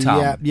as well,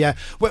 Tom. Yeah.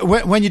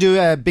 When you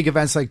do big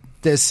events like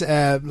this,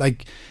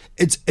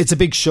 It's a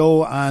big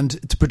show, and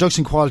the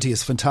production quality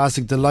is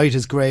fantastic. The light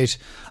is great,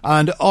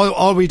 and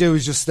all we do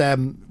is just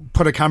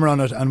put a camera on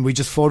it and we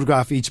just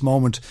photograph each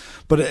moment.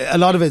 But a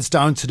lot of it's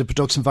down to the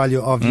production value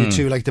of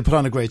U2. They put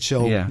on a great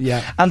show.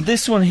 Yeah. And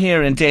this one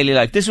here in Daily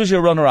Life, this was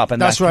your runner-up.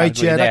 That's right.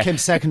 Yeah, that came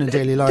second in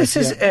Daily Life. This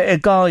is a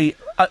guy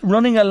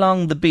running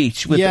along the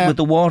beach with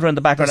the water in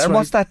the background. And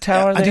what's that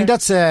tower there? I think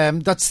that's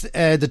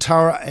the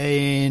tower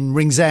in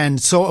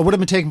Ringsend. So it would have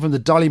been taken from the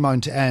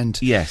Dollymount end.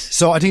 Yes.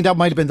 So I think that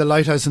might have been the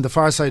lighthouse on the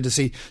far side of the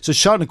sea. So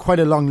shot in quite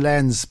a long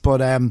lens, but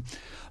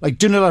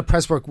doing a lot of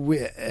press work,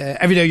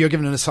 every day you're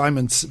given an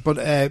assignment, but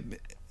a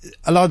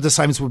lot of the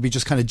assignments would be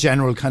just kind of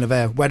general kind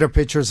of weather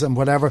pictures and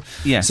whatever.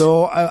 Yes.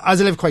 So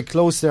as I live quite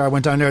close there, I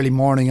went down early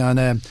morning, and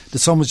the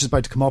sun was just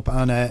about to come up,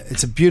 and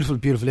it's a beautiful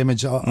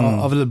image of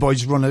a little boy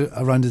just running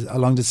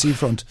along the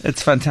seafront.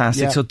 It's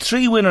fantastic. So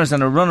 3 winners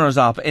and a runners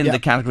up in the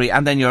category,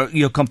 and then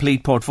your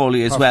complete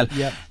portfolio as well.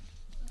 Yeah.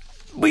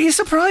 Were you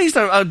surprised,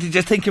 or did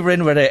you think you were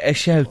in with a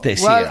shout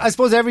this year? Well, I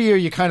suppose every year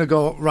you kind of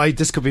go, right,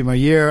 this could be my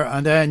year,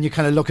 and then you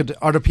kind of look at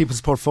other people's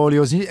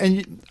portfolios.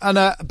 And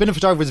being a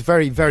photographer is a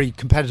very, very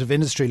competitive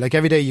industry. Like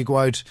every day you go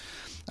out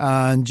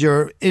and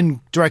you're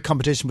in direct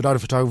competition with other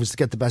photographers to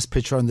get the best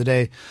picture on the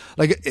day.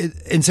 Like,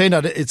 in saying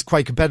that, it's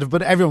quite competitive,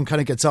 but everyone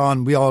kind of gets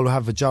on. We all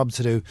have a job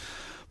to do.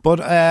 But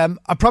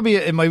I probably,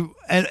 in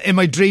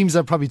my dreams,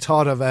 I probably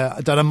thought of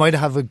that I might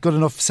have a good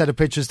enough set of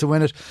pictures to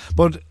win it.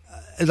 But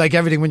like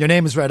everything, when your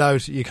name is read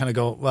out, you kind of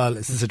go, well,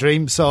 is this a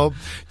dream? So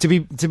to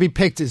be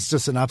picked is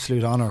just an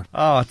absolute honour.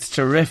 Oh, it's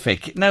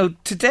terrific. Now,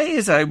 today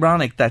is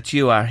ironic that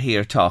you are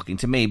here talking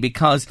to me,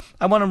 because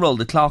I want to roll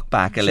the clock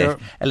back a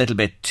little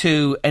bit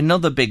to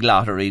another big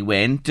lottery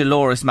win,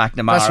 Dolores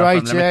McNamara. That's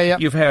right, yeah.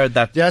 You've heard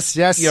that. Yes,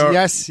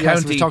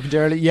 we're talking to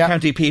early, yeah.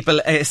 County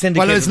people, syndicate.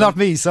 Well, it's not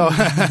me, so.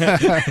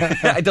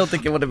 I don't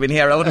think you would have been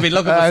here. I would have been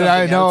looking for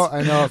something else.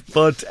 I know.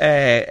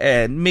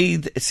 But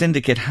Meath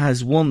Syndicate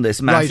has won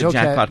this massive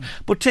jackpot.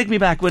 But take me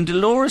back, when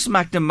Dolores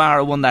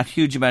McNamara won that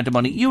huge amount of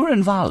money, you were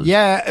involved.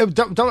 Yeah,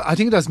 I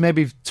think that was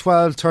maybe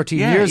 12, 13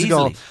 years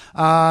ago.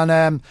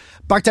 And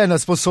back then, I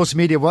suppose social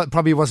media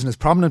probably wasn't as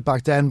prominent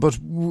back then, but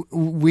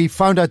we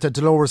found out that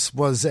Dolores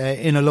was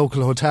in a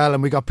local hotel,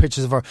 and we got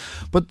pictures of her.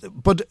 But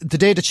the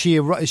day that she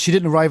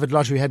didn't arrive at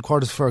lottery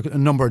headquarters for a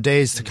number of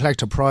days to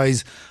collect her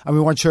prize, and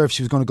we weren't sure if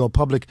she was going to go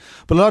public.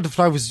 But a lot of the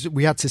photographers,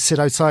 we had to sit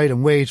outside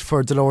and wait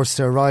for Dolores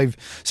to arrive.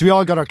 So we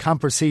all got our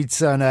camper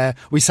seats, and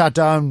we sat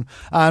down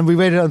and we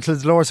waited until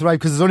Dolores arrived,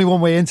 because there's only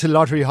one way into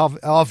lottery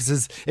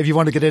offices if you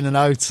want to get in and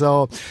out.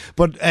 So,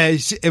 but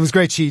it was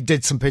great. She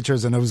did some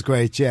pictures, and it was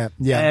great. Yeah.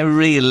 A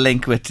real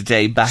link with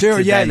today back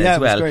to then as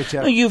well. It was great,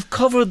 yeah. Now, you've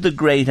covered the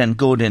great and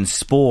good in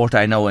sport,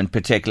 I know in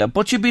particular,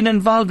 but you've been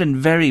involved in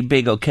very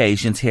big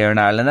occasions here in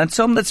Ireland, and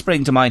some that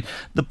spring to mind: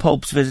 the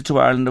Pope's visit to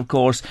Ireland, of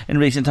course, in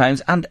recent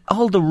times, and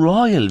all the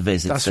royal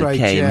visits that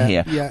came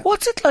here. Yeah.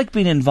 What's it like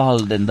being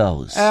involved in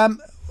those?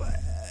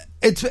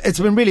 It's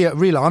been really a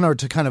real honour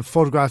to kind of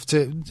photograph,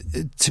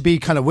 to be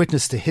kind of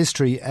witness to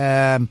history.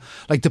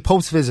 Like the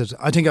Pope's visit,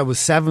 I think I was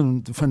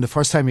 7 when the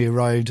first time he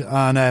arrived,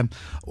 and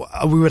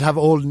we would have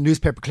old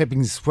newspaper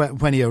clippings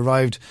when he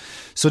arrived.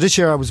 So this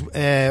year I was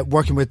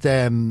working with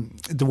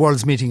the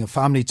World's Meeting of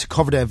Family to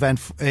cover the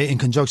event in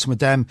conjunction with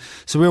them.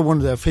 So we were one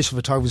of the official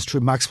photographers through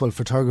Maxwell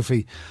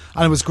Photography,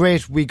 and it was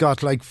great. We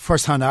got like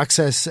first-hand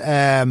access.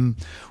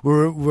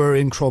 We're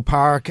in Croke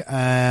Park,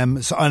 and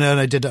then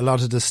I did a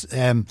lot of this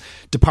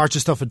departure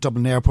stuff at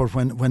Dublin Airport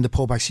when the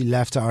Pope actually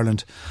left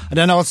Ireland, and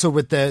then also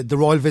with the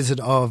royal visit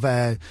of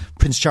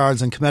Prince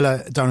Charles and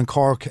Camilla down in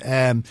Cork.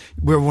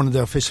 We were one of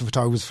the official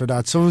photographers for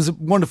that, so it was a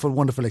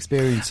wonderful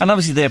experience. And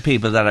obviously they're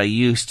people that are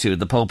used to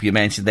the Pope you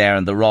mentioned there,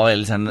 and the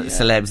royals and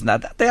celebs and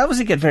that. They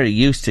obviously get very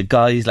used to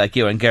guys like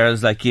you and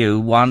girls like you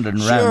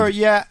wandering around. Sure,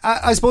 yeah.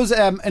 I suppose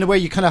in a way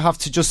you kind of have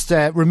to just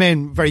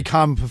remain very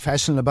calm and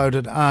professional about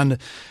it, and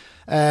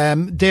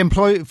they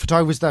employ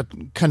photographers that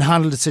can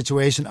handle the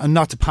situation and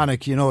not to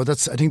panic. You know, I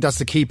think that's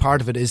the key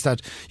part of it, is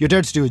that you're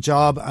there to do a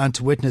job and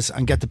to witness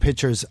and get the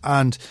pictures.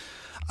 And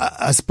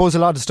I suppose a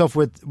lot of stuff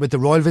with the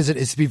royal visit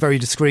is to be very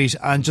discreet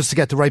and just to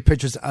get the right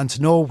pictures and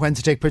to know when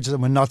to take pictures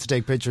and when not to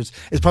take pictures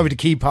is probably the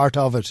key part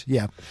of it.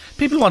 Yeah.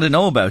 People want to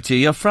know about you.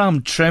 You're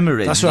from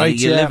Trimmerin. That's right.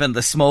 You live in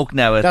the smoke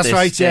now at this stage.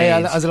 That's right.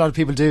 Yeah, as a lot of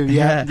people do.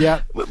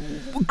 Yeah.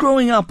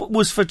 Growing up,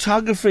 was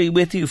photography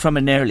with you from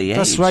an early age?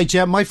 That's right.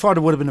 Yeah, my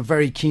father would have been a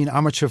very keen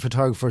amateur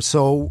photographer,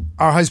 so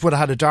our house would have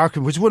had a dark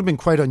room, which would have been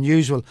quite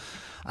unusual.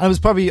 And it was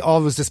probably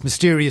always this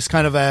mysterious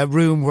kind of a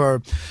room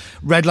where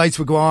red lights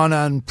would go on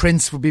and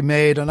prints would be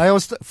made. And I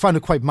always found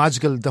it quite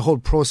magical, the whole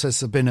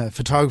process of being a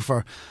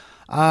photographer.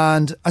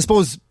 And I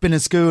suppose being in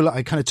school,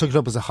 I kind of took it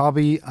up as a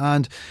hobby,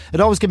 and it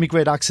always gave me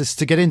great access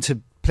to get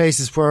into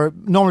places where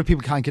normally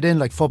people can't get in,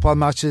 like football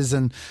matches,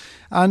 and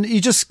you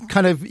just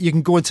kind of, you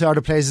can go into other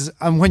places,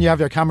 and when you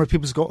have your camera,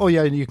 people just go, oh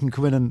yeah, you can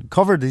come in and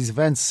cover these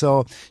events.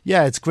 So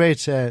yeah, it's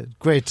great.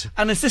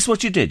 And is this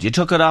what you did? You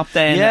took it up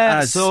then?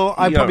 Yeah, so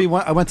I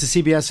went to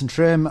CBS and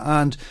Trim,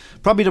 and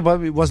probably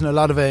there wasn't a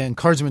lot of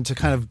encouragement to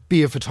kind of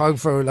be a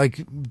photographer.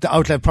 Like the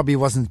outlet probably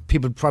wasn't,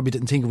 people probably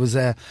didn't think it was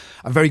a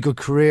very good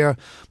career.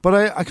 But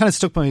I kind of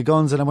stuck by my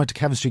guns, and I went to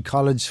Kevin Street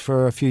College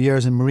for a few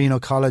years in Marino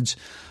College,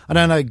 and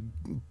then I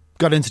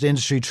got into the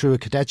industry through a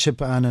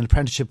cadetship and an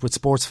apprenticeship with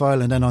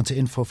Sportsfile, and then on to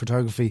info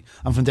photography,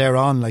 and from there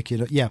on,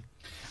 yeah.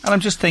 And I'm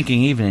just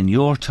thinking, even in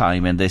your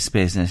time in this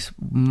business,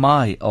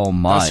 my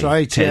that's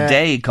right,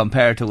 today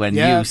compared to when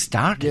you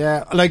started.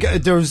 Yeah, like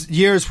there was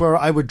years where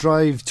I would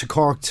drive to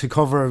Cork to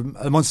cover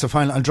a Munster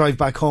final and drive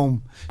back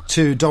home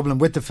to Dublin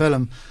with the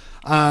film,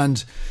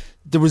 and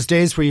there was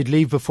days where you'd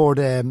leave before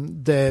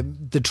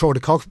the throw the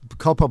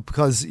cup up,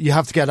 because you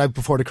have to get out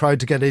before the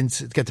crowd to get in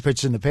to get the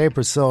picture in the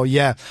paper. So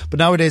yeah, but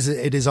nowadays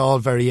it is all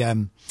very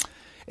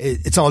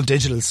it's all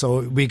digital,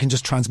 so we can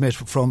just transmit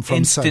from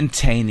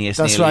instantaneous.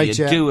 That's nearly. right.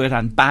 You do it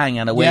and bang,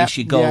 and away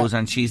she goes,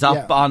 and she's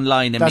up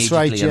online immediately. That's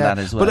right, and that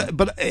as well.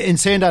 But in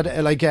saying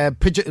that, like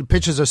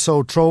pictures are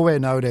so throwaway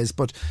nowadays,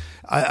 but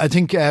I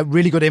think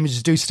really good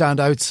images do stand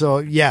out. So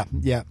yeah.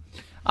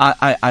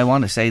 I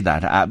want to say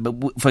that.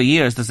 But for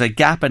years, there's a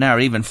gap in our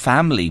even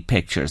family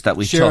pictures that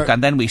we took,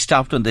 and then we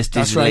stopped when this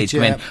digital age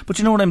came in. But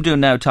you know what I'm doing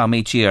now, Tom?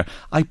 Each year,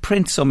 I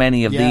print so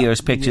many of the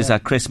year's pictures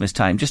at Christmas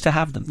time just to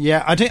have them.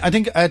 Yeah, I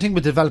think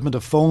with the development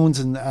of phones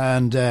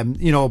and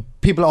you know,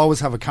 people always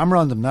have a camera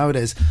on them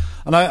nowadays,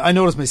 and I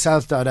noticed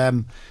myself that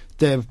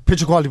the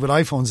picture quality with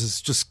iPhones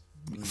is just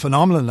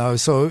phenomenal now.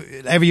 So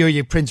every year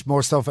you print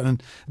more stuff,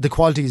 and the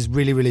quality is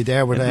really, really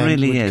there. With, it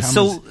really with is.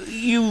 Cameras. So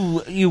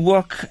you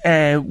work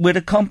with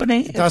a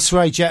company? That's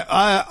right.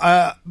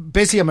 Yeah.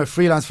 Basically, I'm a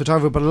freelance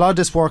photographer, but a lot of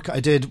this work I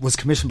did was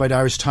commissioned by the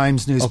Irish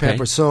Times newspaper.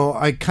 Okay. So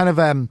I kind of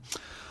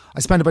I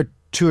spent about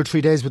 2 or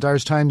 3 days with the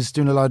Irish Times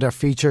doing a lot of their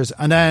features,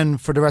 and then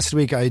for the rest of the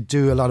week I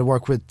do a lot of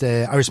work with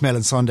the Irish Mail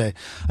on Sunday,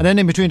 and then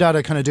in between that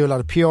I kind of do a lot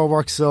of PR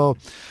work. So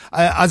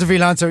as a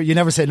freelancer, you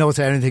never say no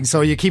to anything, so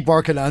you keep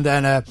working, and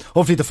then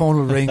hopefully the phone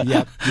will ring.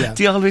 Yeah.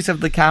 Do you always have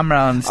the camera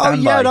on standby? Oh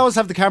yeah, I always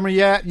have the camera.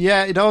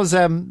 Yeah, it always.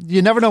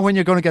 You never know when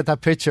you're going to get that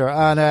picture,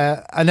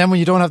 and then when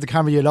you don't have the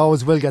camera, you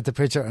always will get the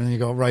picture, and you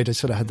go, right, I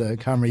should have had the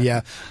camera.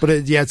 Yeah, but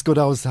it's good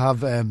always to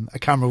have a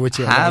camera with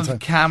you. Have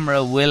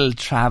camera will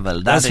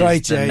travel. That's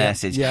right, the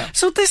message. Yeah.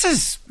 So this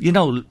is, you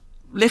know,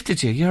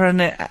 lifted you. You're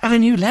at a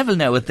new level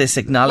now with this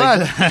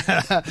acknowledgement.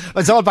 Well,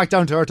 it's all back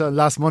down to earth on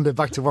last Monday,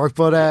 back to work.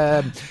 But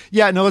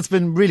it's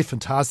been really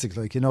fantastic.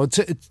 Like, you know,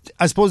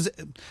 I suppose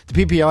the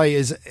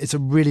PPI it's a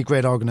really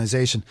great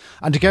organisation,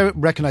 and to get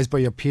recognised by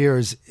your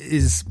peers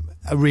is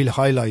a real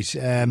highlight,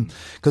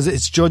 because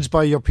it's judged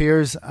by your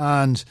peers,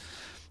 and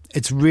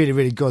it's really,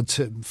 really good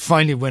to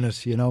finally win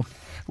it, you know.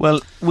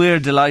 Well, we're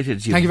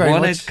delighted you've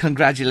won it.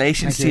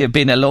 Congratulations to you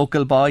being a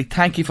local boy.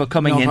 Thank you for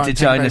coming in to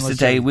join us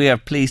today. We are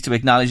pleased to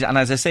acknowledge it. And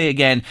as I say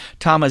again,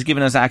 Tom has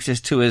given us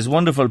access to his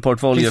wonderful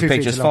portfolio of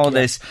pictures for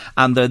this,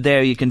 and they're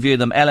there. You can view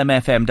them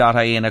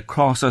lmfm.ie and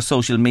across our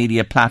social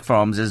media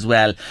platforms as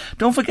well.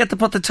 Don't forget to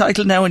put the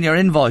title now in your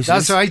invoices.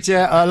 That's right,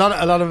 yeah. A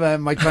lot of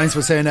my clients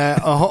were saying, I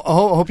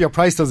hope your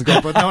price doesn't go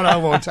up, but no, I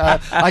won't.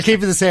 I'll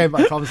keep it the same,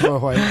 I promise, for a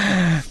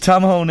while.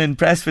 Tom Honan,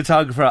 Press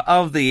Photographer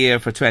of the Year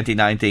for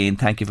 2019.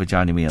 Thank you for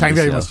joining me on Thank you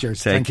very show. much,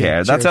 George. Take care.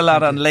 Cheers. That's a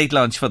lot on Late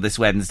Lunch for this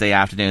Wednesday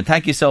afternoon.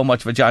 Thank you so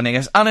much for joining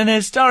us on an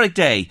historic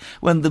day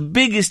when the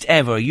biggest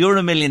ever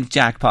EuroMillions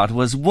jackpot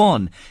was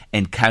won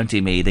in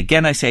County Meath.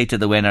 Again, I say to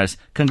the winners,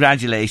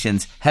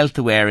 congratulations, health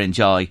to wear,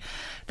 enjoy.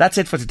 That's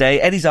it for today.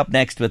 Eddie's up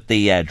next with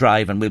the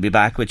drive, and we'll be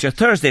back with your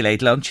Thursday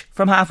Late Lunch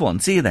from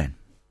 1:30. See you then.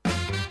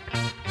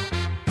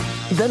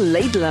 The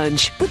Late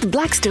Lunch with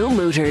Blackstone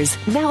Motors.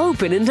 Now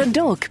open in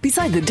Dundalk,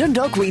 beside the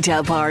Dundalk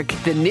Retail Park.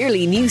 The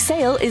nearly new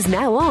sale is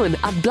now on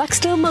at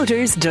Blackstone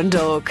Motors,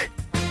 Dundalk.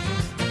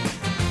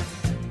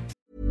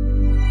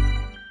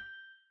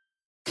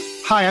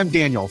 Hi, I'm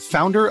Daniel,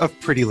 founder of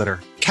Pretty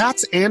Litter.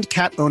 Cats and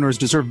cat owners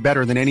deserve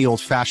better than any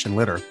old-fashioned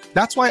litter.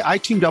 That's why I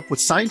teamed up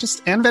with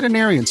scientists and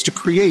veterinarians to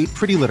create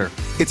Pretty Litter.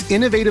 Its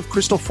innovative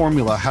crystal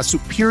formula has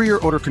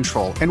superior odor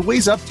control and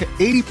weighs up to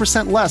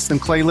 80% less than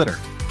clay litter.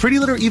 Pretty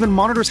Litter even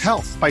monitors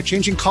health by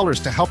changing colors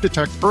to help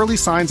detect early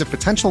signs of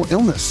potential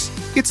illness.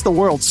 It's the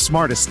world's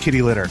smartest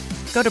kitty litter.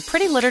 Go to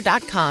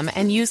prettylitter.com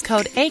and use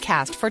code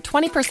ACAST for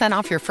 20%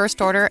 off your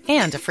first order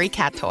and a free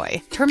cat toy.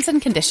 Terms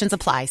and conditions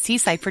apply. See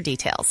site for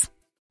details.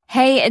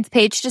 Hey, it's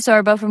Paige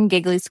DeSorbo from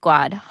Giggly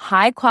Squad.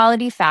 High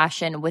quality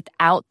fashion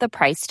without the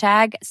price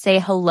tag. Say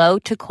hello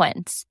to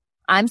Quince.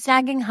 I'm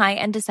snagging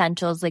high-end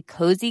essentials like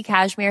cozy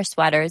cashmere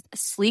sweaters,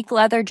 sleek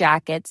leather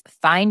jackets,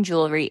 fine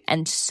jewelry,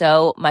 and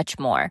so much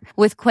more.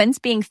 With Quince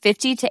being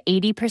 50 to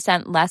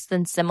 80% less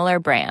than similar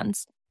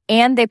brands.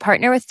 And they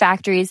partner with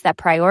factories that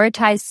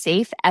prioritize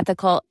safe,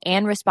 ethical,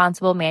 and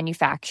responsible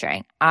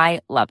manufacturing. I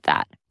love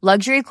that.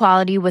 Luxury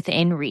quality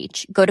within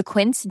reach. Go to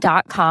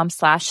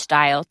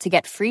quince.com/style to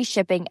get free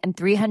shipping and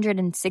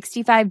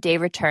 365-day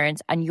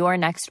returns on your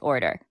next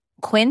order.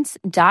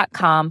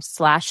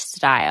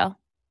 Quince.com/style.